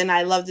once and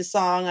I love this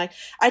song. Like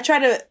I try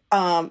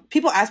to,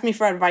 people ask me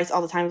for advice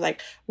all the time.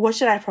 Like, what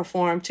should I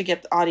perform to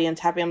get the audience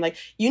happy? I'm like,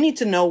 you need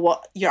to know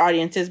what your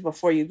audience is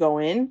before you go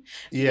in.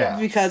 Yeah.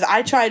 Because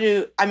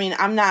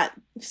I'm not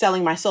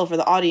selling my soul for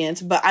the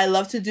audience, but I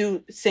love to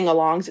do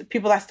sing-alongs.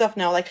 People that stuff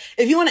know, like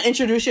if you want to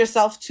introduce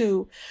yourself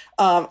to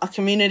a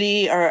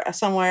community or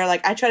somewhere,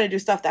 like I try to do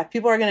stuff that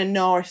people are going to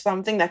know, or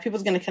something that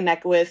people's going to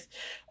connect with,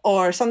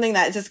 or something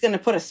that's just going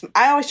to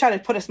I always try to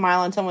put a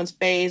smile on someone's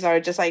face, or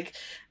just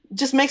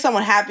make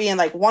someone happy and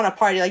like want to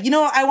party. Like, you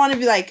know, I want to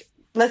be like,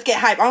 let's get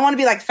hype. I want to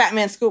be like Fat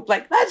Man Scoop.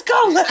 Like, let's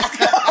go. Let's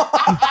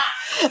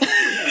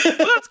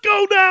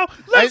go now.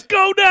 Let's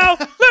go now.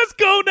 Let's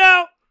go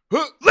now.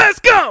 Let's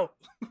go.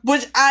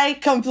 Which I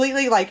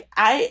completely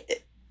I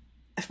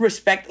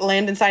respect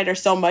Landon Sider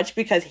so much,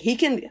 because he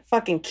can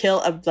fucking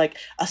kill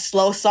a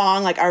slow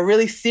song, like a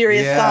really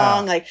serious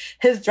song. Like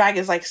his drag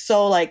is like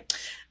so like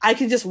I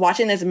can just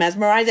watch it and it's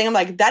mesmerizing. I'm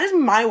like, that is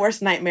my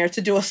worst nightmare,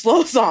 to do a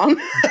slow song.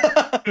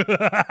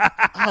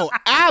 Oh,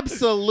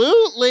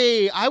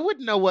 absolutely. I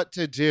wouldn't know what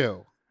to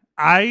do.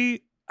 I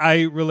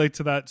relate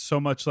to that so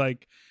much.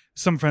 Like,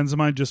 some friends of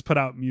mine just put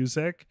out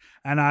music,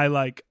 and I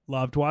like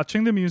loved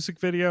watching the music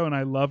video and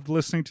I loved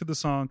listening to the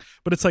song,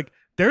 but it's like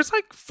there's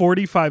like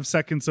 45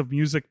 seconds of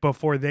music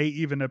before they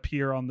even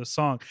appear on the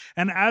song.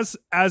 And as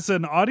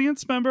an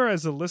audience member,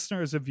 as a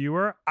listener, as a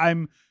viewer,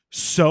 I'm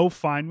so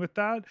fine with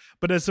that.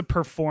 But as a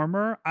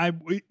performer,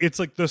 it's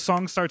like the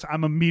song starts,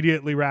 I'm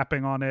immediately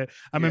rapping on it.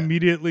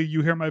 Immediately,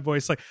 you hear my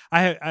voice. Like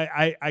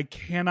I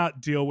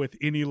cannot deal with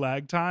any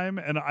lag time,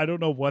 and I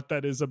don't know what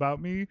that is about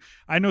me.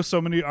 I know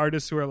so many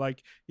artists who are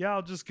like, yeah,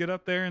 I'll just get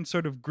up there and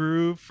sort of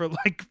groove for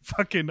like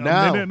fucking a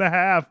minute and a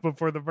half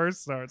before the verse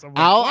starts. I'm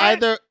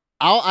like,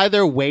 I'll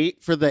either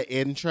wait for the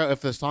intro.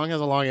 If the song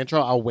has a long intro,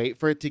 I'll wait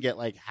for it to get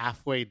like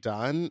halfway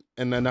done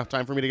and enough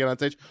time for me to get on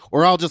stage,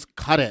 or I'll just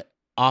cut it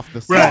off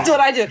the song. That's what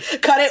I do.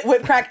 Cut it,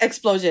 whip crack,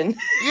 explosion.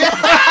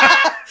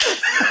 Yeah.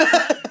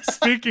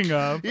 Speaking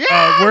of,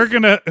 we're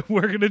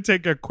gonna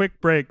take a quick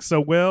break. So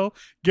Will,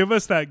 give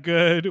us that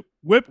good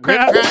whip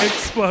crack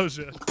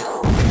explosion.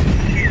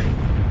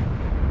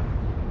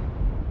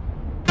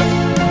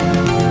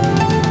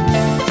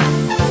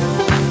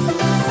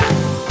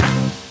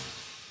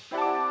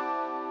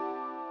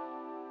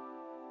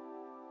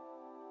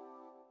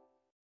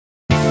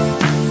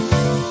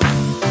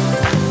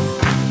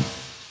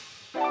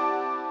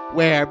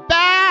 We're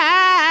back.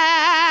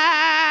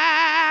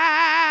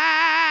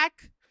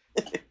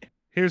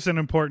 Here's an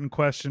important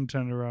question,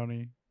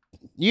 Tenderoni.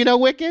 You know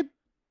Wicked?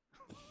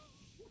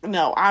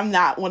 No, I'm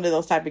not one of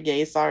those type of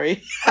gays.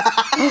 Sorry.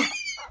 I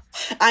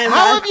am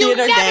How not have you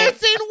never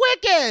seen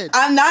Wicked?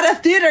 I'm not a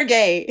theater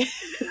gay.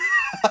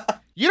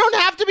 You don't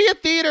have to be a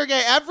theater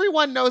gay.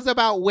 Everyone knows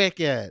about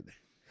Wicked.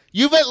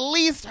 You've at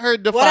least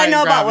heard Defying What I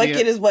know about Gravity.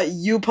 Wicked is what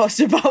you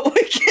posted about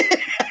Wicked.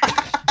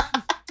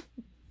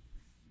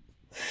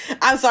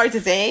 I'm sorry to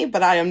say,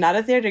 but I am not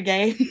a theater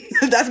gay.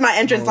 That's my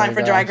entrance line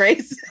for Drag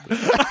Race.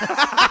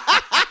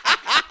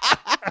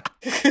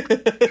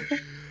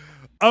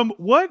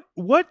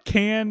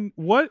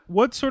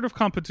 What sort of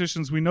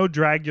competitions? We know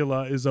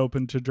Dragula is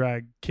open to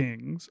drag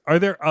kings. Are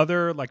there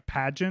other like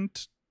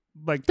pageants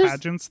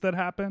that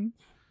happen?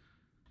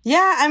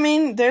 Yeah, I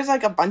mean, there's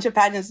like a bunch of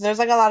pageants. There's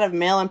like a lot of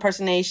male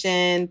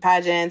impersonation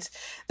pageants.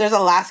 There's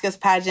Alaska's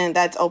pageant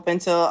that's open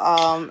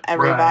to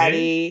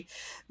everybody. Right.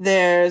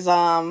 There's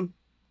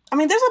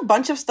there's a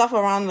bunch of stuff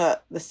around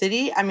the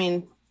city. I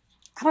mean,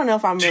 I don't know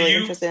if I'm really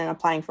interested in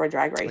applying for a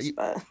drag race,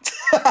 but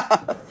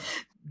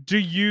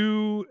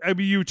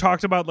you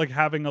talked about like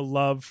having a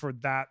love for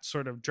that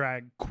sort of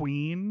drag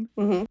queen.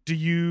 Mm-hmm. Do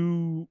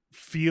you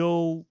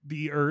feel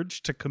the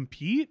urge to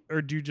compete,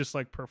 or do you just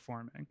like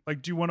performing?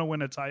 Like, do you want to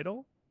win a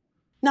title?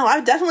 No, I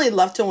would definitely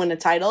love to win a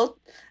title,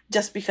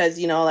 just because,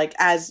 you know, like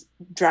as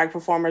drag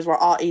performers, we're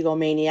all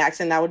egomaniacs,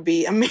 and that would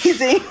be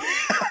amazing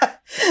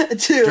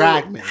to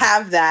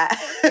have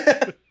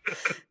that.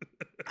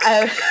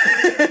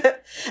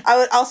 I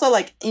would also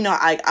like, you know,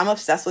 I'm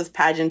obsessed with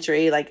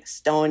pageantry, like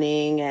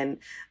stoning, and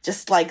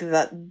just like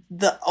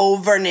the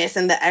overness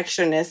and the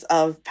extraness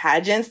of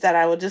pageants, that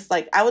I would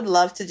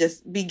love to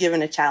just be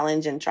given a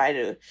challenge and try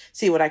to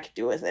see what I could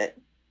do with it.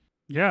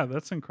 Yeah,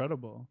 that's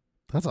incredible.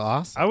 That's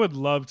awesome. I would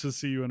love to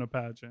see you in a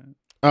pageant.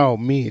 Oh,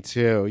 me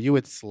too. You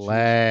would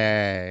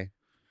slay.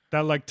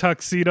 That like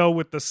tuxedo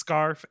with the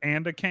scarf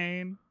and a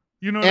cane.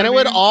 You know, and it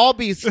would all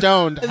be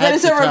stoned. That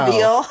is a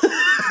reveal.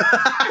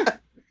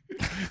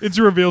 It's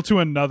a reveal to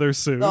another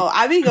suit. So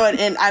I'd be going,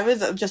 and I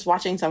was just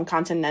watching some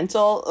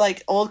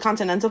old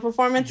Continental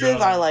performances.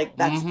 Are like,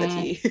 that's the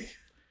tea.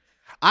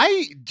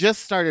 I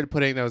just started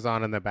putting those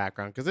on in the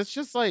background because it's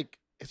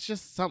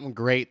just something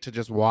great to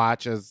just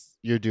watch as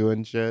you're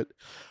doing shit.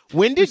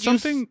 When did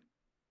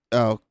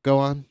Oh, go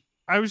on.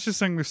 I was just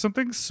saying, there's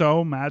something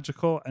so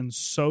magical and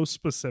so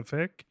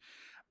specific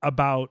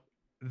about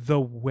the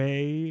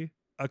way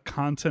a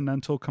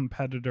Continental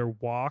competitor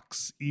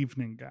walks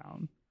evening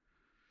gown.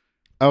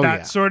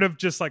 Sort of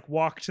just like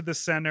walk to the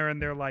center,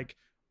 and they're like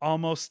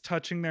almost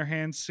touching their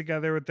hands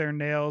together with their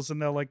nails,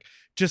 and they'll like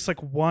just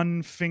like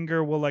one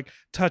finger will like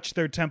touch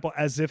their temple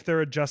as if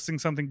they're adjusting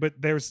something, but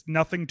there's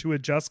nothing to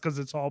adjust because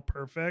it's all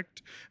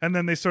perfect, and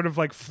then they sort of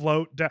like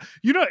float down.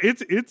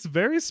 It's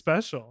very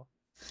special.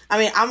 I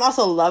mean,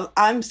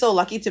 I'm so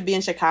lucky to be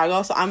in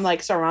Chicago, so I'm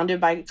like surrounded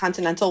by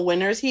continental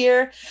winners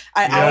here.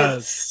 I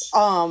was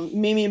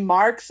Mimi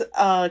Marks,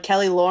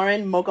 Kelly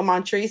Lauren, Mocha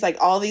Montrese, like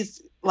all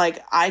these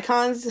like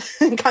icons,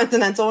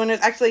 continental winners.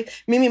 Actually,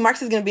 Mimi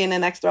Marks is going to be in the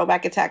next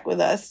Throwback Attack with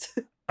us.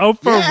 Oh,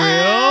 for real?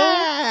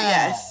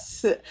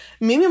 Yes.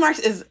 Mimi Marks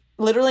is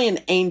literally an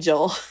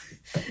angel.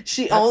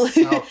 So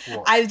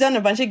cool. I've done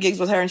a bunch of gigs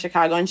with her in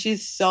Chicago, and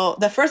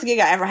the first gig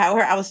I ever had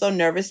with her, I was so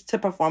nervous to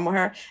perform with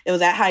her. It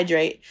was at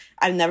Hydrate.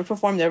 I've never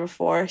performed there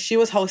before. She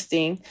was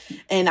hosting,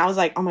 and I was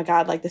like, oh my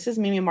God, like this is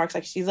Mimi Marks.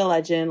 Like she's a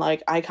legend,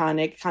 like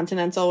iconic,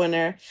 continental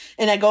winner.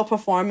 And I go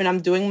perform, and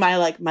I'm doing my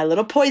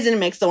little Poison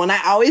mix, the one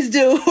I always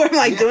do, where I'm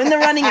like doing the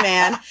Running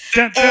Man.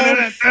 And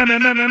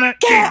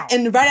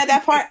right at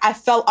that part, I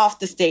fell off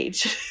the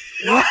stage.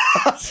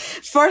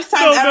 First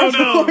time ever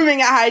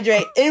performing at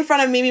Hydrate in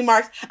front of Mimi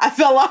Marks, I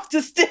fell off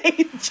the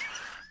stage.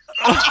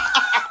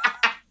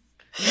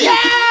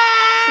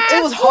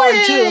 It was hard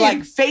too,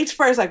 like face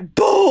first, like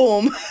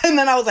boom, and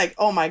then I was like,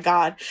 oh my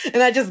God,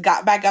 and I just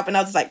got back up and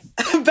I was like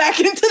back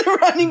into the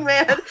Running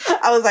Man.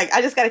 I was like,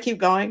 I just gotta keep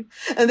going.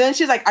 And then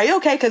she's like, are you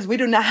okay, because we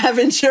do not have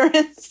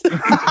insurance.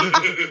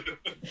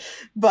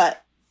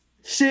 But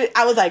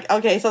I was like,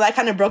 okay, so that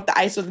kind of broke the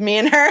ice with me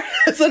and her.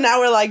 So now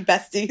we're like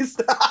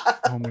besties.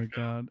 Oh my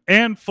God.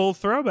 And full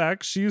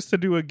throwback, she used to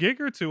do a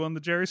gig or two on the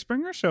Jerry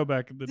Springer show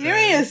back in the day.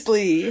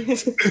 Seriously.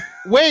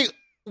 Wait,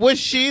 was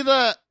she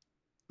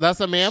that's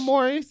a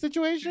Maury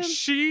situation?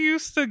 She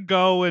used to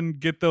go and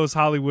get those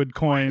Hollywood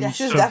coins. Yeah,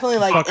 she was definitely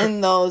like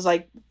in those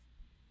like.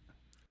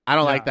 I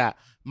don't like that.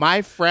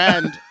 My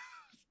friend,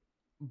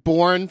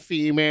 born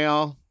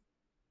female,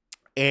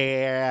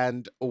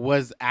 and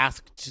was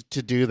asked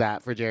to do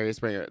that for Jerry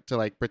Springer, to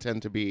like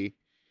pretend to be.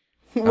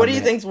 What do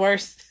you think's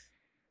worse?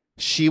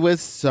 She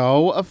was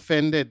so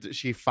offended,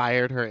 she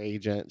fired her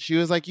agent. She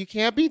was like, "You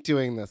can't be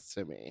doing this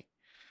to me.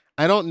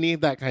 I don't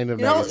need that kind of."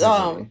 You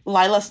know,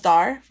 Lila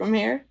Starr from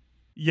here.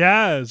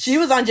 Yes, she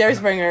was on Jerry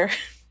Springer.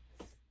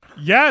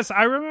 Yes,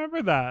 I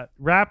remember that.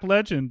 Rap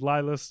legend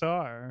Lila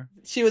Starr.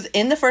 She was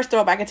in the first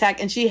Throwback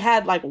Attack, and she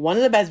had like one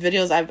of the best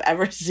videos I've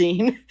ever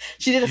seen.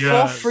 She did a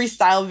full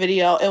freestyle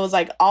video. It was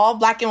like all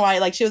black and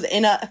white. Like she was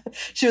in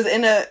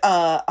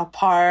a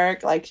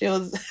park. Like it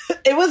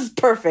was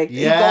perfect.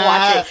 Yeah. You go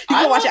watch it. You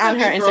can watch it on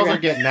her Instagram. Girls are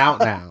getting out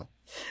now.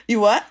 You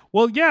what?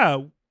 Well, yeah.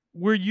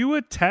 Were you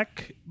a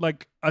tech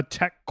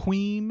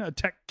queen, a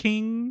tech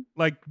king?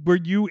 Like, were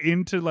you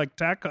into like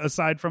tech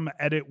aside from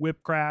Edit,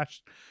 Whip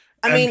Crash?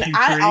 I mean,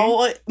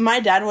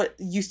 my dad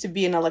used to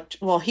be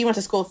he went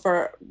to school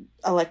for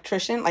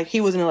electrician. Like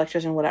he was an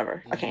electrician,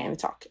 whatever. I can't even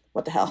talk.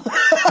 What the hell?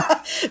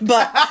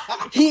 But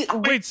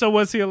Wait, so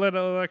was he a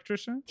little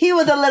electrician? He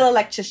was a little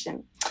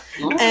electrician.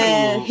 Ooh.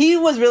 And he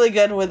was really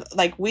good with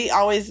like,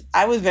 I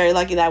was very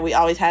lucky that we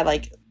always had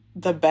like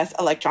the best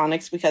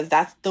electronics, because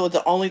that's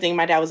the only thing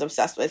my dad was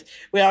obsessed with.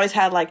 We always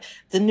had like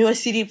the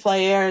newest CD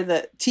player,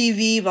 the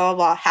TV, blah,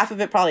 blah, blah. Half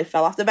of it probably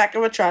fell off the back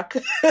of a truck.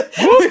 It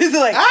was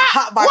like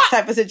hot box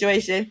type of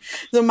situation.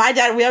 So my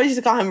dad, we always used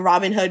to call him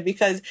Robin Hood,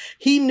 because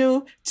we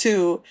used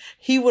to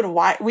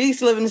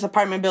live in this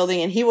apartment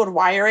building, and he would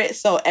wire it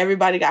so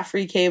everybody got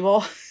free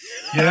cable.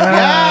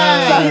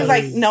 Yeah. So he's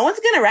like, no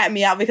one's gonna rat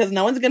me out, because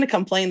no one's gonna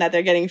complain that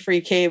they're getting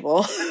free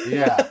cable.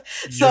 Yeah.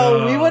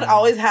 So we would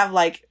always have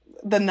like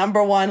the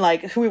number one,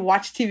 like we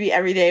watched TV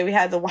every day. We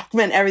had the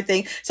Walkman,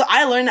 everything. So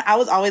I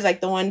was always like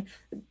the one,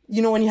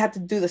 you know, when you had to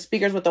do the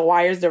speakers with the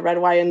wires, the red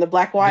wire and the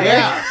black wire.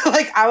 Yeah.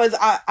 Like I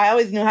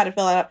always knew how to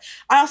fill it up.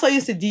 I also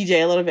used to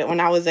DJ a little bit when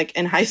I was like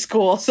in high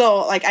school.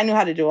 So like I knew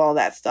how to do all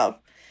that stuff.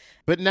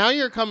 But now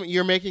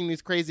you're making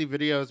these crazy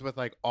videos with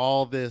like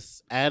all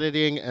this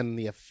editing and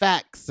the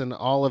effects and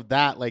all of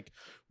that. Like,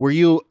 were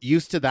you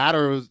used to that,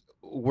 or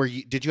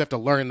did you have to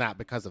learn that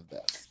because of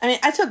this? I mean,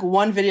 I took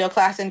one video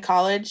class in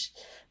college,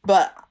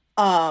 but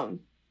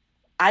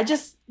I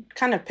just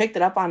kind of picked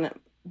it up on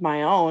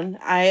my own.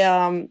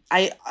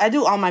 I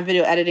do all my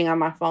video editing on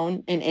my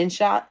phone in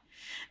InShot,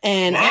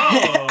 and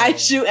I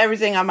shoot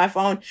everything on my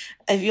phone.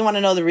 If you want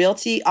to know the real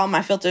tea, all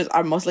my filters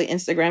are mostly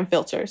Instagram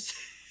filters.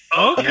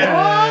 Okay.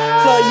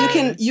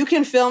 So you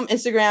can film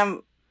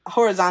Instagram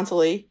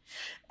horizontally,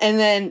 and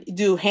then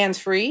do hands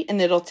free, and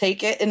it'll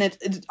take it, and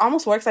it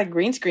almost works like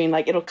green screen.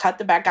 Like it'll cut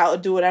the back out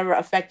and do whatever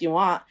effect you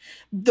want.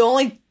 The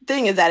only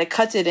thing is that it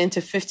cuts it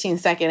into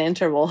 15-second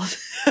intervals.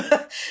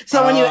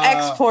 So when you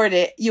export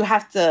it, you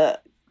have to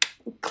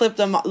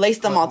lace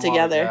them all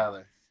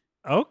together.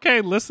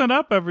 Okay, listen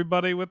up,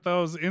 everybody, with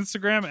those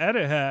Instagram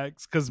edit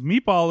hacks, because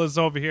Meatball is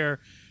over here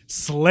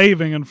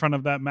slaving in front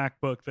of that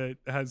MacBook that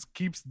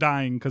keeps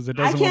dying because it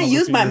doesn't. I can't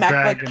use my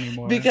MacBook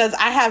anymore because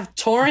I have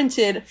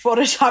torrented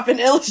Photoshop and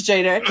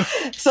Illustrator.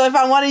 So if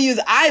I want to use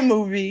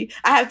iMovie,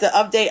 I have to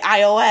update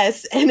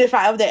iOS, and if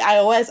I update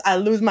iOS, I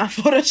lose my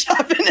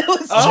Photoshop and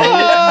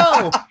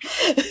Illustrator,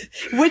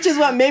 which is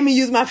what made me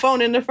use my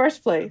phone in the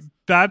first place.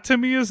 That to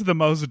me is the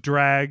most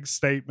drag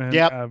statement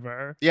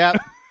ever.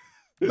 Yep.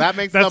 That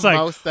makes the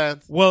most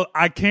sense. Well,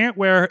 I can't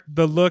wear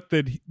the look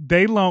that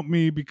they loaned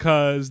me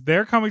because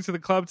they're coming to the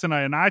club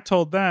tonight, and I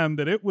told them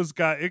that it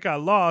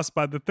got lost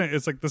by the thing.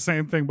 It's like the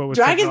same thing, but with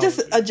drag is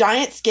just a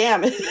giant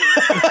scam. It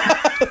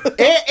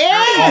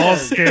is all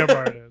scam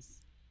artists.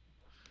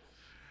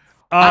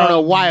 I don't know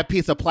why a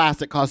piece of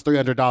plastic costs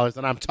 $300,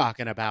 and I'm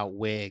talking about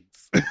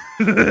wigs.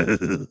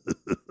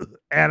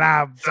 And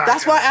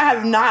that's why I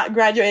have not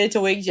graduated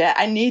to wigs yet.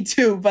 I need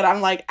to, but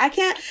I'm like, I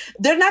can't.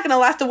 They're not going to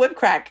last a whip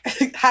crack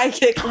high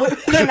kick.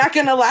 They're not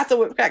going to last a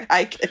whip crack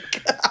high kick.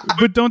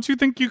 But don't you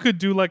think you could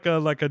do like a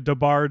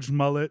DeBarge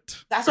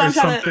mullet? That's what I'm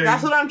trying to.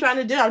 That's what I'm trying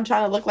to do. I'm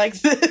trying to look like.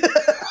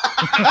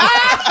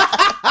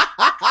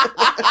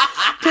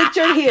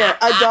 Picture here,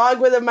 a dog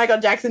with a Michael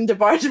Jackson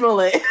DeBarge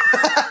mullet.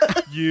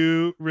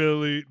 You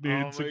really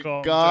need to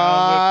calm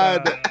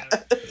down with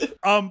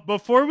that.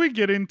 Before we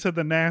get into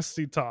the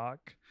nasty talk,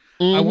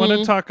 I want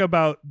to talk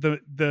about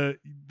the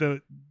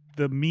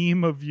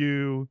meme of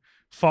you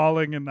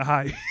falling in the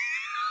high.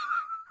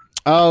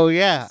 Oh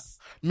yeah,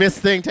 Miss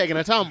Thing taking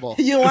a tumble.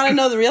 You want to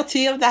know the real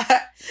tea of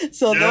that?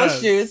 So those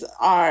shoes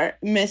are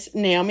Miss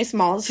Naomi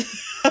Smalls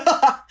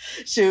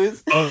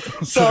shoes. Oh,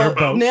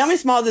 so Naomi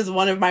Smalls is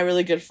one of my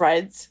really good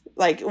friends.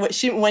 Like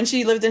when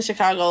she lived in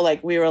Chicago,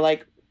 like we were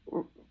like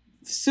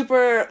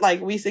super, like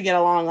we used to get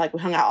along, like we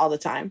hung out all the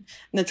time.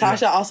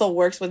 Natasha also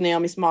works with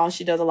Naomi Smalls.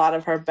 She does a lot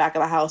of her back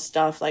of the house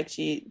stuff, like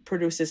she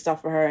produces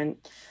stuff for her. And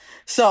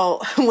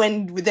so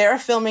when they're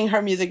filming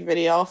her music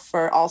video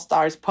for All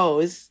Stars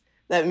Pose,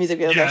 that music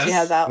video that she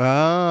has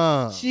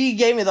out, she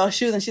gave me those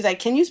shoes and she's like,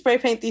 can you spray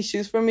paint these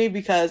shoes for me,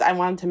 because I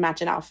wanted to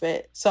match an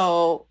outfit.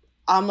 So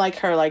I'm like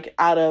her, like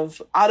out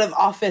of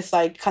office,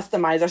 like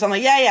customizer. So I'm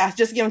like, yeah,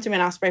 just give them to me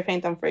and I'll spray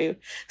paint them for you.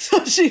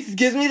 So she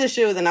gives me the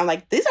shoes and I'm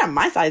like, these are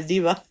my size,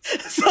 diva.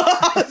 So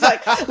I was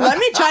like, let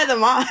me try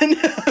them on.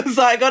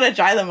 So I go to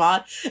try them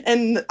on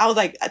and I was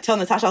like, I tell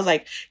Natasha, I was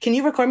like, can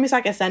you record me so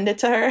I can send it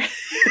to her?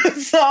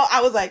 So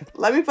I was like,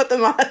 let me put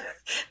them on.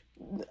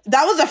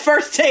 That was the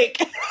first take.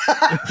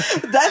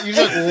 You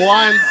took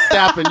one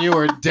step and you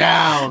were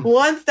down.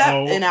 One step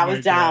and I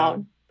was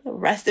down.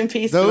 Rest in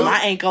peace to my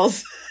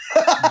ankles.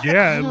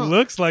 Yeah, it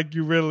looks like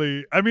you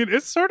really. I mean,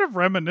 it's sort of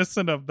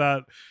reminiscent of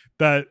that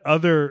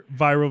other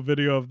viral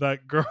video of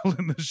that girl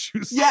in the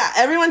shoes. Yeah,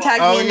 everyone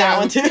tagged me in that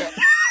one too.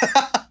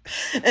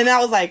 And I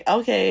was like,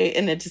 okay,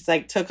 and it just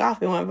like took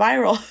off. It went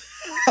viral.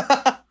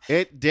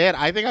 It did.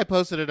 I think I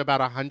posted it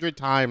about 100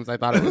 times. I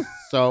thought it was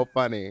so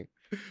funny.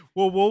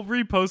 Well, we'll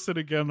repost it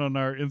again on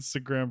our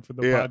Instagram for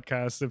the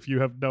podcast if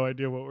you have no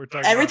idea what we're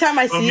talking Every about. time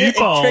I see it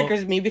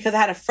triggers me because I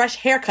had a fresh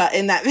haircut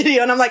in that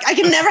video, and I'm like, I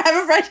can never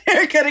have a fresh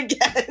haircut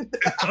again.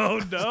 Oh,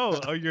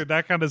 no. Oh, you're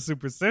that kind of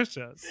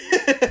superstitious.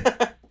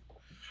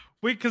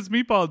 Wait, because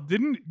Meatball,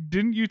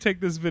 didn't you take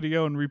this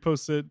video and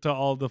repost it to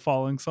all the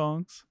Falling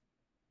songs?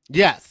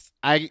 Yes.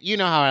 You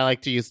know how I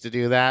like to used to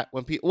do that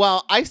when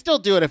well, I still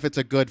do it if it's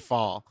a good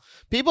fall.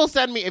 People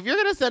send me, if you're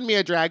going to send me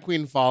a drag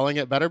queen falling,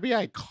 it better be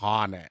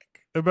iconic.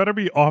 It better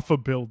be off a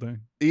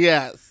building.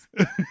 Yes.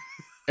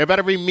 It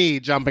better be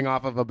me jumping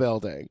off of a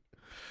building.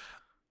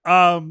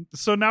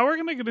 So now we're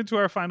going to get into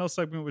our final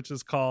segment, which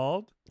is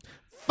called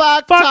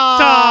Fuck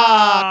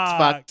Talk.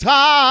 Fuck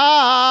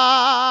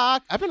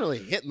Talk. I've been really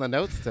hitting the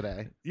notes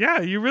today.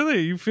 Yeah,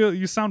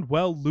 you sound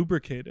well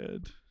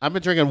lubricated. I've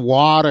been drinking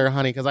water,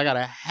 honey, because I got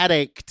a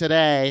headache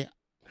today.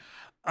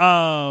 Too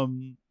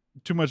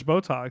much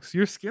Botox.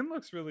 Your skin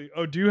looks really.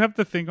 Oh, do you have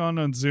the thing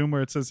on Zoom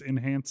where it says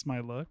enhance my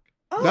look?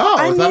 Oh, no,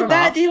 I need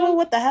that, Diva.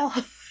 What the hell?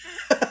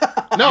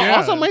 No,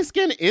 also my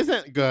skin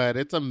isn't good.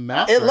 It's a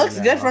mess. It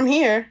looks good from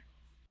here.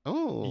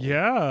 Oh.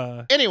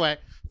 Yeah. Anyway,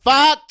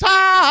 Fuck Talk.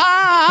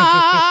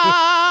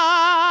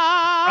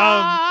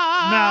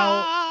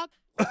 Now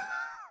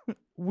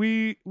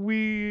we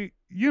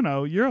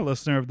you're a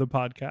listener of the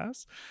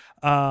podcast.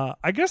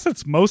 I guess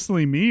it's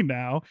mostly me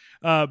now.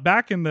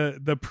 Back in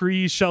the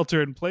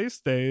pre-shelter in place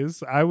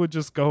days, I would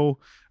just go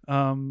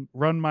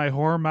run my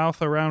whore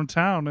mouth around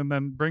town and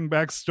then bring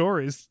back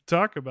stories to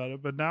talk about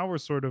it. But now we're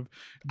sort of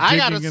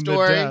digging in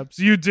the depths.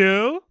 You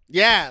do?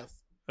 Yes.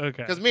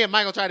 Okay. Because me and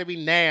Michael tried to be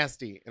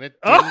nasty and it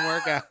didn't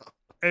work out.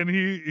 And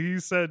he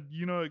said,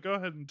 go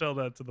ahead and tell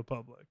that to the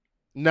public.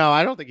 No,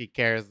 I don't think he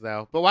cares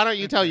though. But why don't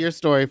you tell your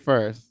story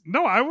first?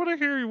 No, I want to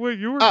hear what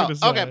you were going to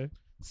say. Okay.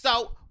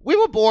 So we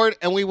were bored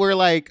and we were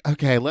like,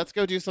 okay, let's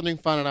go do something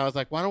fun. And I was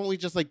like, why don't we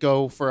just like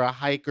go for a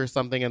hike or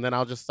something and then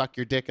I'll just suck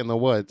your dick in the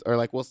woods, or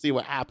like we'll see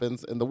what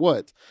happens in the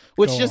woods,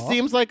 which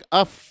seems like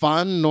a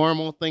fun,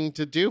 normal thing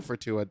to do for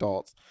two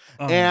adults.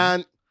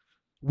 And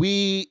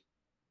we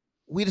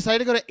decided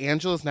to go to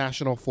Angeles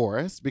National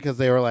Forest because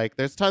they were like,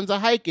 there's tons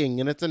of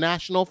hiking and it's a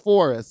national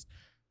forest.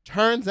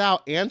 Turns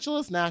out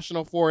Angeles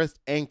National Forest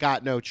ain't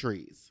got no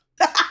trees.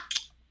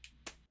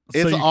 So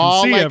It's you can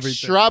all see like everything.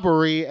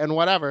 shrubbery and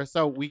whatever.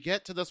 So we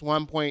get to this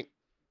one point,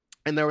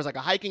 and there was like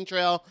a hiking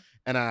trail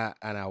and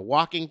a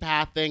walking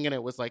path thing, and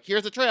it was like,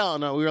 here's a trail,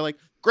 and we were like,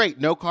 great,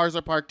 no cars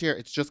are parked here.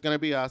 It's just gonna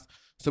be us.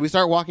 So we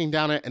start walking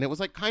down it, and it was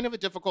like kind of a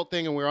difficult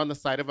thing, and we were on the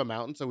side of a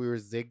mountain, so we were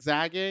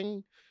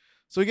zigzagging.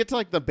 So we get to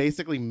like the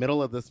basically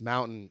middle of this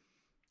mountain,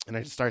 and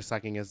I just start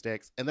sucking his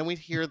dicks, and then we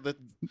hear the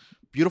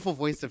beautiful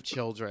voice of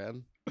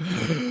children.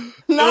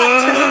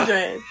 Not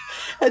children.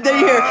 And then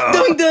you hear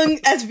dung dung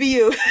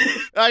SVU.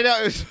 I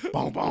know, it was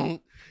bong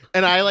bong.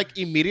 And I like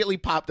immediately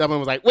popped up and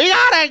was like, we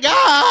gotta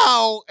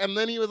go. And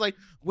then he was like,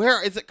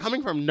 where is it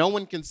coming from? No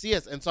one can see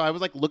us. And so I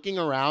was like looking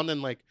around,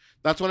 and like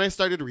that's when I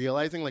started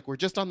realizing like we're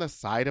just on the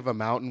side of a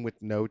mountain with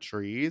no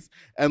trees.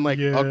 And like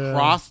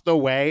across the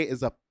way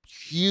is a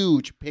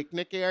huge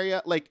picnic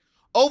area, like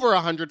over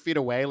 100 feet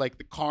away. Like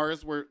the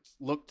cars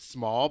looked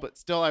small, but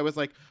still I was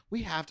like,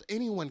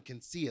 anyone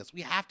can see us.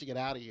 We have to get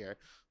out of here.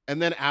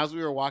 And then as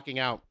we were walking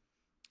out,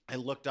 I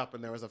looked up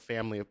and there was a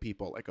family of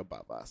people like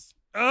above us.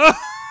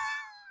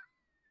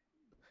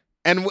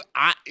 And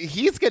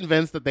he's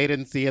convinced that they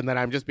didn't see and that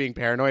I'm just being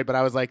paranoid. But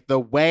I was like, the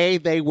way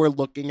they were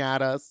looking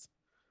at us,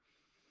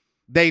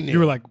 they knew. You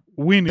were like,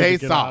 we need to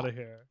get out of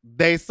here.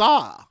 They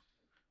saw.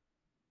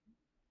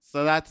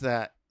 So that's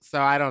it. So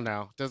I don't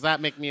know. Does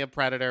that make me a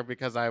predator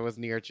because I was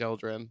near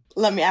children?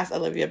 Let me ask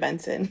Olivia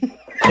Benson. She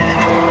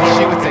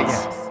would say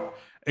yes.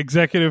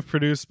 Executive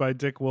produced by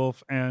Dick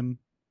Wolf and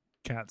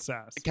Cat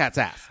Sass. Cat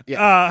Sass.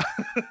 Yeah.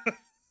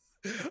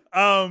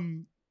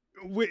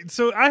 Wait,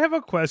 so I have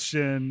a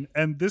question,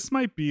 and this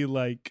might be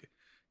like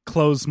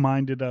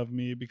closed-minded of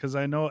me because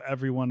I know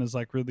everyone is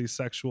like really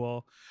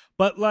sexual,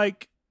 but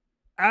like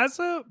as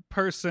a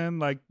person,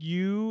 like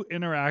you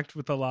interact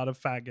with a lot of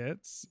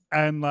faggots,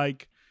 and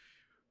like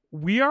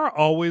we are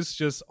always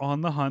just on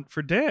the hunt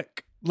for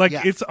dick. Like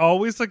It's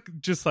always like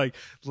just like,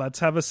 let's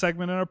have a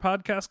segment in our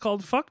podcast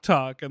called Fuck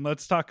Talk, and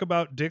let's talk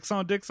about dicks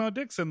on dicks on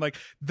dicks. And like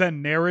the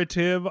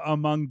narrative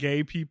among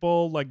gay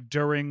people like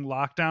during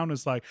lockdown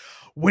is like,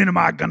 when am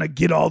I gonna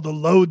get all the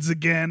loads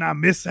again? I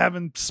miss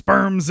having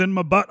sperms in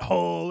my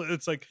butthole.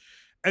 It's like,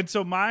 and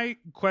so my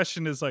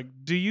question is like,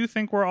 do you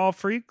think we're all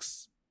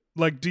freaks?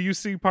 Like, do you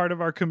see part of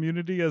our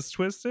community as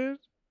twisted?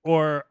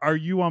 Or are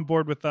you on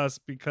board with us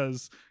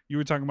because you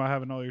were talking about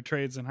having all your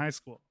trades in high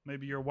school?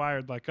 Maybe you're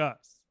wired like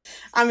us.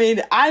 I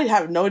mean, I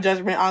have no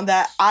judgment on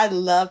that. I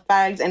love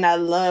fags and I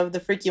love the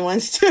freaky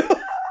ones too.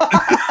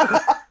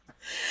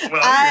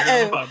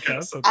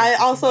 I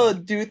also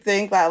do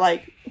think that,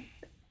 like,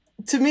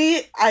 to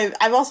me,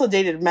 I've also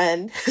dated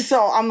men,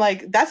 so I'm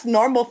like, that's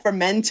normal for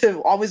men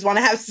to always want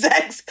to have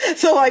sex.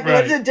 So like,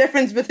 What's the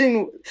difference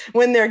between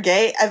when they're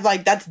gay? I'm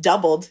like, that's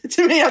doubled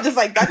to me. I'm just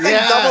like, that's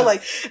like double,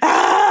 like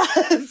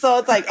So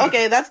it's like,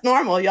 okay, that's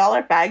normal. Y'all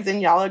are fags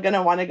and y'all are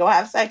gonna want to go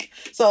have sex.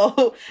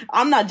 So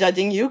I'm not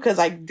judging you because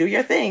like, do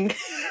your thing.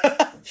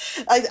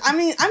 I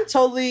mean,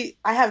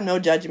 I have no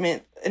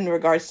judgment in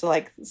regards to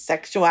like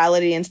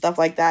sexuality and stuff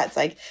like that. It's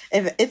like,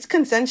 if it's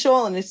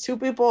consensual and it's two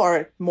people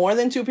or more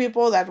than two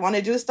people that want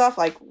to do stuff,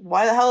 like,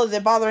 why the hell is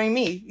it bothering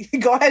me?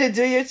 Go ahead and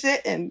do your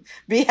shit and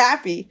be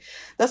happy.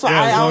 That's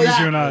why as long as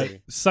you're not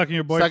sucking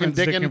your boyfriend's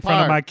dick in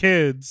front of my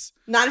kids.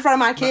 Not in front of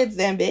my kids,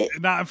 then, bitch.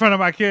 Not in front of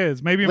my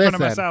kids. Maybe in front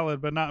of my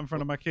salad, but not in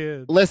front of my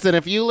kids. Listen,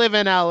 if you live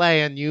in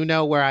LA and you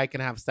know where I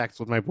can have sex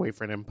with my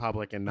boyfriend in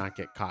public and not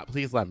get caught,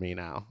 please let me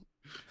know.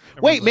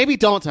 Wait, maybe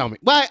don't tell me.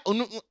 Why?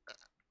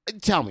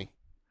 Tell me.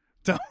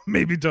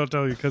 Maybe don't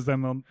tell you because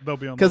then they'll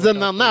be on. Because then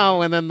they'll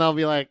know, and then they'll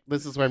be like,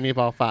 "This is where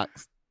Meatball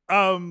fucks."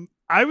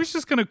 I was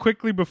just gonna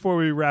quickly before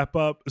we wrap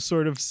up,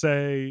 sort of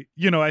say,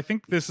 I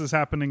think this is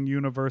happening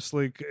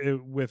universally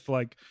with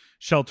like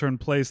shelter in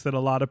place. That a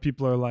lot of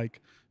people are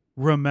like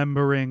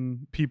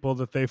remembering people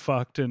that they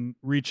fucked and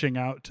reaching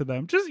out to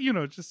them. Just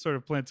just sort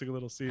of planting a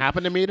little seed.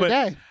 Happened to me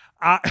today.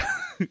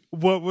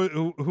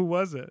 Who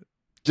was it?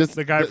 Just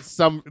the guy.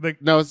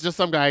 No, it's just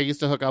some guy I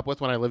used to hook up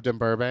with when I lived in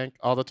Burbank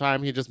all the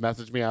time. He just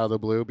messaged me out of the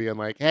blue, being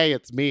like, "Hey,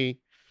 it's me."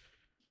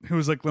 He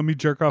was like, "Let me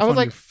jerk off on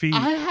your feet."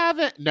 I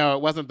haven't. No,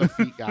 it wasn't the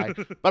feet guy.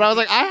 But I was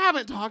like, I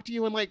haven't talked to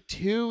you in like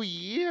 2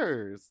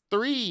 years,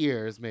 3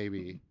 years,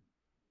 maybe.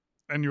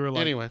 And you were like,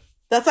 anyway.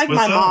 That's like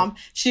my mom.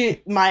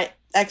 My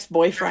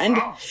ex-boyfriend.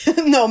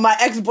 No, my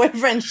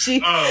ex-boyfriend. She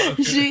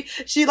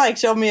like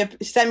sent me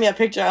a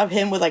picture of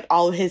him with like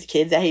all of his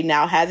kids that he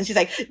now has, and she's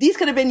like, "These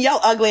could have been your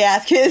ugly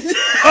ass kids."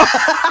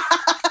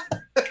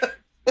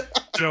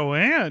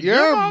 Joanne,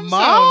 your mom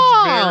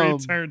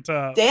sounds very turned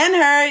up. Stan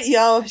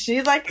her,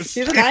 she's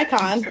an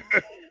icon.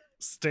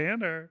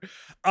 Stan her.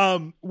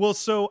 Well,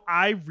 so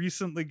I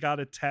recently got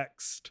a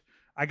text.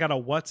 I got a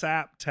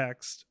WhatsApp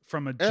text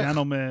from a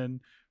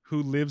gentleman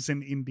who lives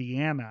in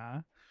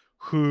Indiana,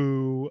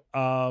 who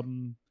I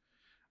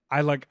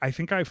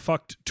think I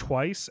fucked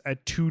twice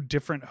at 2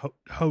 different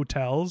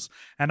hotels,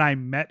 and I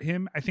met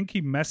him. I think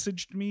he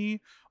messaged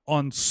me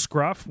on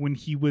Scruff when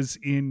he was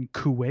in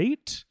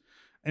Kuwait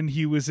and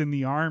he was in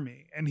the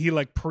army, and he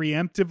like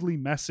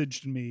preemptively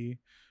messaged me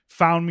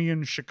found me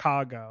in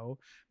Chicago,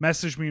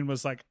 messaged me and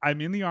was like,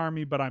 I'm in the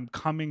Army, but I'm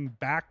coming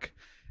back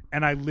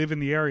and I live in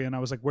the area. And I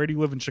was like, where do you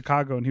live in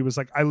Chicago? And he was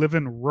like, I live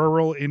in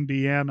rural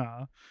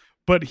Indiana.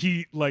 But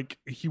he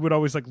would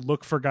always like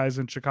look for guys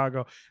in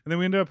Chicago. And then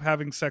we ended up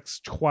having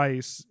sex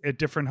twice at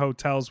different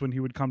hotels when he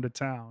would come to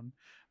town.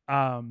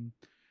 And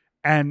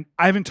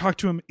I haven't talked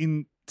to him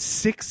in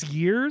 6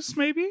 years,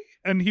 maybe.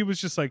 And he was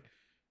just like,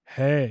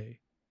 hey.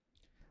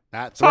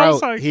 That throat.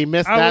 So like, he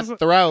missed that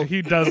throat.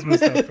 He does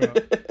miss that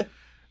throat.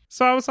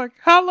 So I was like,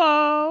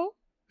 hello.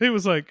 He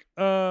was like,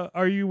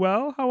 are you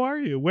well? How are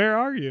you? Where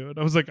are you? And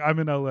I was like, I'm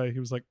in LA. He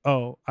was like,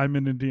 oh, I'm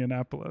in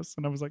Indianapolis.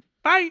 And I was like,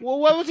 bye. Well,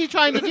 what was he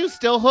trying to do?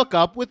 Still hook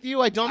up with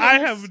you? I don't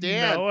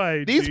understand. I have no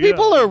idea. These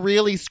people are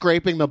really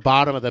scraping the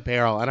bottom of the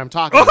barrel, and I'm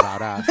talking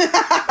about us.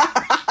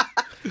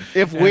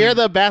 If we're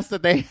the best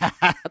that they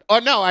had. Or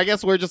no, I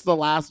guess we're just the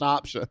last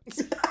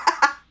options.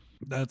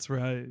 That's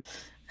right.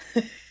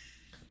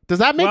 Does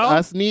that make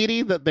us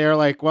needy that they're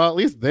like, well, at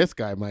least this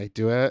guy might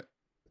do it?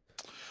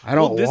 I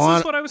don't This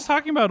is what I was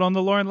talking about on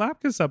the Lauren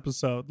Lapkus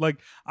episode. Like,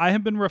 I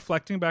have been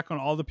reflecting back on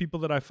all the people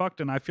that I fucked,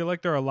 and I feel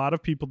like there are a lot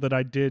of people that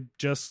I did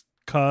just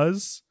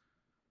cause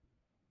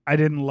I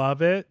didn't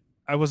love it.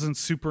 I wasn't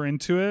super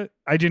into it.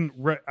 I didn't.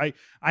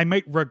 I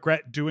might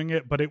regret doing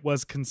it, but it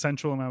was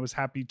consensual, and I was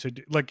happy to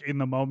do. Like in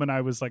the moment,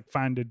 I was like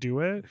fine to do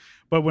it.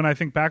 But when I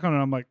think back on it,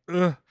 I'm like,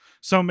 ugh.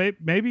 So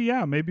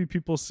maybe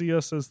people see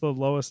us as the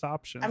lowest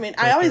option. I mean,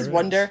 I always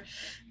wonder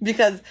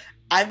because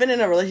I've been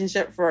in a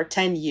relationship for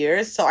 10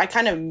 years, so I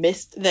kind of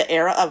missed the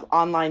era of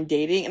online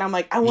dating. And I'm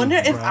like, I wonder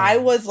if I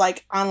was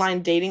like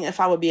online dating, if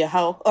I would be a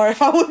hoe, or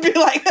if I would be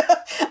like,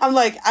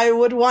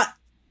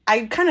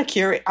 I'm kind of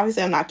curious.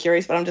 Obviously, I'm not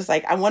curious, but I'm just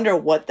like, I wonder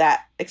what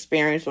that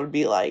experience would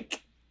be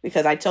like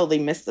because I totally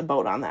missed the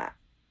boat on that.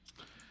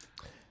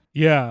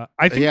 Yeah,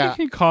 I think it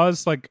can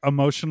cause like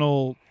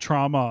emotional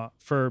trauma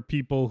for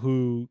people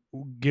who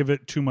give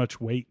it too much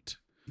weight.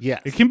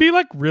 Yes. It can be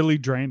like really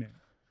draining.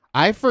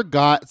 I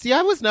forgot. See,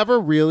 I was never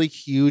really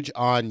huge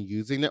on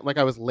using it. Like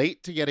I was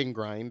late to getting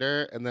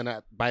Grindr, and then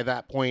by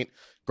that point,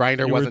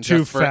 Grindr wasn't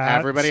just for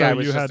everybody. So I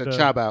was just a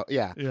chub out.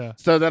 Yeah.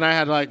 So then I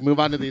had to like move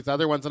on to these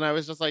other ones, and I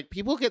was just like,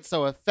 people get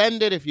so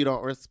offended if you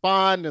don't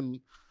respond, and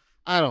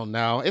I don't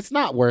know. It's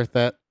not worth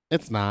it.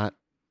 It's not.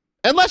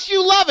 Unless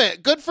you love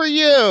it. Good for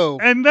you.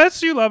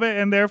 Unless you love it,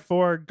 and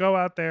therefore go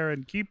out there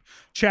and keep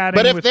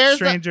chatting with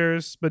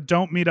strangers, but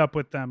don't meet up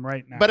with them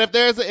right now. But if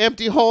there's an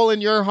empty hole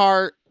in your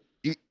heart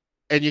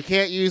and you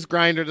can't use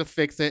Grindr to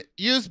fix it,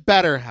 use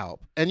BetterHelp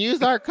and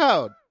use our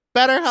code.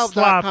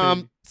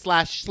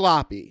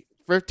 BetterHelp.com/sloppy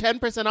for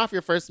 10% off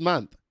your first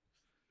month.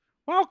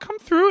 Well, come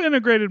through,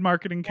 integrated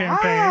marketing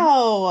campaign.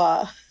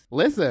 Wow.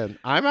 Listen,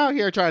 I'm out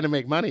here trying to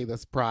make money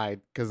this Pride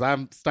because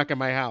I'm stuck in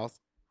my house.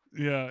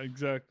 Yeah,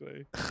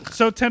 exactly.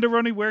 So,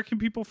 Tenderoni, where can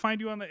people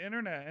find you on the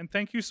internet? And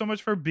thank you so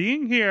much for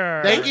being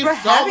here. Thank you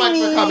so much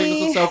for coming.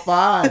 This was so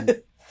fun.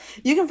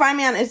 You can find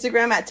me on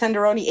Instagram at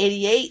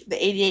Tenderoni88. The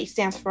 88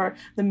 stands for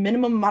the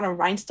minimum amount of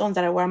rhinestones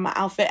that I wear in my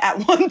outfit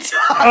at one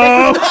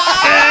time.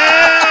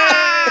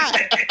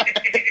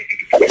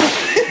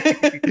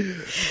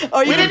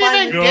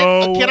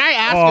 Can I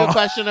ask you a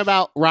question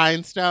about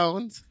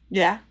rhinestones?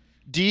 Yeah.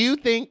 Do you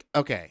think,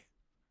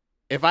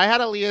 if I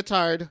had a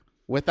leotard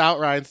without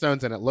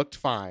rhinestones and it looked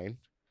fine,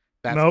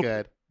 that's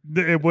good.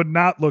 It would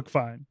not look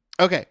fine.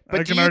 Okay,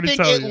 but do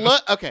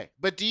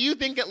you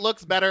think it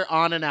looks better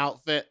on an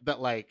outfit that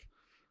like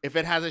if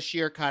it has a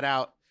sheer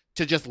cutout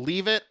to just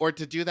leave it, or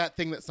to do that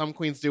thing that some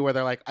queens do where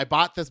they're like, I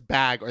bought this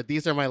bag, or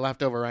these are my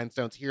leftover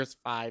rhinestones, here's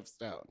 5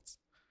 stones.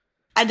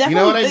 I definitely,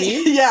 you know what I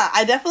mean? Yeah,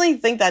 I definitely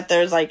think that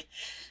there's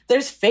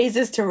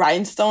phases to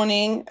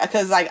rhinestoning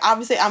because like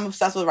obviously I'm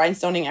obsessed with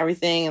rhinestoning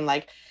everything, and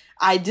like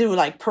I do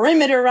like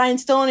perimeter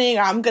rhinestoning,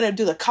 or I'm gonna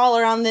do the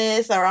collar on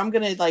this, or I'm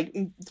gonna like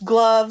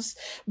gloves.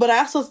 But I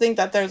also think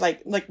that there's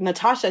like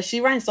Natasha,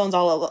 she rhinestones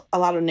a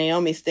lot of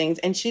Naomi's things,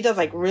 and she does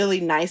like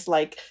really nice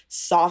like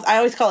soft. I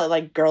always call it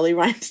like girly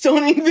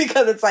rhinestoning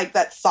because it's like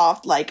that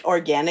soft like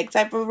organic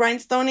type of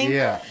rhinestoning.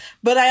 Yeah.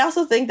 But I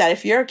also think that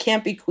if you're a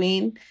campy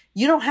queen,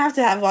 you don't have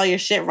to have all your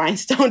shit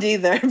rhinestoned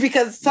either,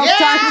 because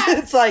sometimes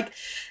it's like,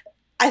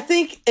 I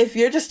think if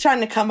you're just trying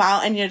to come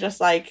out and you're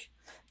just like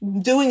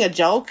doing a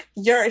joke,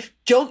 your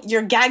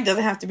gag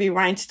doesn't have to be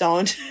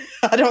rhinestoned.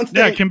 I don't think.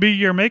 Yeah, it can be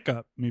your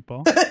makeup,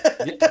 Meatball.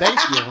 Thank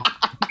you.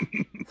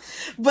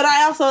 But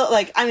I also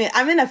like, I mean,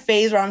 I'm in a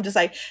phase where I'm just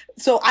like,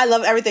 so I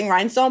love everything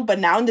rhinestone, but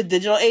now in the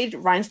digital age,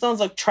 rhinestones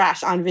look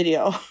trash on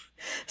video.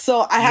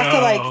 So I have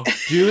to like,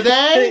 do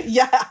they?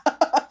 Yeah.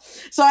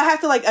 So I have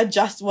to like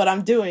adjust what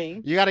I'm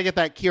doing. You got to get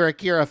that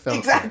Kira filter.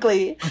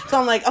 Exactly. So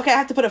I'm like, okay, I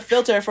have to put a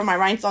filter for my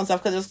rhinestone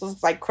stuff because it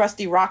looks like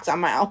crusty rocks on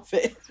my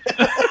outfit.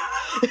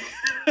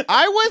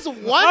 I was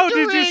wondering. Oh,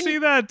 did you see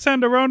that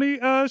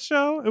Tenderoni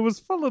show? It was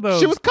full of those.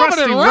 She was covered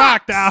crusty in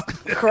rocks. Out.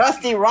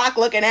 Crusty rock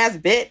looking ass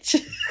bitch.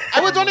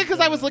 I was wondering because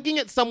I was looking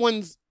at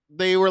someone's.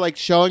 They were like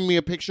showing me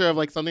a picture of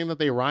like something that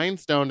they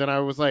rhinestoned, and I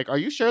was like, "Are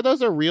you sure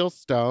those are real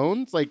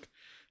stones? Like,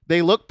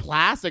 they look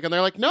plastic." And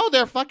they're like, "No,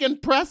 they're fucking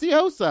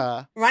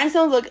Preciosa."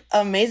 Rhinestones look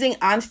amazing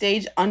on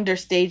stage under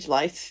stage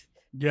lights.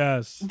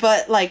 Yes.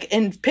 But like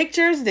in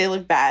pictures, they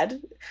look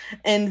bad.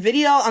 In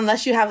video,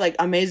 unless you have like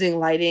amazing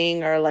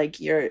lighting or like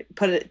you're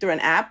put it through an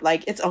app,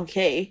 like it's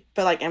okay.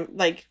 But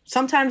like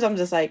sometimes I'm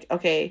just like,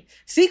 okay,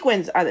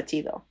 sequins are the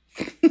tea though.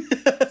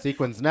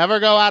 Sequins never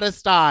go out of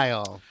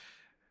style.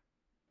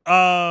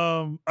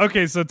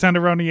 Okay, so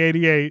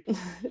Tenderoni88.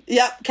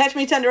 Yep, catch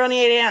me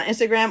Tenderoni88 on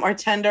Instagram or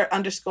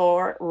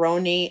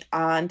Tender_Roni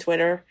on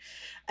Twitter.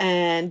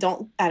 And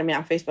don't add me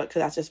on Facebook because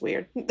that's just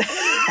weird. And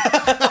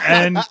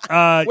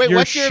wait,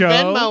 what's your show?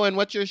 Venmo and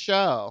what's your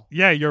show?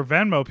 Yeah, your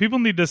Venmo. People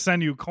need to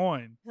send you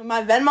coin.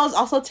 My Venmo is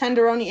also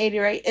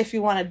Tenderoni88 if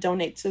you want to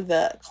donate to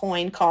the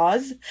coin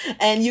cause.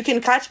 And you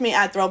can catch me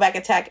at Throwback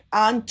Attack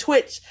on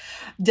Twitch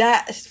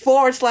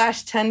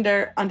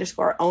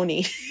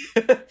 /Tender_Oni.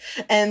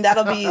 And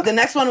that'll be the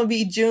next one will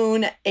be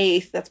June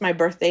 8th. That's my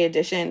birthday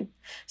edition.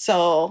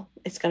 So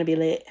it's gonna be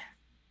lit.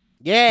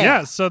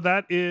 Yeah, so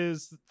that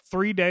is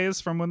 3 days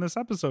from when this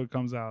episode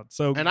comes out.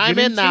 So and I'm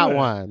in that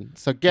one.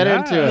 So get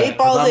into it.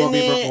 Meatball's in be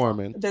it.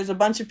 Performing. There's a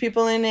bunch of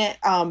people in it.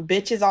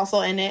 Bitch is also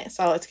in it.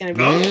 So it's gonna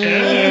be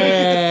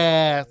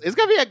yes. It's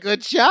gonna be a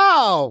good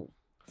show.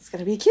 It's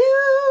gonna be cute.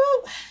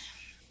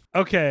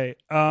 Okay.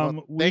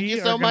 Well, thank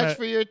you so much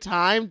for your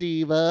time,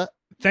 Diva.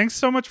 Thanks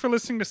so much for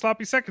listening to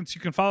Sloppy Seconds.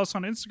 You can follow us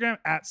on Instagram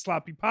at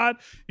SloppyPod.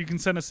 You can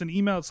send us an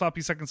email at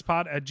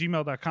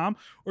sloppysecondspod@gmail.com,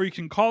 or you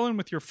can call in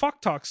with your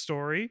fuck talk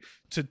story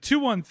to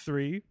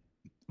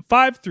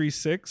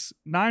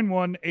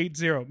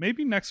 213-536-9180.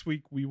 Maybe next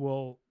week we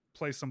will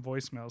play some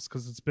voicemails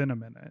because it's been a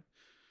minute.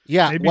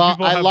 Yeah, Maybe well,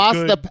 I lost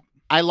good...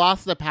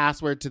 the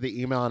password to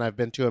the email and I've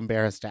been too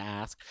embarrassed to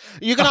ask.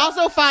 You can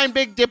also find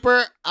Big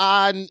Dipper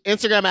on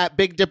Instagram at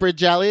Big Dipper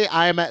Jelly.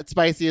 I am at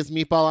Spiciest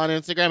Meatball on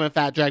Instagram and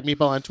Fat Drag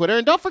Meatball on Twitter.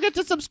 And don't forget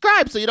to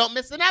subscribe so you don't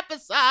miss an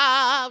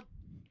episode.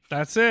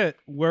 That's it.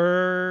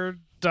 We're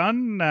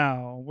done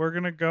now. We're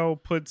going to go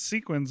put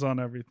sequins on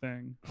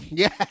everything.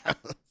 Yeah.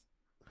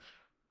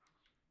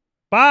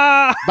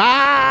 Bye.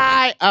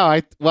 Bye.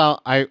 Oh,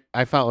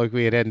 I felt like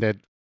we had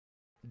ended.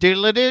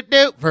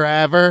 Doodle-doo-doo,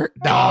 forever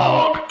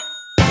dog.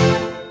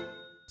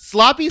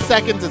 Sloppy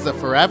Seconds is a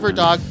Forever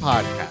Dog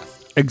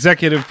podcast.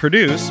 Executive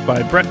produced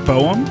by Brett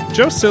Boehm,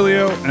 Joe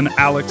Cilio, and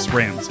Alex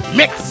Ramsey.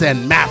 Mixed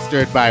and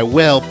mastered by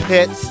Will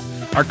Pitts.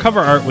 Our cover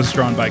art was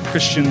drawn by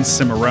Christian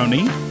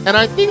Cimarroni. And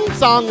our theme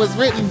song was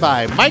written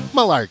by Mike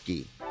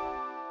Malarkey.